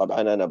فيها.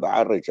 طبعا أنا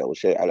بعرج أول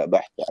شيء على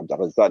بحث عبد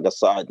الرزاق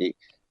الصاعدي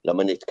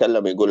لما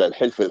يتكلم يقول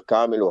الحلف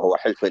الكامل وهو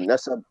حلف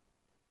النسب،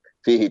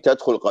 فيه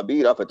تدخل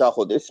قبيلة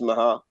فتأخذ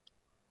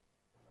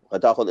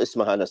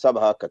اسمها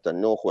نسبها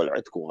كتنوخ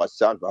والعتك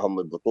وغسان، فهم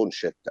من بطون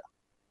شتى.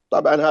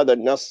 طبعا هذا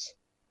النص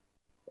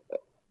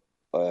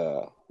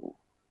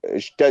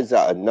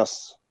اجتزأ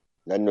النص،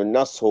 لأنه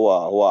النص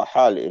هو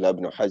حال إلى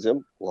ابن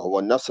حزم، وهو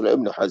النص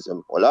لابن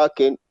حزم،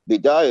 ولكن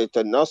بداية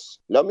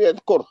النص لم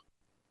يذكره،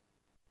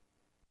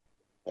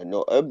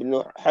 أنه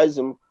ابن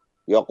حزم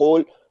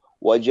يقول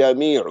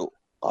وجميع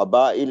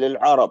قبائل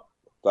العرب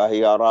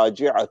فهي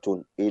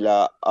راجعة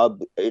إلى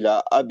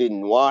أب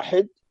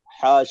واحد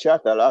حاشا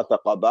 3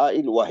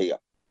 قبائل، وهي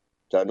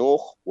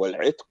تنوخ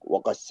والعتق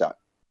وقسان.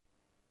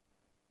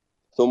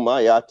 ثم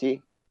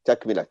يأتي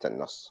تكملة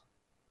النص.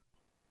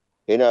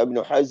 هنا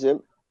ابن حزم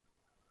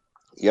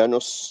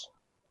ينص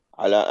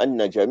على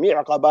أن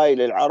جميع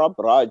قبائل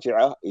العرب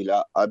راجعة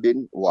إلى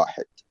أب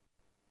واحد،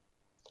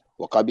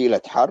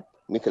 وقبيلة حرب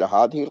مثل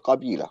هذه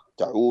القبيلة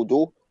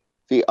تعود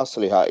في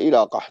أصلها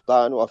إلى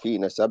قحطان وفي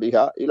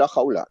نسبها إلى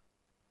خولان.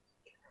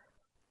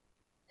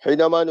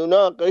 حينما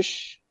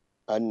نناقش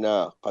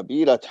أن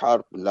قبيلة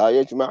حرب لا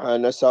يجمعها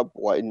نسب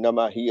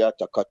وإنما هي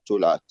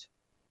تكتلات،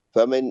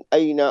 فمن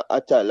أين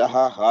أتى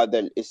لها هذا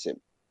الاسم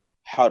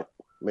حرب؟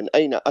 من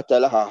أين أتى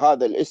لها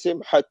هذا الاسم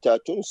حتى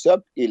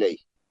تنسب إليه؟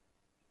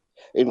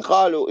 إن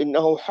قالوا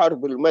إنه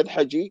حرب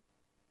المدحجي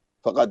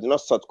فقد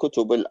نصت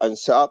كتب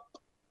الأنساب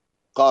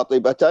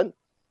قاطبة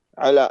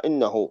على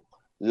أنه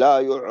لا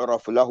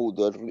يعرف له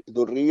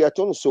ذرية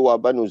سوى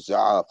بنو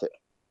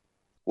الزعافر،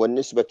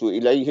 والنسبة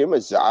إليهم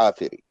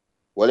الزعافري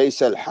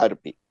وليس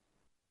الحربي.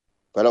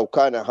 فلو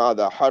كان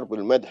هذا حرب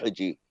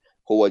المدحجي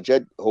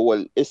هو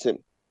الاسم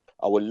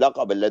أو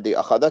اللقب الذي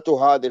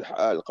أخذته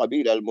هذه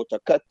القبيلة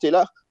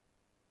المتكتلة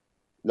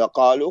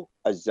لقالوا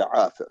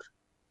الزعافر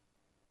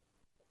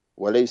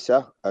وليس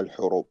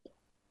الحروب،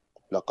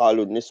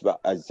 لقالوا النسبة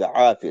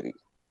الزعافري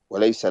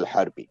وليس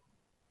الحربي.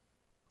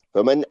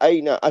 فمن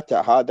أين أتى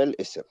هذا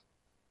الاسم؟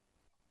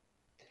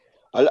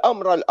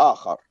 الأمر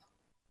الآخر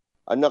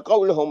أن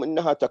قولهم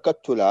إنها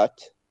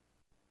تكتلات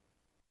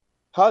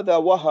هذا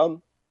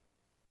وهم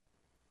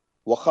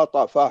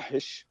وخطأ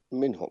فاحش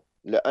منهم،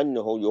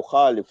 لأنه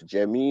يخالف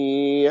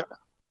جميع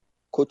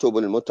كتب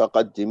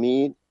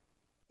المتقدمين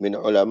من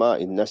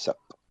علماء النسب.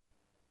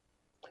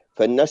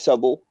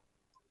 فالنسب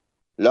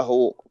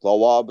له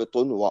ضوابط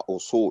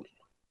وأصول،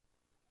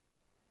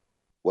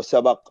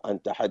 وسبق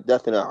أن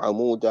تحدثنا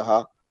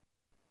عمودها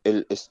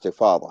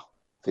الاستفاضة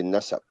في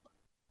النسب.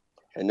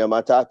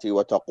 حينما تأتي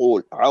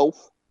وتقول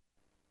عوف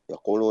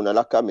يقولون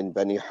لك من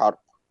بني حرب،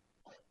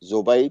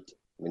 زبيد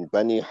من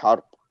بني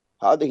حرب،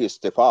 هذه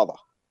استفاضة.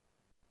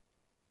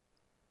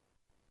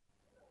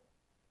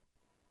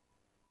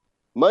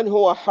 من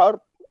هو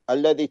حرب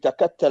الذي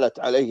تكتلت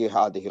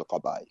عليه هذه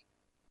القبائل؟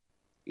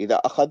 إذا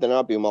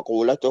أخذنا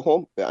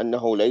بمقولتهم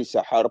بأنه ليس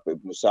حرب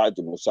ابن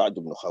سعد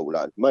بن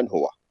خولان، من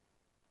هو؟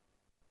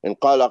 إن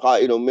قال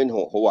قائل منه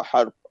هو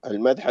حرب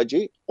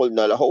المدحجي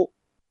قلنا له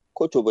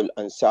كتب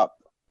الأنساب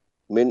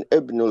من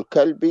ابن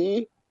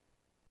الكلبي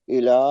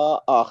إلى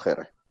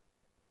آخره،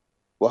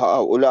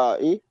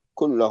 وهؤلاء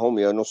كلهم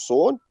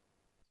ينصون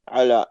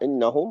على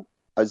إنهم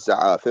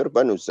الزعافر،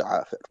 بنو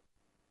الزعافر،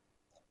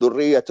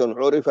 ذرية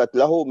عرفت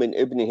له من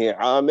ابنه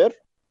عامر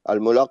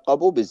الملقب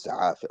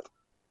بالزعافر.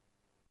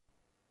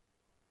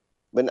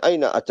 من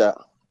أين أتى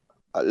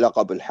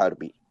اللقب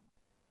الحربي؟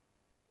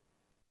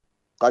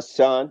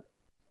 قسان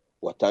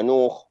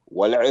وتنوخ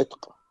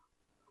والعتق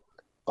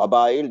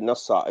قبائل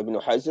نص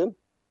ابن حزم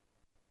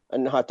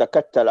أنها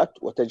تكتلت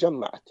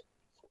وتجمعت،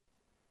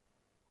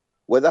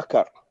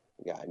 وذكر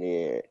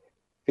يعني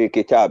في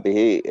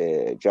كتابه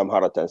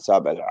جمهرة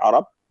أنساب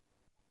العرب،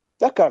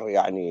 ذكر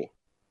يعني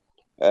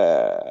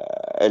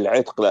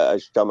العتق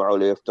اجتمعوا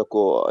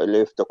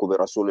ليفتكوا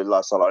برسول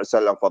الله صلى الله عليه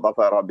وسلم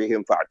فظفر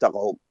بهم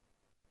فاعتقهم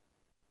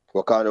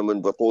وكانوا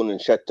من بطون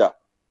شتى.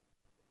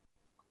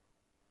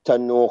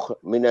 تنوخ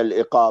من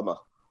الإقامة.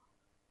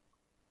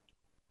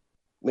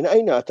 من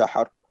أين أتى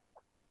حرب؟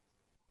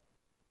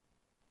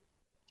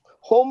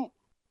 هم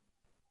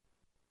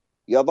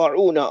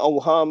يضعون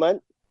أوهاما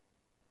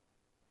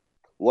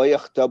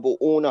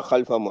ويختبؤون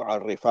خلف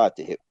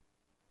معرفاتهم.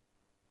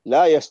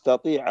 لا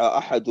يستطيع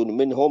أحد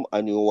منهم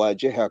أن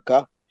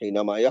يواجهك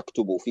حينما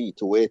يكتب في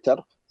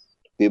تويتر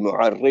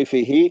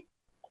بمعرفه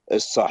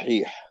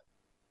الصحيح،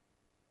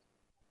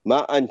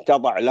 ما أن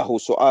تضع له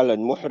سؤالا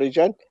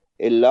محرجا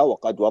إلا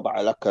وقد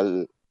وضع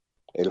لك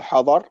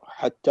الحظر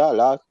حتى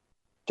لا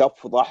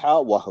تفضح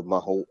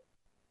وهمه.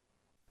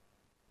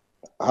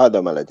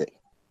 هذا ما لدي.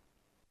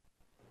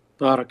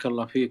 بارك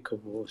الله فيك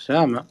أبو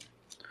أسامة،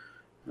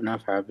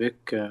 ونفع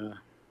بك.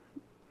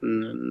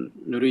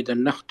 نريد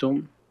أن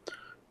نختم،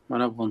 ما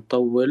نبغى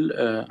نطول،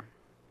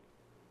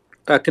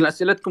 لكن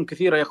أسئلتكم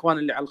كثيرة يا إخوان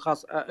اللي على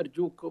الخاص،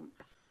 أرجوكم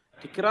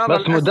تكرار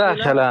بس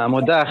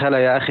مداخلة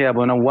يا أخي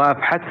أبو نواف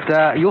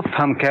حتى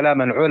يفهم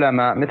كلام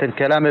العلماء، مثل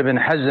كلام ابن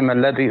حزم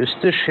الذي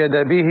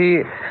استشهد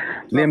به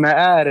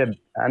لمآرب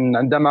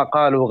عندما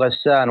قالوا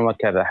غسان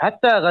وكذا.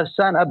 حتى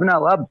غسان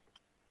أبناء أب،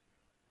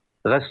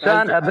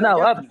 غسان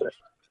أبناء أب،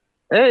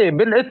 إيه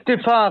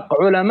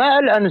بالاتفاق علماء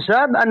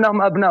الأنساب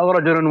أنهم أبناء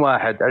رجل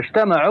واحد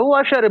اجتمعوا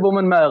وشربوا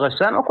من ماء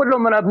غسان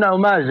وكلهم من أبناء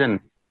مازن.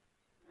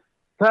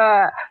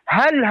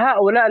 فهل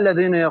هؤلاء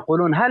الذين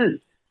يقولون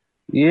هل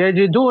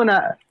يجدون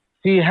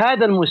في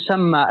هذا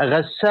المسمى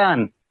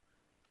غسان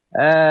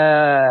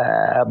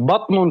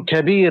بطن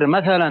كبير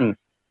مثلا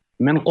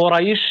من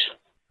قريش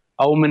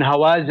أو من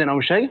هوازن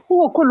أو شيء؟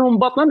 هو كلهم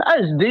بطن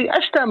أزدي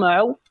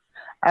اجتمعوا.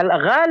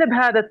 الغالب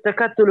هذا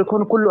التكتل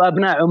يكون كله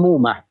أبناء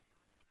عمومة،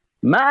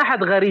 ما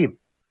أحد غريب،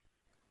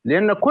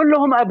 لأن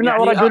كلهم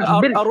أبناء يعني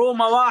رجل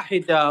أرومة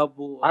واحدة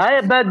أبو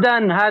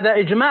أبدا. هذا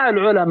إجماع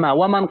العلماء،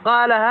 ومن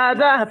قال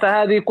هذا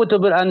فهذه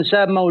كتب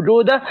الأنساب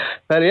موجودة،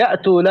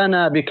 فليأتوا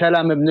لنا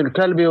بكلام ابن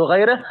الكلب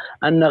وغيره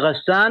أن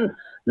غسان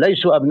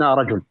ليسوا أبناء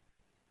رجل،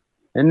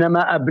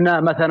 إنما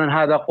أبناء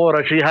مثلا هذا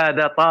قرشي،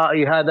 هذا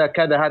طائي، هذا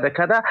كذا، هذا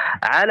كذا،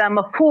 على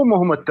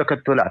مفهومهم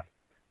التكتلات.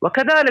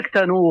 وكذلك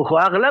تنوخ،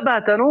 وأغلبها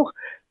تنوخ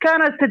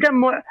كانت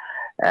تجمع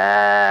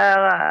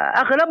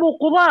أغلبه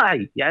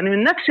قضاعي، يعني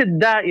من نفس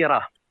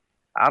الدائرة،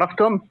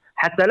 عرفتم؟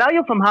 حتى لا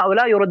يفهم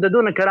هؤلاء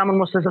يرددون كلام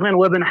المستشرقين،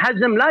 وابن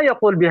حزم لا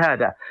يقول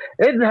بهذا.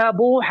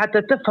 اذهبوا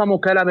حتى تفهموا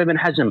كلام ابن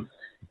حزم.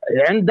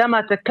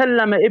 عندما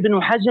تكلم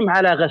ابن حزم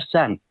على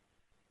غسان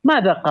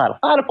ماذا قال؟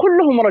 قال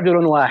كلهم رجل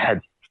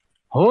واحد.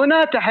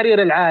 هنا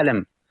تحرير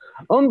العالم.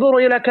 انظروا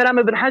إلى كلام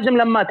ابن حزم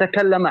لما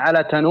تكلم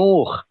على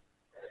تنوخ.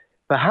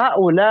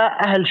 فهؤلاء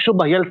أهل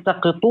شبه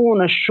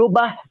يلتقطون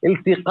الشبه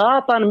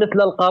التقاطا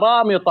مثل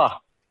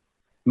القرامطة،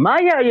 ما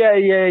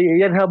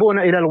يذهبون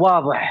إلى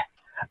الواضح.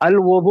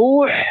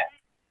 الوضوح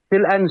في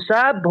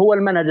الأنساب هو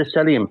المنهج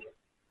السليم،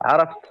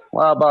 عرفت؟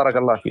 وبارك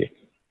الله فيك.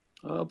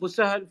 أبو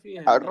سهل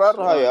فيها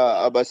حررها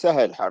يا أبا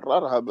سهل،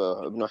 حررها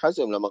ابن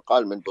حزم لما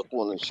قال من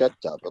بطون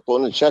شتى.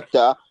 بطون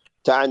شتى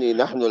تعني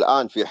نحن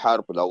الآن في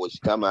حرب. لو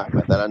اجتمع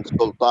مثلا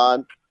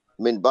سلطان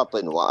من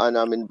بطن،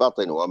 وأنا من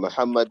بطن،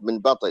 ومحمد من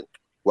بطن،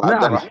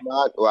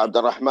 وعبد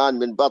الرحمن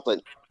من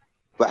بطن،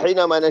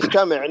 فحينما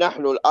نجتمع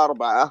نحن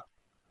الأربعة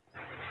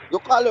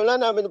يقال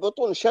لنا من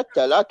بطون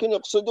شتى، لكن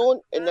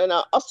يقصدون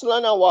أننا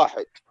أصلنا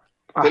واحد،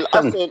 في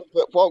الأصل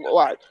فوق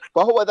واحد.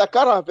 فهو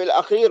ذكرها في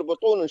الأخير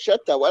بطون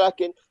شتى،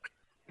 ولكن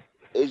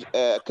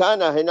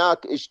كان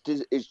هناك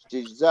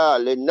اجتزاء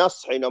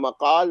للنص حينما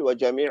قال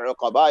وجميع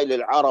قبائل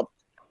العرب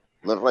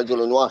من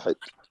رجل واحد.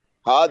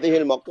 هذه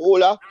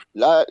المقولة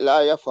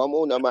لا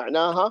يفهمون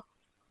معناها،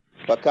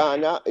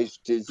 فكان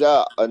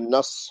اجتزاء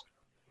النص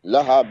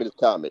لها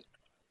بالكامل.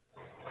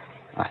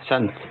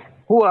 أحسنت،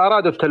 هو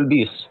أراد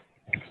التلبيس.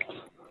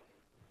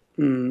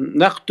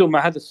 نختم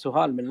مع هذا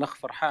السؤال من الأخ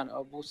فرحان.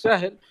 أبو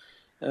سهل،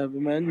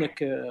 بما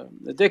أنك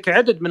لديك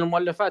عدد من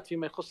المؤلفات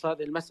فيما يخص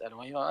هذه المسألة،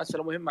 وهي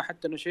مسألة مهمة،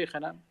 حتى أن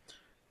شيخنا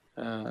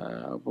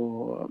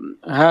أبو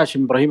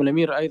هاشم إبراهيم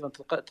الأمير أيضا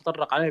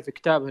تطرق عليه في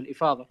كتابه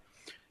الإفاضة.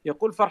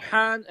 يقول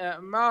فرحان: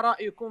 ما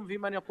رأيكم في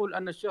من يقول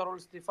أن الشهرة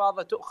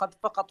والاستفاضة تؤخذ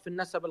فقط في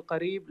النسب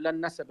القريب لا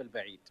النسب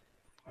البعيد؟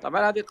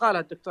 طبعا هذه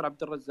قالها الدكتور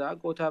عبد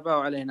الرزاق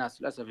وتابعوا عليه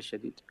ناس للأسف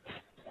الشديد.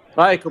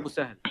 رأيك أبو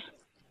سهل؟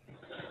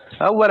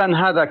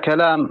 أولا هذا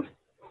كلام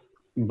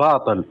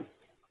باطل،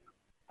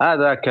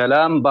 هذا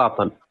كلام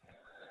باطل،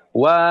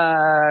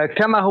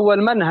 وكما هو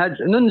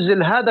المنهج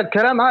ننزل هذا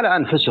الكلام على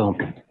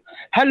أنفسهم.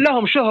 هل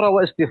لهم شهرة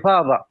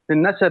واستفاضة في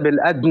النسب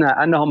الأدنى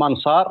أنهم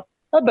أنصار؟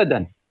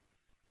 أبدا.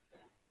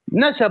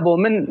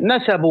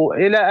 نسبوا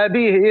إلى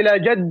أبيه إلى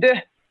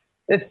جده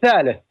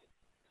الثالث.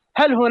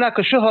 هل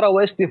هناك شهرة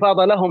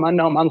واستفاضة لهم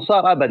أنهم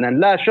أنصار؟ أبدا،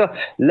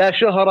 لا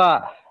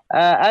شهرة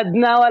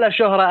أدنى ولا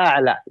شهرة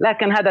أعلى،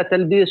 لكن هذا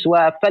تلبيس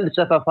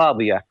وفلسفة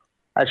فاضية.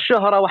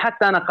 الشهرة،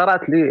 وحتى أنا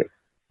قرأت لي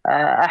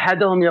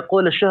أحدهم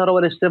يقول الشهرة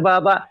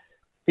والاستفاضة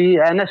في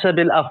نسب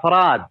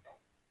الأفراد،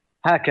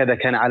 هكذا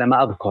كان على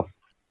ما أذكر،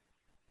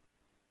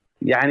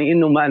 يعني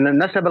إنه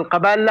نسب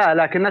القبائل لا،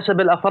 لكن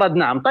نسب الأفراد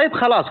نعم. طيب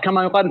خلاص،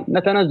 كما يقال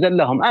نتنزل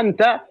لهم.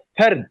 أنت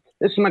فرد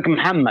اسمك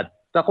محمد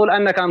تقول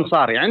أنك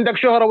أنصاري، عندك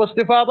شهرة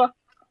واستفاضة؟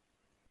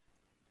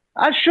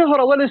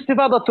 الشهرة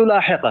والاستفاضة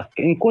تلاحقك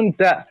إن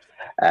كنت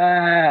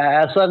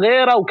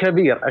صغير أو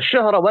كبير.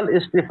 الشهرة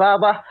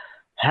والاستفاضة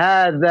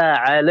هذا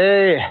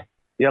عليه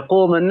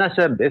يقوم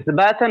النسب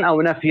إثباتا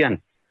أو نفيا.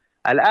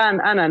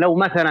 الآن أنا لو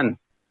مثلا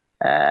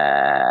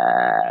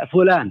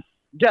فلان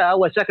جاء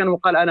وسكن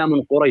وقال أنا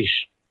من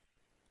قريش،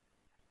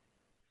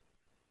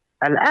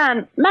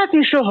 الآن ما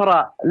في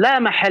شهرة لا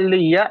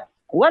محلية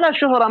ولا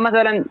شهرة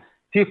مثلا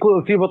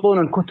في بطون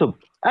الكتب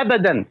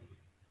أبدا.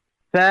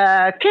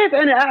 فكيف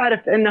أنا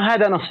أعرف أن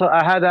هذا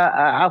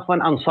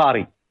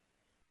أنصاري؟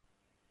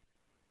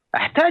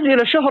 أحتاج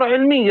إلى شهرة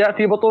علمية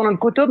في بطون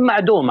الكتب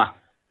معدومة،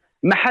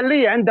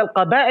 محلية عند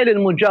القبائل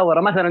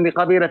المجاورة مثلا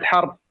لقبيلة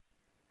حرب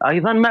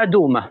أيضا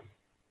معدومة.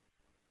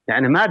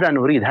 يعني ماذا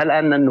نريد؟ هل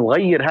أن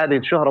نغير هذه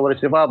الشهرة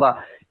والاستفاضة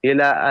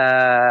إلى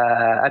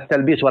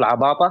التلبيس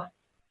والعباطة؟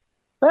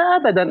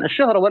 فأبدا،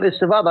 الشهرة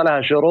والاستفاضة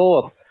لها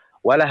شروط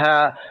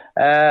ولها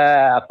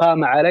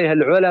قام عليها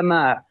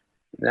العلماء.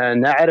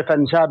 نعرف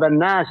أنساب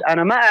الناس.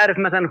 أنا ما أعرف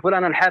مثلا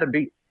فلان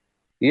الحربي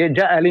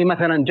جاء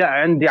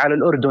عندي على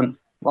الأردن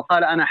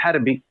وقال أنا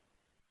حربي،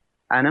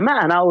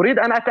 أنا أريد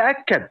أن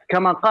أتأكد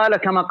كما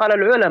قال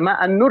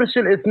العلماء أن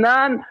نرسل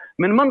 2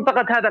 من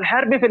منطقة هذا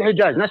الحربي في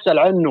الحجاز نسأل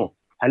عنه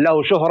هل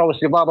له شهرة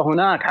واستفاضة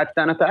هناك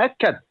حتى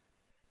نتأكد.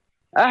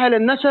 أهل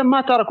النسب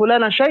ما تركوا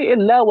لنا شيء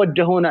إلا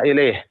وجهونا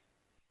إليه.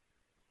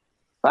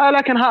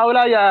 لكن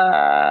هؤلاء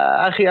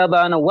يا أخي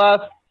أبا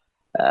نواف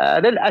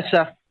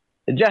للأسف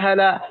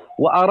جهل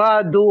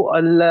وأرادوا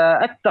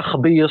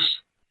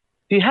التخبيص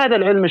في هذا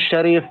العلم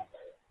الشريف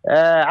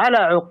على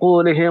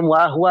عقولهم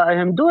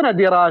وأهوائهم دون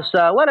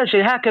دراسة ولا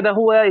شيء. هكذا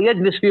هو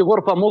يجلس في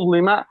غرفة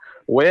مظلمة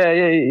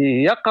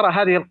ويقرأ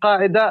هذه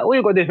القاعدة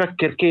ويقعد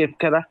يفكر كيف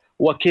كذا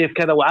وكيف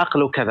كذا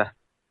وعقله كذا.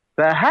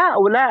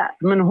 فهؤلاء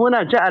من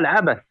هنا جاء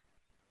العبث،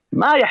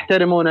 ما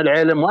يحترمون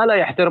العلم ولا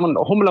يحترمون.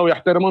 هم لو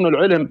يحترمون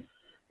العلم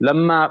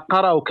لما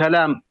قرأوا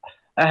كلام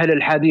أهل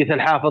الحديث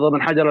الحافظ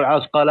بن حجر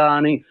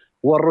العسقلاني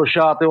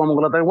والرشاطي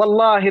ومغلطي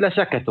والله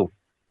لسكتوا،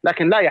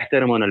 لكن لا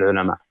يحترمون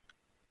العلماء.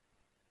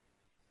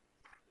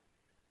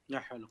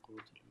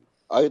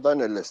 أيضا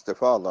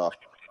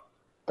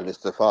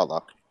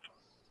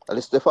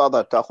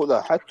الاستفاضة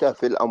تأخذها حتى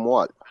في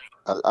الأموال.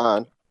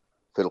 الآن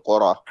في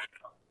القرى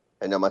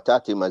حينما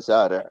تأتي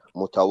مزارع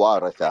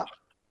متوارثة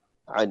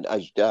عن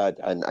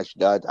أجداد عن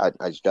أجداد عن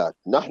أجداد،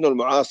 نحن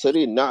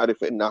المعاصرين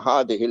نعرف أن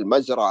هذه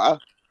المزرعة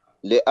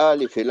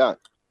لآل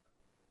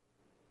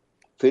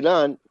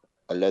فلان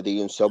الذي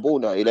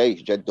ينسبون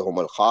إليه جدهم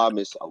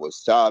الخامس أو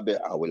السابع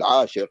أو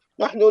العاشر،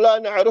 نحن لا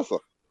نعرفه،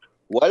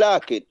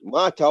 ولكن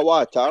ما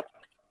تواتر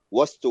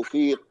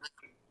واستفيض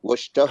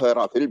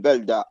واشتهر في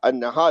البلدة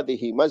أن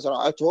هذه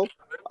مزرعتهم.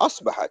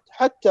 أصبحت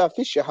حتى في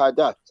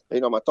الشهادات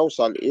حينما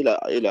توصل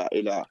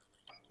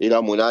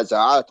إلى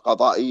منازعات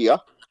قضائية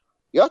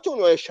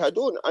يأتون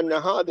ويشهدون أن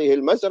هذه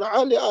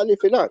المزرعة لآل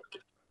فلان،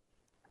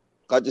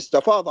 قد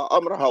استفاض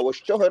أمرها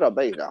واشتهر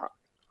بينها.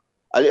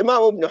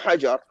 الإمام ابن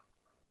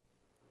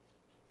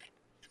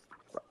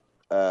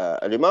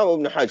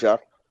حجر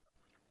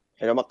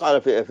حينما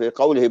قال في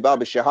قوله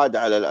باب الشهادة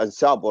على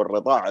الأنساب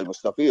والرضاع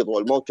المستفيض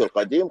والموت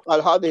القديم،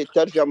 قال هذه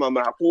الترجمة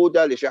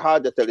معقودة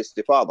لشهادة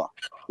الاستفاضة،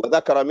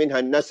 وذكر منها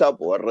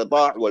النسب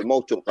والرضاع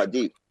والموت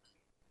القديم.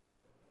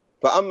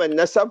 فأما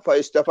النسب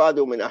فيستفاد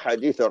من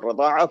أحاديث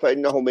الرضاعة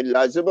فإنه من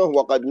لازمه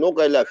وقد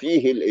نقل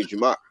فيه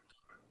الإجماع.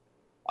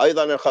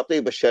 أيضا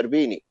الخطيب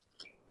الشربيني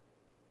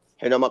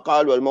حينما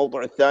قال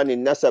والموضع الثاني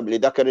النسب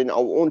لذكر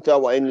أو أنثى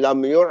وإن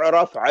لم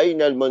يعرف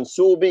عين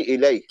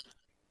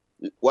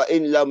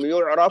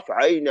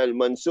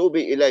المنسوب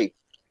إليه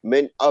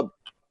من أب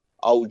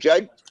أو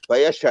جد،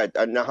 فيشهد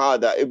أن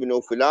هذا ابن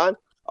فلان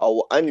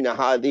أو أن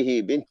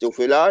هذه بنت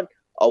فلان،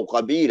 أو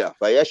قبيلة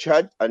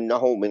فيشهد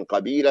أنه من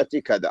قبيلة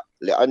كذا،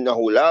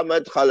 لأنه لا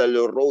مدخل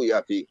للرؤية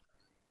فيه.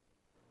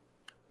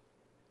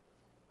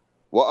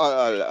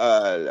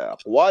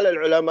 وأقوال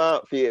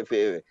العلماء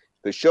في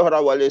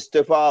الشهرة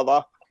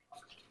والاستفاضة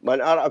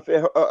من أرى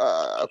فيه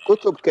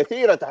كتب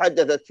كثيرة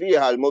تحدثت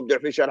فيها، المبدع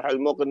في شرح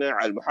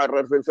المقنع،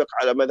 المحرر في الفقه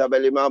على مذهب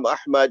الإمام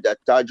أحمد،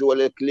 التاج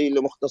والإكليل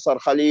لمختصر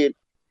خليل،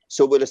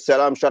 سبل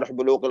السلام شرح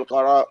بلوغ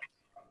القراء،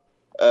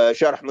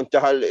 شرح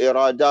منتهى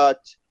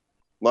الإرادات،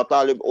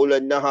 مطالب أولى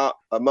النهى،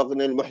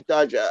 مغني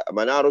المحتاج،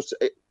 منارس،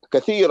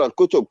 كثيرة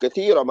الكتب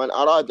كثيرة. من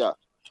أراد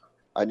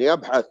أن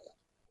يبحث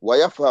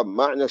ويفهم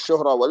معنى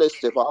الشهرة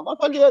والاستفاضة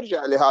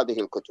فليرجع لهذه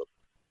الكتب.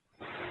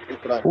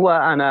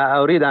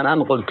 وأنا أريد أن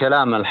أنقل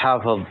كلام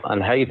الحافظ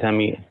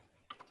الهيثمي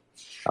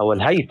أو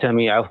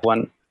الهيثمي عفوا،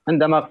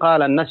 عندما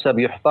قال النسب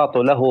يحتاط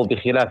له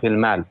بخلاف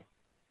المال.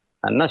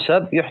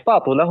 النسب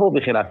يحتاط له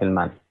بخلاف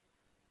المال.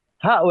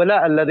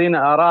 هؤلاء الذين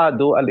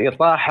أرادوا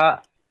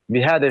الإطاحة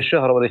بهذه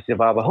الشهرة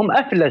والاستفاضة هم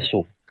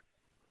أفلسوا،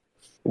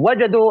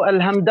 وجدوا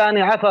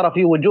الهمداني عثر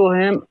في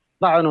وجوههم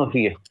طعنوا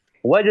فيه،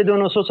 وجدوا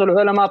نصوص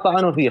العلماء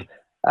طعنوا فيه،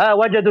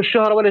 وجدوا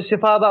الشهرة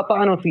والاستفاضة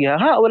طعنوا فيها.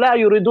 هؤلاء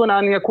يريدون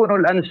أن يكونوا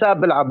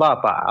الأنساب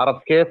بالعباطة.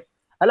 عرفت كيف؟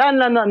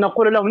 الآن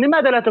نقول لهم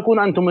لماذا لا تكون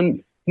أنتم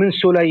من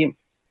سليم؟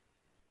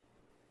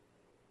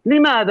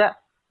 لماذا؟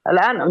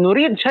 الآن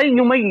نريد شيء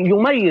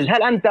يميز،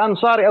 هل أنت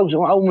أنصاري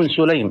أو من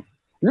سليم؟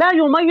 لا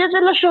يميز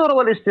إلا الشهرة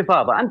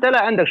والاستفاضة. أنت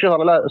لا عندك شهرة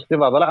ولا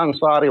استفاضة، لا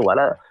أنصاري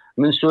ولا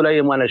من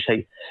سليم ولا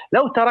شيء.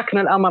 لو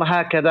تركنا الأمر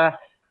هكذا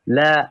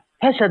لا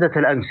فسدت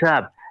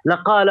الأنساب.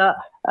 لقال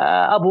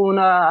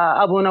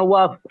أبو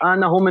نواف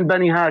أنه من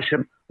بني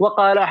هاشم،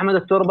 وقال أحمد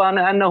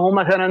الترباني أنه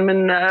مثلا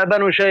من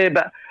بنو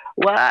شيبة.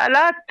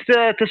 ولا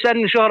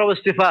تسألني شهرة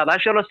واستفاضة.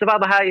 الشهرة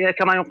والاستفاضة هاي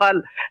كما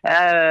يقال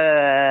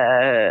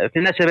في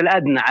النسب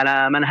الأدنى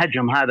على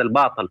منهجهم هذا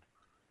الباطل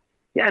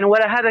يعني.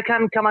 ولا هذا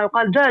كان كما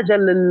يقال جاجا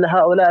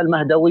لهؤلاء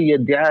المهدوية،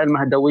 ادعاء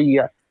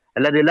المهدوية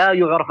الذي لا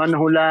يعرف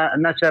أنه لا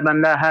نسبا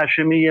لا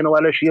هاشميا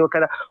ولا شيء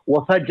وكذا،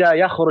 وفجأة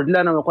يخرج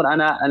لنا ويقول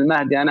أنا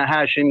المهدي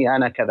أنا هاشمي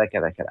أنا كذا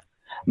كذا كذا.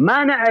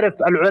 ما نعرف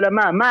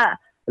العلماء ما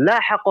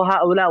لاحقوا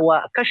هؤلاء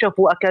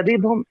وكشفوا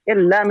أكاذيبهم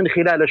إلا من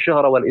خلال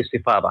الشهرة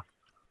والاستفاضة،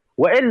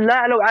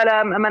 وإلا لو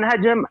على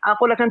منهجهم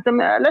أقول لك أنت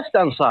لست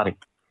أنصاري.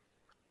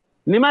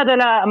 لماذا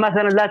لا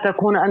مثلا لا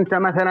تكون أنت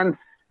مثلا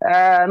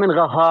من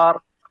غفار؟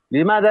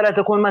 لماذا لا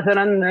تكون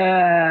مثلا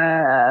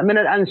من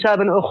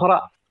الأنساب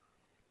الأخرى؟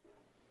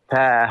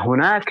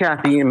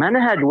 فهناك في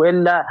منهج،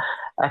 وإلا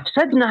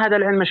أفسدنا هذا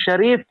العلم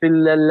الشريف في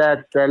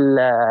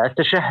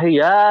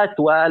التشهيات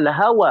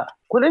والهوى.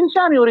 كل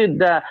إنسان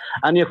يريد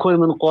أن يكون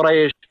من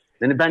قريش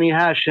من بني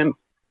هاشم،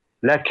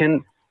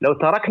 لكن لو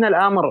تركنا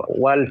الأمر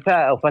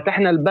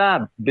وفتحنا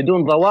الباب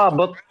بدون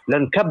ضوابط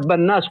لنكب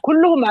الناس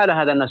كلهم على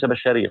هذا النسب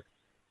الشريف.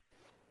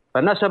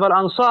 فالنسب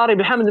الأنصاري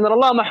بحمد من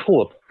الله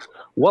محفوظ.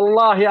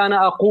 والله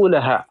أنا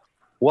أقولها،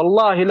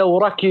 والله لو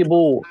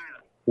ركبوا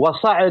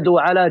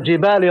وصعدوا على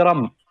جبال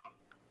رم،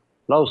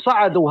 لو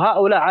صعدوا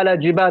هؤلاء على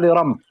جبال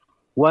رم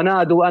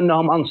ونادوا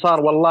أنهم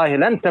أنصار، والله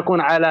لن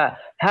تكون على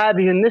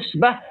هذه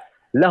النسبة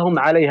لهم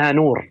عليها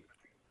نور،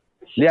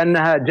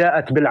 لأنها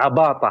جاءت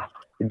بالعباطة،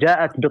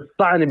 جاءت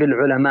بالطعن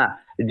بالعلماء،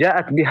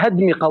 جاءت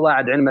بهدم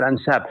قواعد علم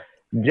الأنساب،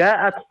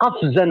 جاءت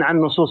قفزا عن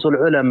نصوص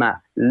العلماء،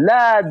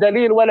 لا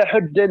دليل ولا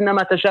حجة،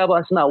 إنما تشابه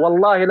أسماء.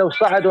 والله لو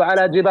صعدوا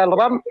على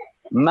جبال رم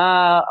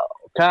ما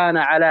كان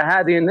على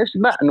هذه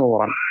النسبة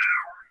نورا.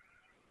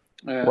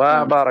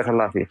 وبارك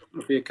الله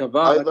فيك.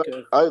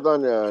 أيضا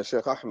يا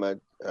شيخ أحمد،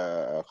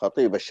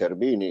 خطيب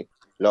الشربيني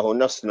له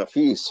نص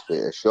نفيس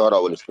في الشهرة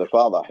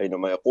والاستفاضة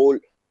حينما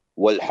يقول: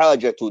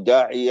 والحاجة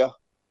داعية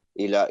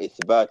إلى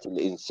إثبات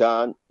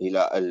الإنسان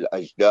إلى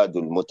الأجداد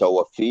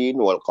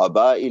المتوفين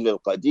والقبائل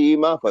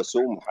القديمة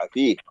فسمح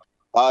فيه.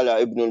 قال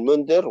ابن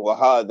المنذر: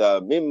 وهذا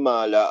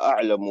مما لا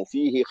أعلم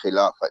فيه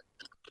خلافا.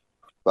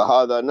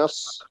 فهذا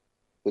نص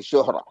في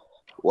الشهرة،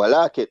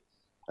 ولكن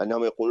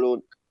أنهم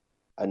يقولون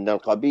أن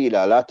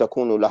القبيلة لا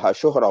تكون لها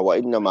شهرة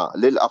وإنما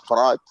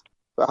للأفراد،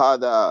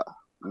 فهذا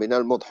من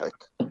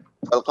المضحك.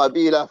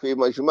 القبيلة في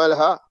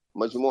مجملها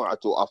مجموعة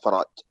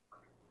أفراد.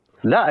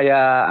 لا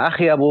يا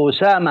أخي أبو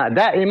أسامة،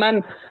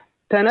 دائما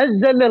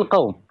تنزل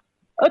للقوم،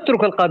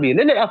 اترك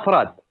القبيلة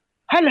للأفراد.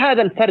 هل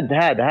هذا الفرد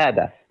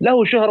هذا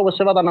له شهرة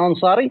واستفاضة أنه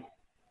أنصاري؟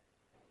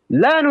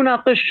 لا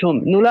نناقشهم،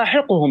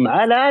 نلاحقهم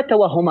على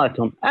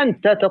توهماتهم.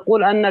 أنت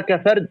تقول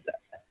أنك فرد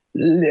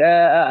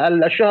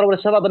الشهرة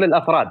والاستفاضة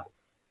للأفراد،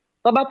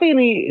 طب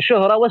أعطيني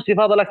شهرة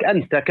واستفاضة لك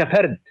أنت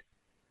كفرد.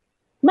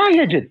 ما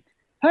يجد،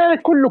 هذا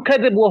كله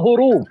كذب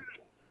وهروب.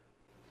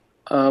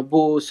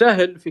 أبو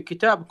سهل في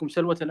كتابكم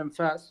سلوة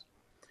الأنفاس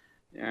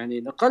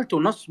يعني نقلت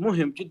نص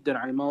مهم جدا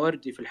عن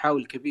الماوردي في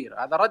الحاوي الكبير،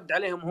 هذا رد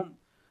عليهم هم.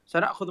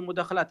 سنأخذ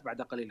المداخلات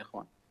بعد قليل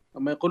إخوان.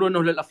 لما يقولون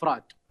أنه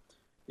للأفراد،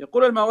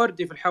 يقول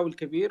الماوردي في الحاوي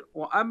الكبير: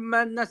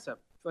 وأما النسب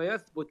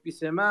فيثبت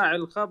بسماع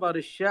الخبر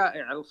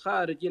الشائع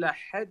الخارج إلى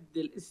حد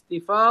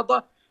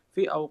الاستفاضة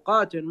في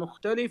أوقات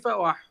مختلفة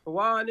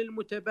وأحوال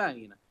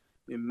متباينة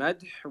من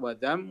مدح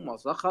وذم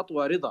وسخط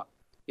ورضا،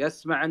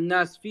 يسمع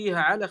الناس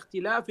فيها على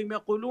اختلافهم،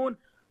 يقولون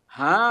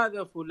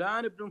هذا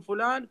فلان ابن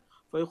فلان،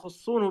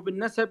 فيخصونه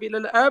بالنسب إلى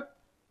الأب،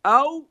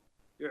 أو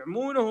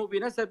يعمونه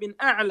بنسب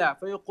أعلى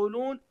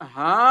فيقولون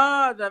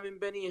هذا من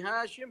بني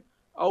هاشم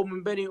أو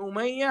من بني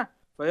أمية،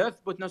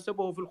 فيثبت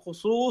نسبه في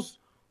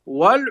الخصوص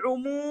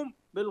والعموم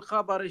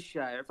بالخبر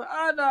الشائع.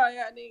 فهذا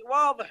يعني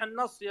واضح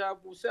النص يا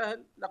أبو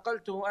سهل،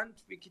 نقلته أنت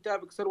في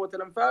كتابك سلوة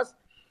الأنفاس،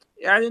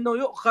 يعني أنه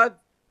يؤخذ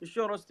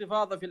الشهرة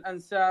والاستفاضة في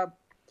الأنساب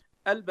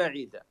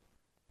البعيدة.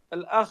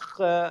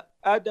 الأخ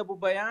أدب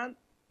بيان،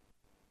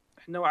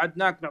 احنا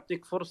وعدناك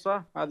نعطيك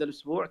فرصة هذا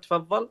الأسبوع،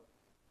 تفضل.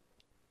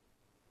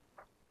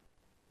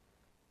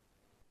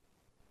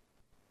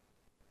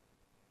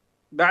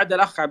 بعد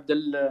الأخ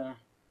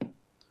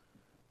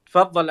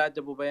تفضل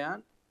أدب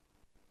بيان.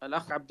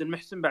 الأخ عبد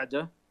المحسن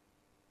بعده،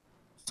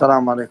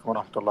 السلام عليكم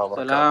ورحمة الله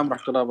وبركاته. السلام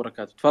ورحمة الله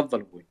وبركاته. تفضل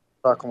أبوي.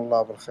 جزاكم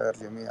الله بالخير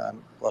جميعا،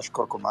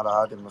 وأشكركم على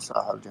هذه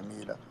المساحة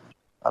الجميلة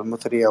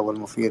المثرية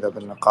والمفيدة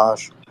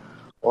بالنقاش،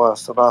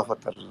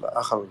 واستضافة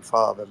الأخ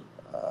الفاضل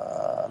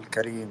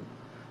الكريم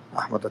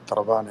أحمد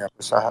الترباني أبو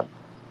سهل،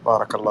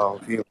 بارك الله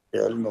فيه في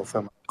علمه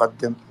وفيما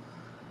يقدم.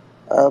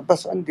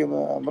 بس عندي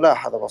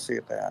ملاحظة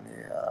بسيطة،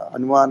 يعني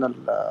عنوان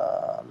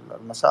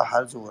المساحة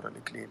الزور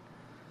الإكليل،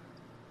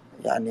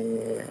 يعني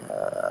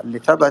اللي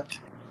ثبت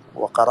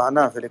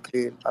وقرأناه في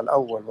الإكليل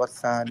الأول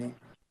والثاني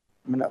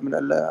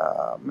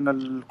من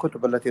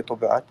الكتب التي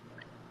طبعت،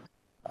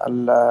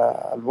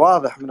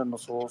 الواضح من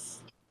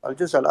النصوص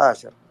الجزء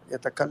العاشر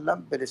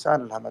يتكلم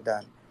بلسان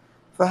الهمداني،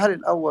 فهل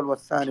الأول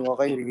والثاني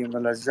وغيره من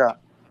الأجزاء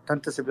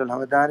تنتسب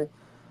للهمداني،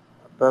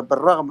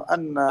 بالرغم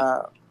أن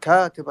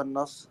كاتب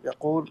النص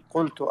يقول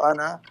قلت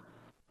أنا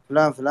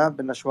فلان فلان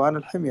بن نشوان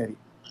الحميري؟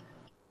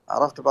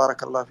 عرفت؟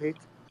 بارك الله فيك.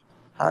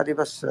 هذه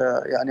بس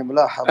يعني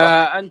ملاحظة.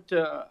 أنت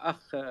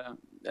أخ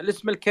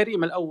الاسم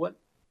الكريم الأول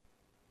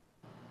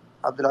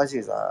عبد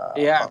العزيز.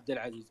 يا عبد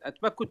العزيز، أنت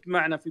ما كنت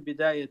معنا في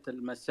بداية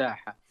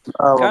المساحة.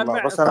 كان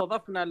معنا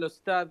استضفنا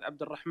الأستاذ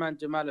عبد الرحمن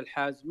جمال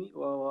الحازمي،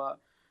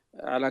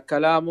 وعلى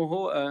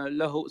كلامه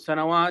له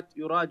سنوات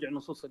يراجع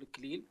نصوص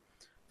الإكليل،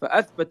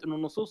 فأثبت أن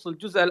نصوص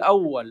الجزء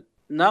الأول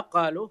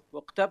نقله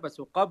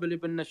واقتبسه قبل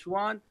ابن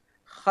نشوان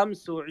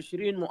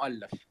 25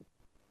 مؤلف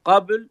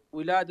قبل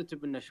ولادة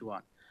ابن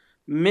نشوان،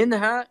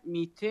 منها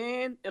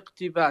 200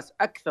 اقتباس،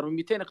 أكثر من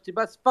 200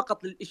 اقتباس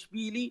فقط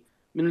للإشبيلي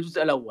من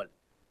الجزء الأول.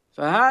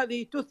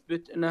 فهذه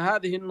تثبت أن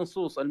هذه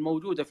النصوص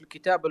الموجودة في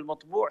الكتاب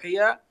المطبوع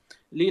هي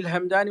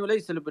للهمداني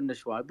وليس لابن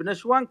نشوان. ابن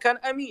نشوان كان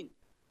أمين،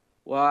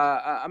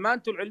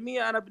 وأمانته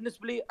العلمية أنا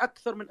بالنسبة لي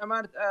أكثر من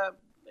أمانة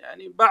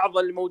يعني بعض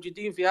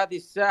الموجودين في هذه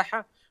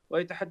الساحة،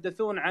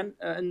 ويتحدثون عن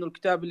أنه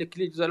الكتاب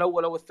الإكليل الجزء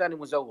الأول أو الثاني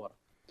مزور،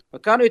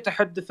 فكانوا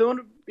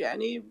يتحدثون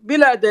يعني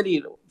بلا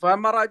دليل.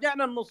 فما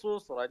راجعنا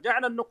النصوص،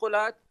 راجعنا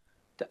النقولات،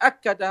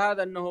 تأكد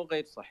هذا أنه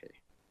غير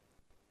صحيح.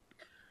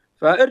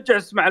 فارجع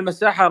اسمع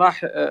المساحة،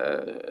 راح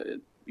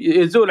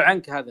يزول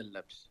عنك هذا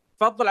اللبس.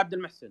 تفضل عبد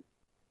المحسن.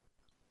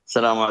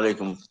 السلام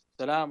عليكم.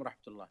 السلام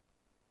ورحمة الله.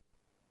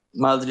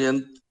 ما أدري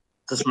أنت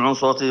تسمعون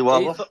صوتي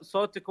واضح؟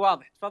 صوتك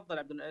واضح. تفضل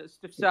عبد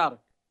استفسارك.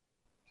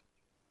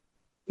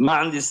 ما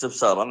عندي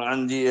استفسار، أنا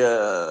عندي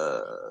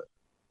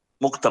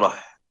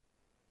مقترح.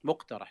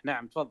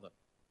 نعم تفضل.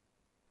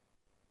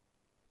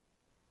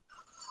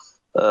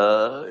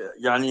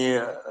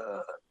 يعني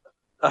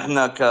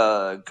احنا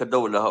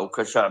كدولة او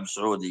كشعب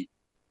سعودي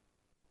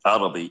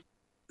عربي،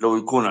 لو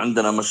يكون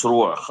عندنا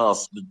مشروع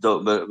خاص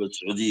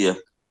بالسعودية،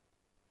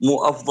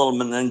 مو افضل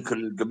من ان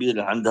كل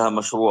قبيلة عندها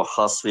مشروع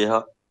خاص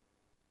فيها؟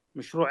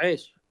 مشروع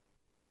ايش؟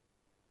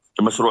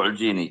 المشروع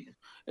الجيني.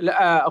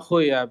 لا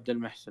اخوي عبد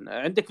المحسن،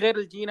 عندك غير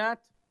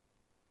الجينات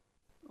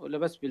ولا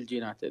بس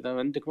بالجينات؟ اذا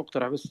عندك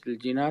مقترح بس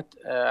بالجينات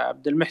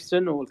عبد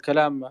المحسن،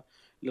 والكلام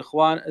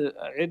الاخوان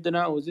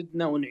عدنا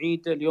وزدنا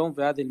ونعيد اليوم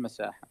في هذه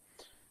المساحة.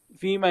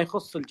 فيما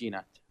يخص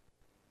الجينات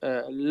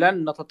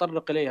لن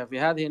نتطرق إليها في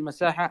هذه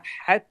المساحة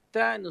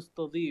حتى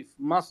نستضيف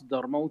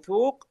مصدر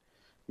موثوق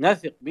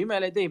نثق بما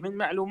لديه من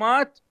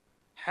معلومات،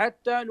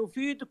 حتى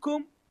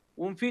نفيدكم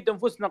ونفيد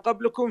أنفسنا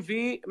قبلكم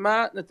في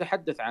ما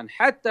نتحدث عنه.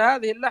 حتى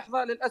هذه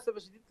اللحظة للأسف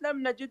الشديد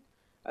لم نجد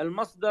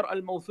المصدر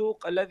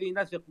الموثوق الذي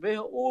نثق به،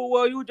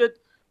 ويوجد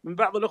من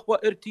بعض الأخوة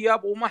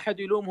ارتياب، وما حد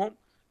يلومهم،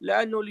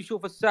 لأنه اللي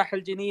يشوف الساحة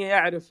الجينية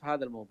يعرف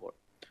هذا الموضوع.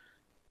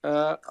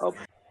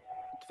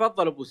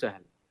 تفضل أبو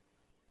سهل.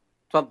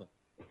 تفضل.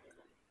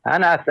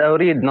 أنا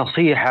أريد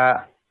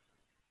نصيحة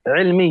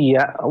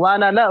علمية،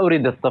 وأنا لا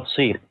أريد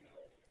التفصيل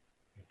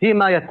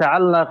فيما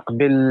يتعلق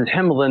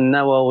بالحمض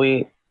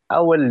النووي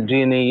أو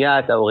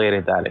الجينيات أو غير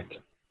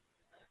ذلك.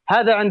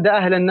 هذا عند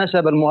أهل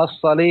النسب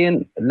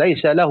المؤصلين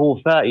ليس له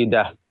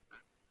فائدة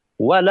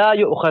ولا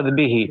يؤخذ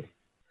به.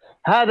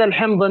 هذا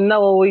الحمض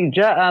النووي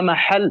جاء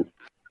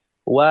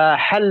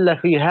وحل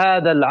في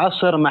هذا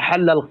العصر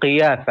محل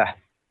القيافة.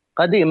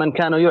 قديما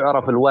كانوا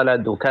يعرف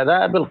الولد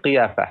وكذا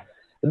بالقيافة،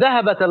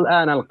 ذهبت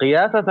الآن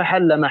القيافة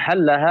فحل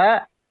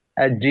محلها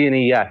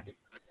الجينيات.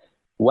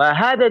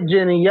 وهذا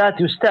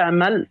الجينيات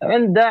يستعمل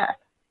عند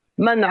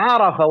من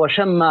عرف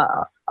وشم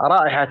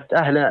رائحة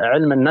أهل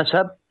علم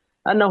النسب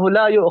أنه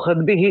لا يؤخذ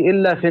به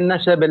إلا في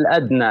النسب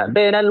الأدنى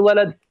بين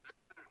الولد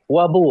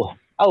وأبوه،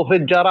 أو في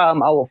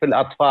الجرائم أو في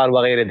الأطفال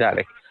وغير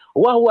ذلك،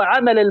 وهو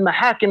عمل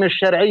المحاكم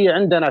الشرعية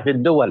عندنا في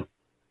الدول،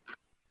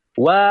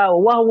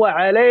 وهو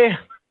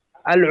عليه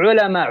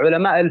العلماء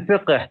علماء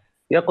الفقه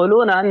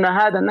يقولون أن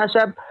هذا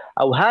النسب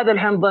أو هذا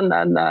الحمض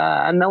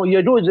أنه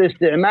يجوز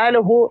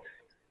استعماله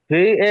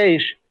في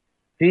إيش؟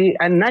 في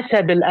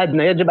النسب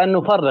الأدنى، يجب أن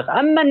نفرق.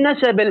 أما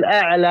النسب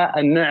الأعلى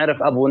أن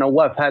نعرف أبو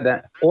نواف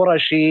هذا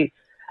قرشي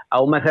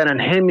أو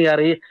مثلا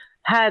حميري،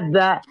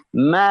 هذا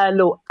ما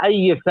له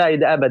أي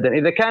فائدة أبدا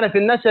إذا كان في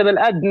النسب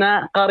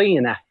الأدنى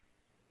قرينة.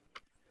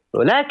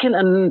 ولكن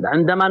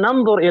عندما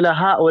ننظر إلى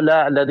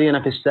هؤلاء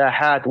الذين في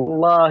الساحات،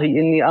 والله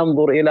إني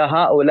أنظر إلى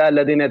هؤلاء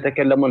الذين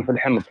يتكلمون في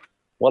الحمض،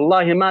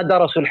 والله ما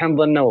درسوا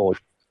الحمض النووي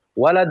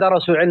ولا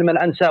درسوا علم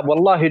الأنساب،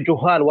 والله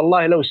جهال.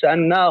 والله لو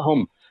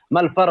سألناهم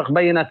ما الفرق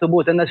بين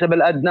ثبوت النسب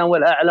الأدنى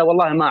والأعلى؟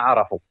 والله ما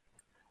عرفوا.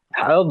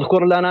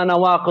 اذكر لنا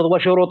نواقض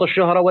وشروط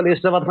الشهرة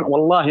والاستفاضة،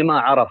 والله ما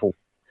عرفوا.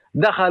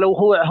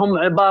 دخلوا هم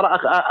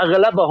عبارة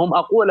أغلبهم،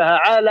 أقولها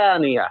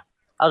علانية،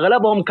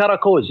 أغلبهم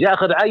كراكوز،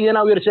 يأخذ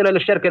عينة ويرسلها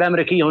للشركة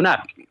الأمريكية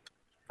هناك،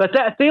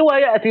 فتأتي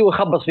ويأتي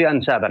ويخبص في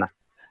أنسابنا.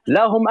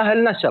 لا هم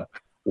أهل نسب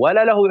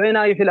ولا له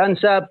عناية في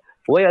الأنساب،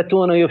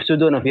 ويأتون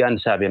يفسدون في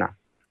أنسابنا.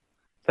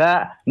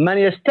 فمن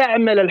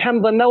يستعمل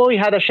الحمض النووي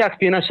هذا شاك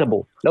في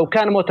نسبه. لو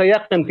كان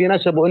متيقن في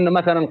نسبه أنه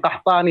مثلا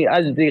قحطاني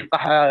أزدي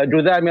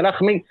جذامي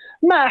لخمي،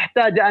 ما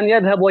احتاج أن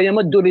يذهب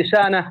ويمد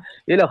لسانه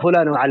إلى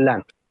فلان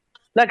وعلان.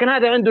 لكن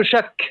هذا عنده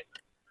شك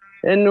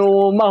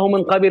أنه ما هو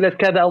من قبيلة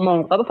كذا أو ما هو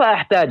من قبيلة،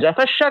 فأحتاجه.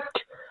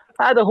 فالشك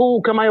هذا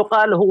هو كما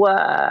يقال هو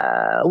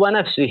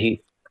ونفسه.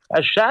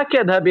 الشاك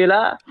يذهب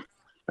إلى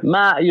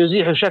ما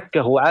يزيح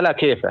شكه على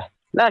كيفه.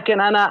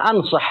 لكن أنا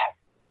أنصح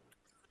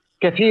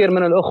كثير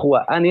من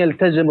الأخوة أن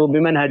يلتزموا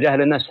بمنهج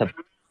أهل النسب.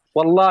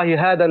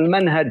 والله هذا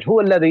المنهج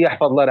هو الذي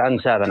يحفظ لنا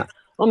أنسابنا.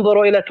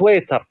 انظروا إلى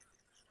تويتر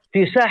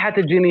في ساحة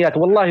الجينيات،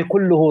 والله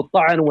كله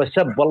طعن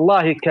وسب،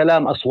 والله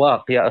كلام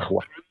أسواق يا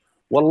أخوة.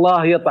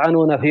 والله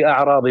يطعنون في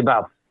أعراض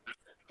بعض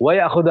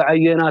ويأخذ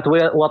عينات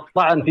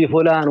والطعن في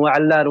فلان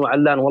وعلان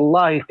وعلان.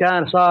 والله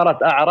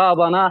صارت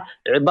أعراضنا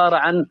عبارة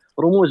عن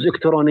رموز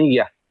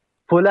إلكترونية،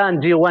 فلان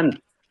جي 1،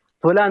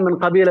 فلان من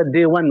قبيلة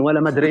دي 1 ولا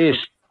مدري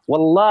إيش.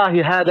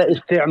 والله هذا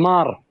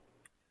استعمار،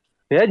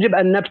 يجب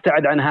أن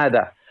نبتعد عن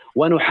هذا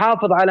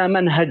ونحافظ على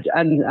منهج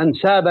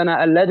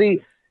أنسابنا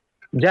الذي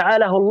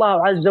جعله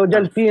الله عز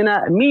وجل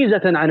فينا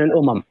ميزة عن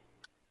الأمم.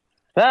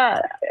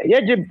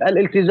 فيجب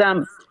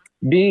الالتزام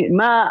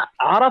بما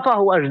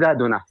عرفه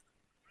أجدادنا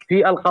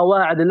في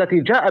القواعد التي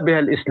جاء بها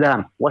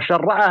الإسلام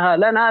وشرعها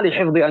لنا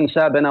لحفظ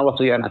أنسابنا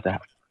وصيانتها.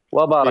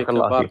 وبارك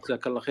الله فيك.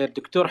 جزاك الله خير.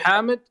 دكتور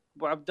حامد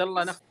أبو عبد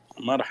الله.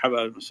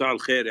 مرحبا، مساء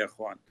الخير يا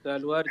أخوان.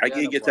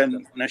 حقيقة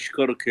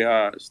نشكرك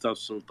يا أستاذ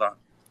سلطان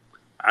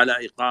على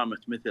إقامة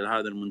مثل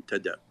هذا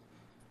المنتدى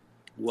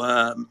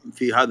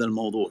وفي هذا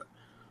الموضوع،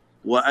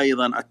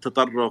 وأيضا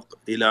التطرق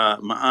إلى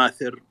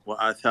مآثر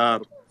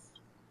وآثار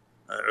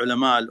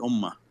علماء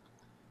الأمة،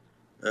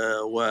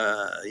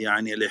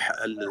 ويعني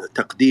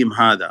التقديم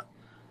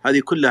هذه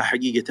كلها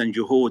حقيقة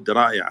جهود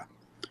رائعة،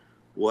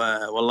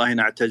 والله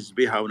نعتز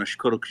بها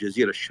ونشكرك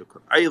جزيل الشكر.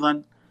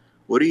 أيضا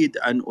أريد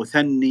أن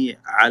أثني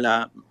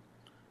على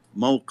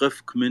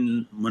موقفك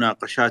من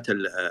مناقشات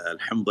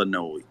الحمض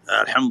النووي،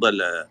 الحمض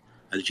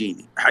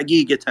الجيني.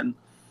 حقيقة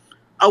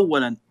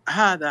أولا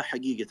هذا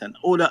حقيقة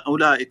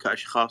أولئك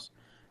أشخاص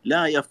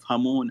لا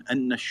يفهمون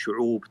أن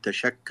الشعوب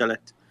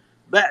تشكلت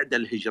بعد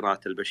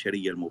الهجرات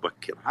البشرية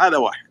المبكرة. هذا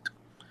واحد.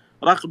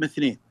 رقم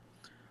اثنين،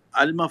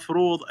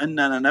 المفروض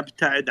أننا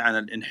نبتعد عن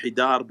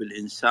الانحدار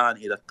بالإنسان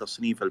إلى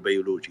التصنيف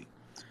البيولوجي.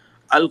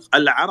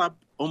 العرب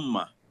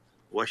أمة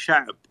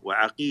وشعب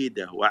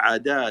وعقيدة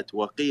وعادات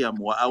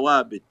وقيم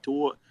وأوابد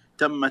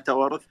تم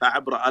توارثها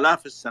عبر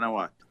آلاف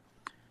السنوات،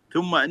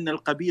 ثم أن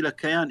القبيلة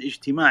كيان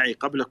اجتماعي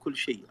قبل كل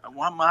شيء.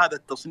 المهم هذا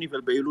التصنيف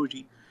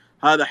البيولوجي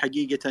هذا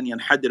حقيقة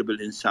ينحدر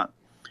بالإنسان.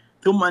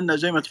 ثم أن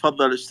زي ما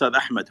تفضل الأستاذ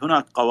أحمد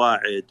هناك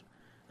قواعد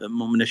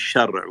من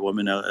الشرع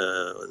ومن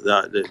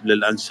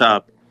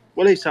للأنساب،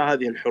 وليس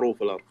هذه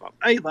الحروف والأرقام.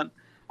 أيضا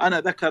أنا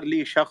ذكر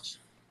لي شخص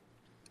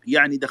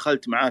يعني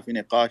دخلت معاه في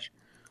نقاش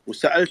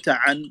وسألته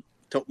عن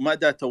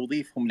مدى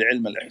توظيفهم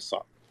لعلم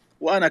الإحصاء،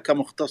 وأنا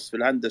كمختص في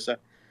الهندسة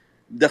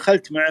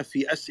دخلت معه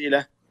في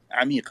أسئلة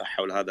عميقة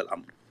حول هذا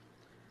الأمر،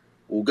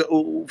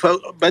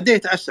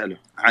 فبديت أسأله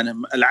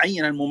عن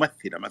العينة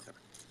الممثلة مثلا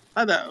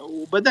هذا،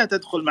 وبدأت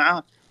أدخل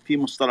معه في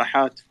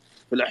مصطلحات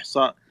في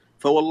الإحصاء.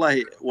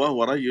 فوالله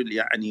وهو رجل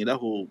يعني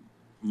له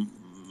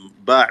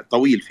باع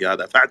طويل في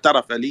هذا،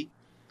 فاعترف لي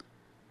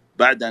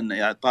بعد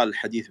أن طال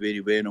الحديث بيني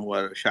وبينه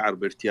وشعر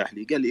بارتياح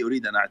لي، قال لي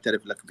أريد أن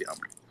أعترف لك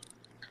بأمر.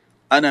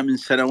 أنا من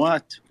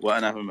سنوات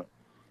وأنا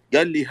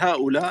قال لي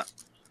هؤلاء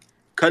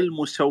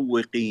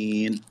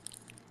كالمسوقين،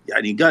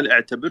 يعني قال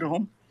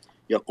اعتبرهم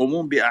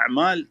يقومون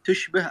بأعمال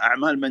تشبه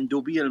أعمال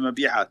مندوبية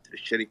المبيعات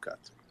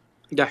للشركات.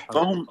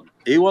 فهم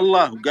اي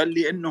والله قال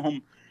لي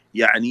انهم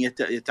يعني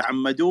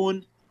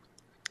يتعمدون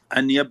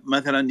ان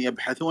مثلا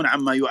يبحثون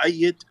عما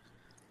يؤيد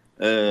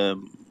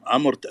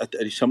امر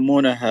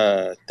يسمونه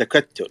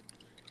التكتل،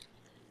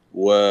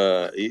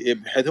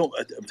 ويبحثون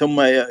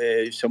ثم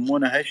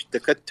يسمونه ايش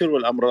التكتل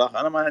والامر الاخر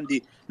انا ما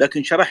عندي،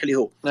 لكن شرح لي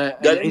هو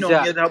قال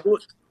انهم يذهبون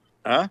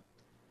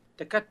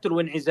تكتل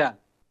وانعزال.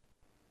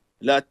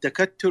 لا،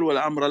 التكتل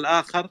والامر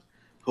الاخر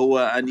هو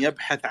ان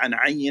يبحث عن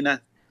عينه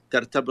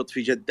ترتبط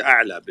في جد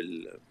اعلى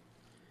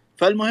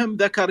فالمهم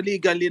ذكر لي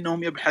قال لي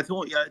انهم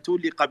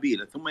ياتون لي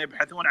قبيله ثم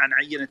يبحثون عن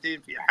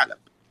عينتين في حلب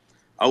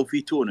او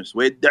في تونس،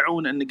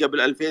 ويدعون ان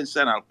قبل 2000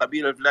 سنه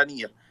القبيله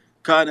الفلانيه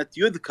كانت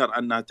يذكر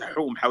انها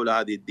تحوم حول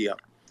هذه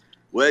الديار،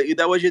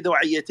 واذا وجدوا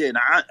عينتين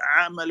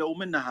عملوا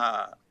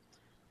منها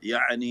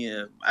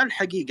يعني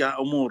الحقيقه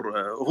امور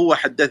هو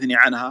حدثني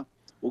عنها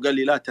وقال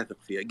لي لا تثق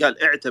فيها،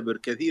 قال اعتبر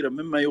كثيرا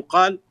مما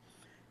يقال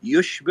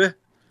يشبه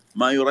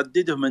ما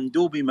يردده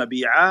مندوبي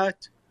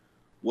مبيعات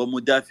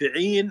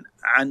ومدافعين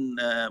عن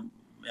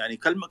يعني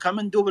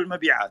كمندوب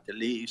المبيعات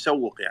اللي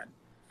يسوق يعني.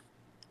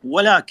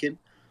 ولكن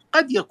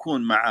قد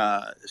يكون مع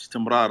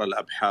استمرار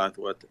الأبحاث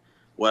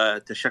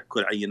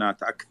وتشكل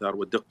عينات أكثر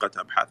ودقة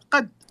أبحاث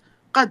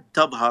قد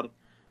تظهر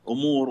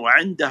أمور،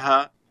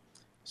 وعندها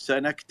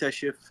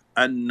سنكتشف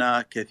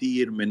أن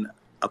كثير من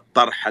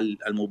الطرح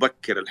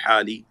المبكر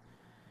الحالي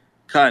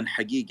كان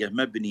حقيقة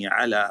مبني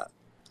على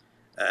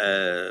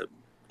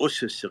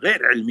أسس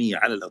غير علمية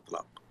على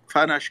الإطلاق.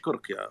 فأنا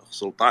أشكرك يا أخ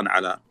سلطان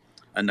على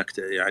أنك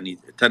يعني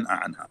تنأى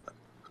عن هذا.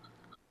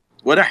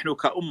 ونحن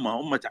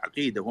أمة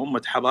عقيدة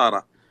وأمة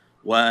حضارة،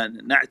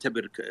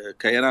 ونعتبر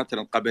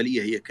كياناتنا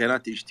القبلية هي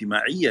كيانات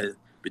اجتماعية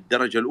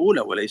بالدرجة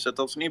الأولى وليس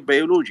تصنيف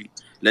بيولوجي.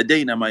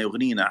 لدينا ما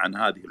يغنينا عن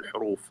هذه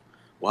الحروف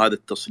وهذا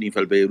التصنيف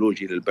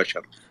البيولوجي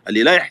للبشر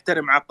اللي لا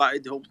يحترم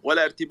عقائدهم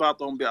ولا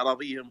ارتباطهم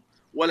بأراضيهم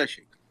ولا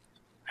شيء.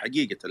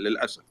 حقيقة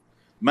للأسف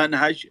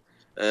منهج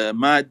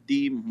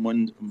مادي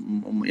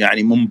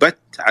يعني منبت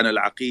عن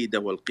العقيدة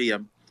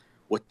والقيم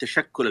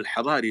والتشكل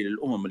الحضاري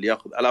للأمم اللي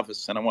يأخذ آلاف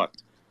السنوات،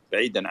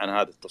 بعيدا عن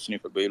هذا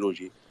التصنيف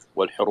البيولوجي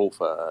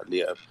والحروف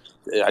اللي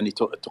يعني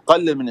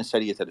تقلل من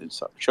إنسانية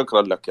الإنسان.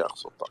 شكرا لك يا أخ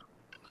سلطان.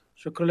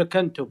 شكرا لك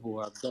أنت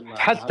أبو عبد الله.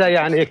 حتى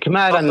يعني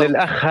إكمالا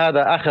للأخ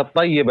هذا أخ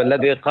الطيب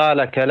الذي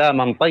قال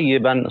كلاما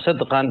طيبا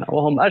صدقا،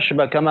 وهم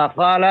أشبه كما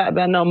قال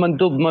بأنه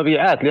مندوب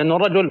مبيعات، لأنه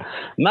الرجل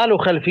ما له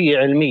خلفية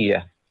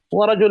علمية،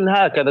 ورجل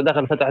هكذا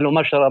دخل فتح له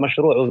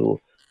مشروع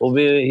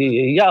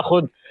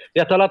ويأخذ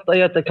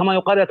كما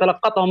يقال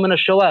يتلقطهم من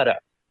الشوارع.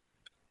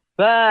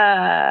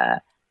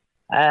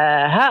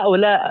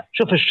 فهؤلاء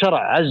شوف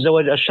الشرع عز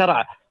وجل،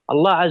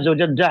 الله عز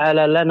وجل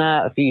جعل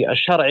لنا في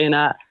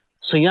شرعنا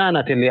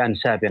صيانة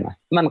لأنسابنا.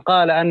 من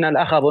قال أن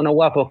الأخ أبو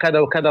نواف وكذا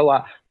وكذا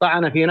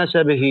وطعن في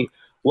نسبه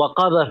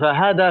وقذف،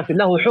 هذا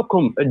له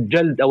حكم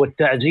الجلد أو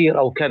التعزير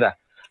أو كذا.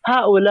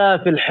 هؤلاء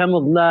في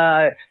الحمض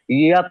لا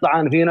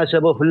يطعن في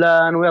نسب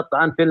فلان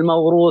ويطعن في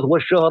الموروث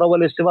والشهرة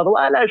والاستفاضة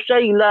ولا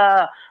شيء،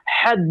 لا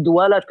حد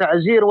ولا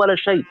تعزير ولا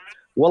شيء.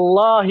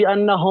 والله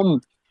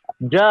أنهم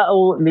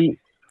جاءوا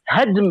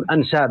لهدم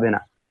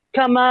أنسابنا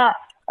كما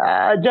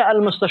جاء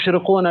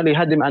المستشرقون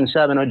لهدم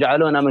أنسابنا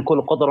وجعلونا من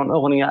كل قطر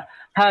أغنية.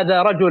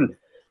 هذا رجل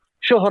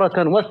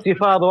شهرة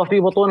واستفاضة وفي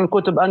بطون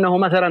الكتب أنه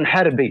مثلا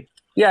حربي،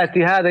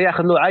 يأتي هذا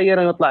يأخذ له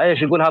عينة ويطلع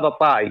إيش يقول هذا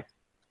الطائي.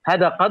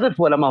 هذا قذف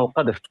ولا ما هو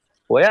قذف؟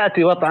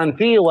 ويأتي وطعن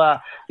فيه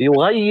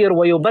ويغير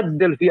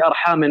ويبدل في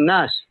أرحام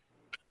الناس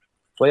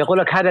ويقول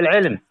لك هذا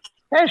العلم.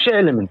 إيش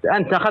علم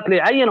أنت أخذت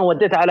لي عينة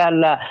ووديت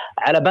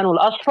على بنو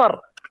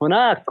الأصفر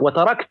هناك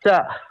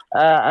وتركت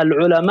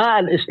العلماء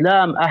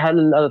الإسلام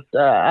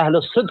أهل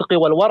الصدق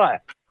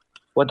والورع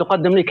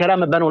وتقدم لي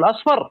كلام بنو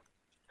الأصفر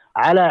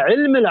على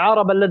علم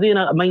العرب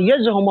الذين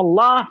ميزهم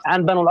الله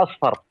عن بنو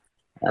الأصفر.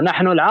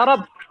 نحن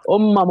العرب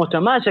أمة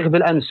متماسك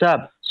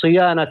بالأنساب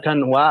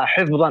صيانة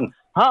وحفظا.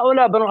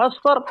 هؤلاء بنو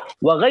الأصفر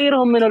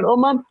وغيرهم من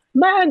الأمم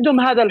ما عندهم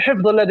هذا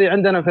الحفظ الذي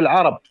عندنا في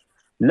العرب،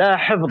 لا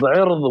حفظ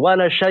عرض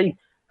ولا شيء.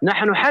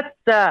 نحن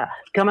حتى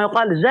كما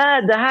يقال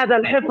زاد هذا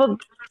الحفظ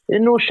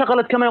إنه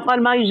شغلت كما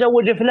يقال ما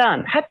يزوج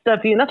فلان، حتى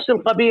في نفس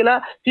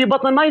القبيلة في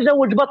بطن ما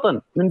يزوج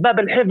بطن من باب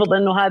الحفظ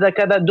إنه هذا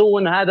كذا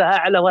دون هذا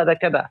أعلى وهذا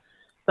كذا.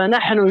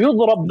 فنحن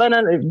يضرب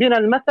بنا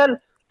المثل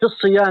في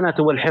الصيانة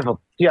والحفظ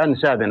في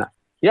أنسابنا.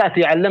 يأتي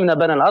يعلمنا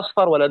بني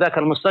الأصفر ولا ذاك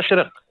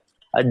المستشرق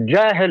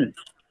الجاهل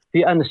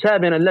في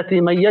أنسابنا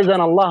التي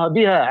ميزنا الله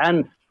بها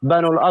عن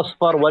بنو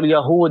الأصفر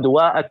واليهود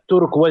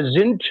والترك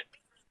والزنج.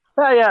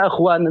 فيا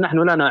أخوان نحن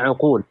لنا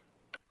عقول.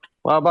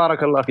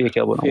 وبارك الله فيك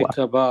يا أبو نواف.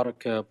 فيك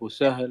بارك أبو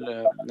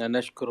سهل.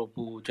 نشكر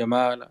أبو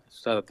جمال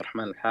أستاذ عبد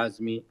الرحمن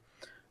الحازمي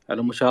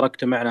على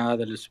مشاركته معنا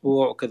هذا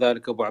الأسبوع،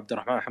 وكذلك أبو عبد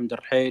الرحمن حمد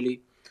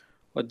الرحيلي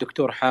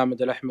والدكتور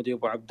حامد الأحمدي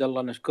وأبو عبد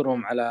الله.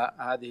 نشكرهم على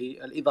هذه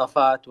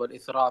الإضافات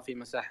والإثراء في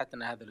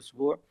مساحتنا هذا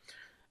الأسبوع.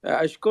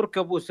 أشكرك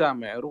أبو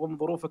سامع رغم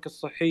ظروفك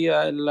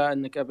الصحية إلا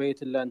أنك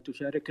أبيت إلا أن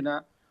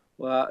تشاركنا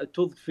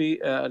وتضفي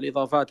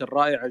الإضافات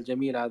الرائعة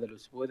الجميلة هذا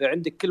الأسبوع. إذا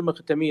عندك كلمة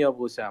ختامية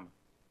أبو سامع.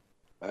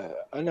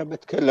 أنا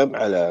بتكلم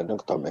على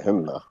نقطة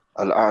مهمة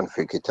الآن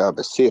في كتاب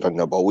السيرة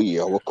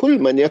النبوية، وكل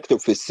من يكتب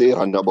في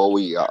السيرة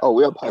النبوية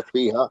أو يبحث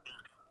فيها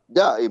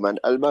دائما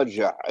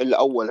المرجع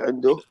الأول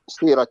عنده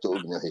سيرة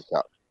ابن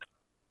هشام.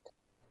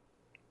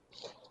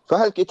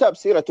 فهل كتاب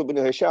سيرة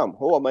ابن هشام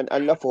هو من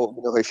ألفه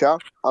ابن هشام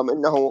أم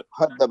أنه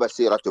هذب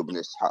سيرة ابن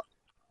إسحاق؟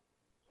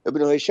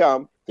 ابن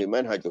هشام في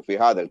منهجه في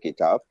هذا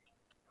الكتاب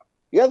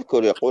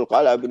يذكر يقول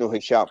قال ابن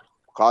هشام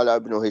قال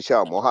ابن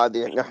هشام،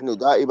 وهذه نحن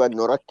دائما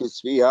نركز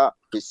فيها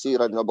في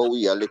السيرة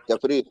النبوية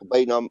للتفريق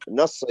بين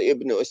نص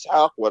ابن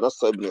إسحاق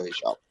ونص ابن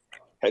هشام.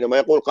 حينما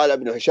يقول قال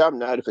ابن هشام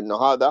نعرف أن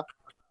هذا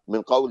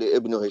من قول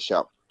ابن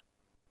هشام.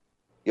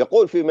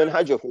 يقول في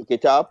منهجه في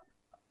الكتاب: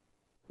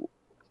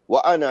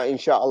 وأنا إن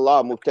شاء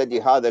الله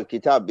مبتدي هذا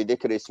الكتاب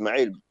بذكر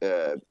إسماعيل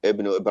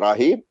ابن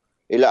إبراهيم،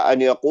 إلى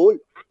أن يقول: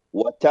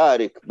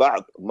 وتارك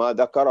بعض ما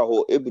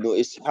ذكره ابن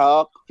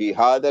إسحاق في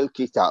هذا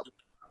الكتاب.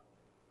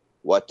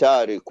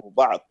 وتارك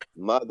بعض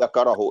ما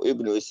ذكره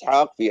ابن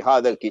إسحاق في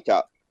هذا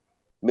الكتاب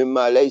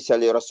مما ليس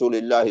لرسول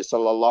الله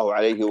صلى الله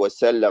عليه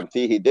وسلم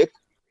فيه ذكر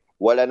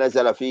ولا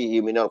نزل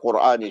فيه من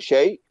القرآن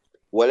شيء،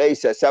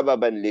 وليس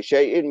سببا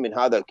لشيء من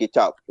هذا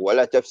الكتاب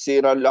ولا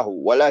تفسيرا له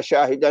ولا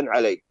شاهدا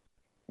عليه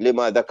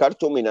لما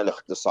ذكرت من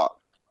الاختصار.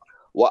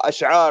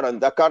 وأشعارا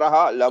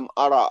ذكرها لم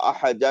أرى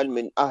أحدا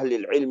من أهل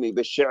العلم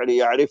بالشعر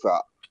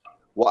يعرفها،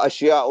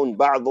 وأشياء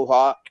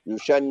بعضها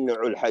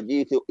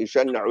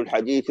يشنع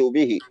الحديث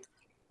به،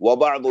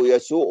 وبعض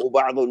يسوء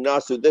بعض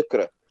الناس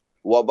ذكره،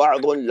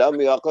 وبعض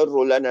لم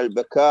يقر لنا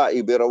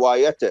البكاء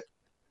بروايته.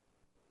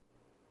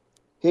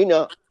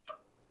 هنا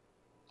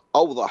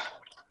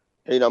أوضح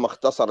حينما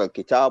اختصر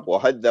الكتاب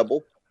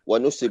وهذبه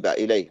ونسب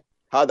إليه،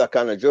 هذا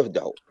كان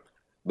جهده.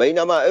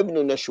 بينما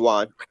ابن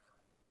نشوان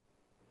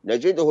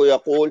نجده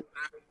يقول: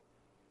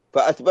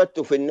 فأثبت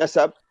في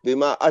النسب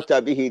بما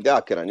أتى به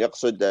ذاكرا،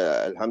 يقصد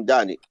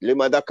الحمداني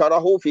لما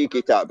ذكره في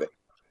كتابه،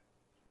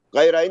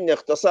 غير أني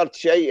اختصرت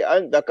شيئا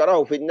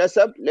ذكره في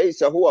النسب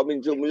ليس هو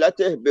من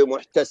جملته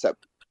بمحتسب،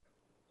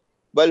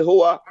 بل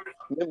هو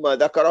مما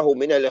ذكره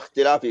من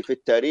الاختلاف في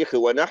التاريخ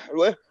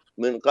ونحوه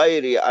من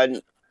غير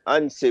أن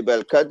أنسب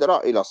الكدر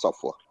إلى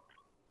صفوه.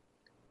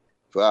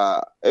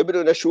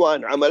 فابن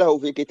نشوان عمله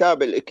في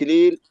كتاب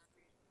الإكليل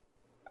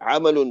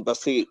عمل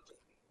بسيط،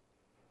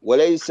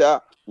 وليس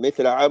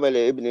مثل عمل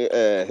ابن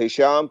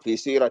هشام في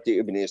سيرة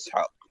ابن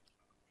إسحاق.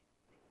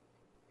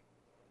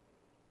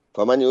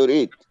 فمن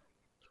يريد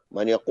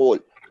من يقول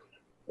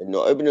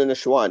إنه ابن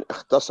نشوان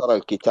اختصر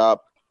الكتاب،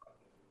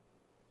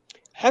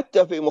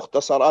 حتى في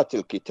مختصرات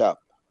الكتاب،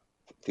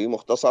 في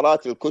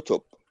مختصرات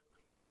الكتب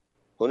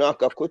هناك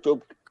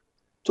كتب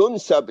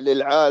تنسب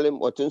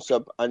للعالم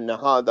وتنسب أن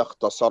هذا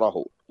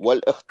اختصره،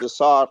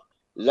 والاختصار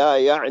لا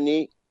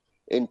يعني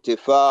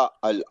انتفاء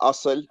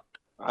الأصل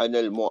عن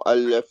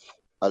المؤلف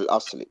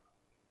الأصلي.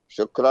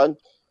 شكرا،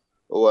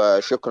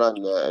 وشكرا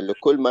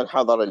لكل من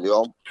حضر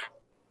اليوم.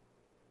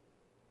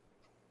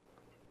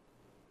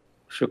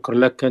 شكرا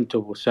لك أنت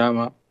أبو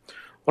أسامة،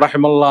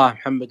 ورحم الله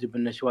محمد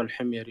بن نشوان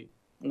الحميري،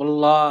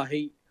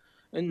 والله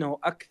إنه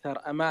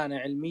أكثر أمانة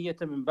علمية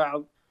من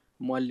بعض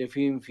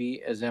مؤلفين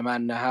في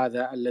زماننا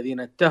هذا الذين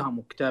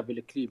اتهموا كتاب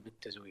الإكليل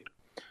بالتزوير.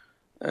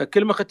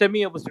 كلمة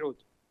ختامية أبو سعود.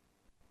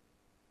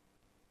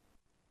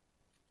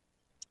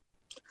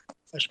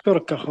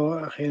 أشكرك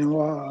أخي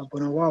أبو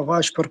نواف،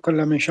 وأشكر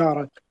كل من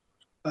شارك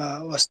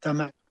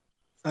واستمع،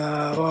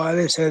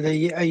 وليس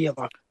لدي أي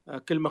ضغط.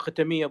 كلمة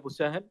ختامية أبو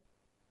سهل.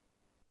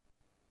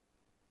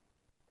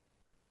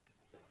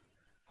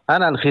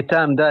 أنا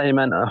الختام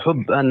دائما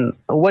أحب أن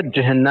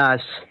أوجه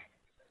الناس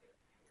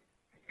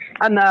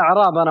أن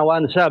أعراضنا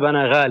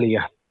وأنسابنا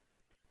غالية،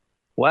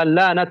 وأن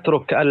لا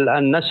نترك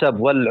النسب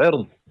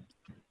والعرض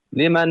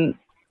لمن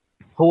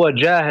هو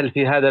جاهل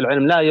في هذا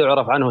العلم، لا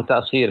يعرف عنه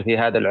تأصيل في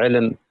هذا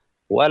العلم،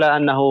 ولا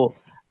أنه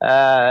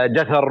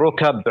جثى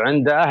الركب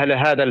عند أهل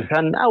هذا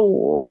الفن،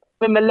 أو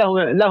ممن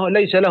له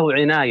ليس له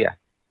عناية.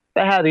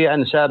 فهذه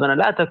أنسابنا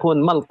لا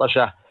تكون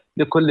ملطشة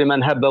لكل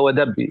من هب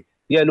ودب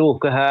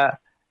يلوكها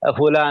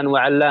فلان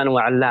وعلان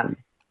وعلان.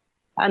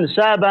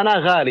 أنسابنا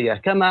غالية،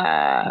 كما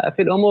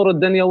في الأمور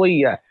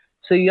الدنيوية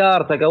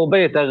سيارتك أو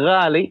بيتك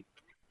غالي،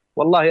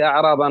 والله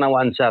أعراضنا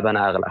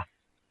وأنسابنا أغلى.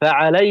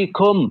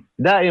 فعليكم،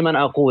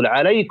 دائما أقول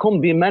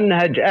عليكم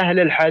بمنهج أهل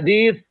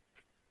الحديث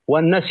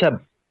والنسب،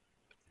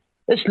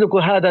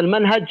 اسلكوا هذا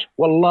المنهج،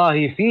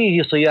 والله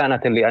فيه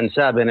صيانة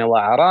لأنسابنا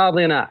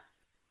وأعراضنا.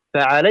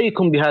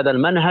 فعليكم بهذا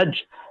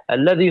المنهج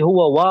الذي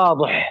هو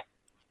واضح،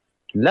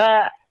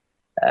 لا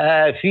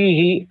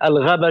فيه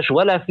الغبش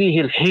ولا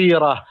فيه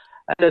الحيرة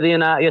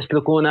الذين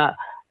يسلكون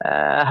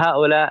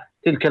هؤلاء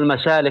تلك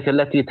المسالك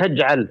التي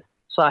تجعل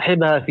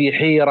صاحبها في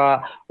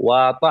حيرة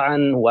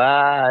وطعن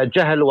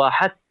وجهل،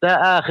 وحتى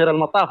آخر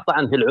المطاف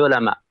طعن في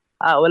العلماء.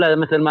 هؤلاء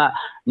مثل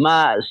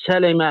ما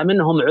سلم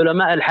منهم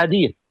علماء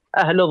الحديث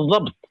أهل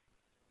الضبط،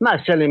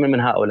 ما سلم من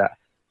هؤلاء.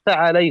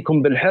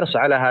 فعليكم بالحرص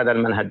على هذا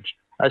المنهج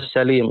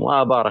السليم،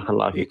 وبارك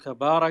الله فيك.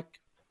 بارك.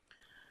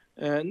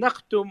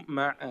 نختم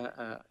مع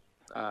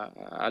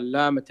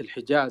علامة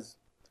الحجاز،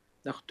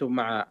 نختم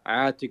مع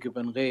عاتق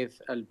بن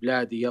غيث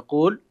البلادي،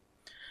 يقول: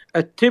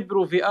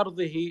 التبر في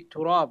أرضه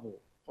تراب،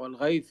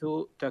 والغيث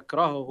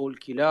تكرهه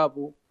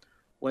الكلاب،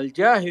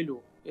 والجاهل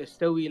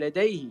يستوي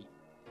لديه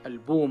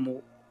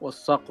البوم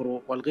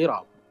والصقر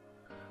والغراب.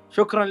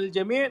 شكرا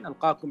للجميع،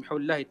 نلقاكم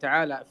بحول الله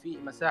تعالى في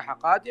مساحة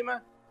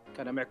قادمة.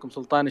 كان معكم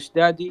سلطان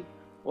شدادي،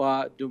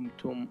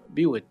 ودمتم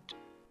بود.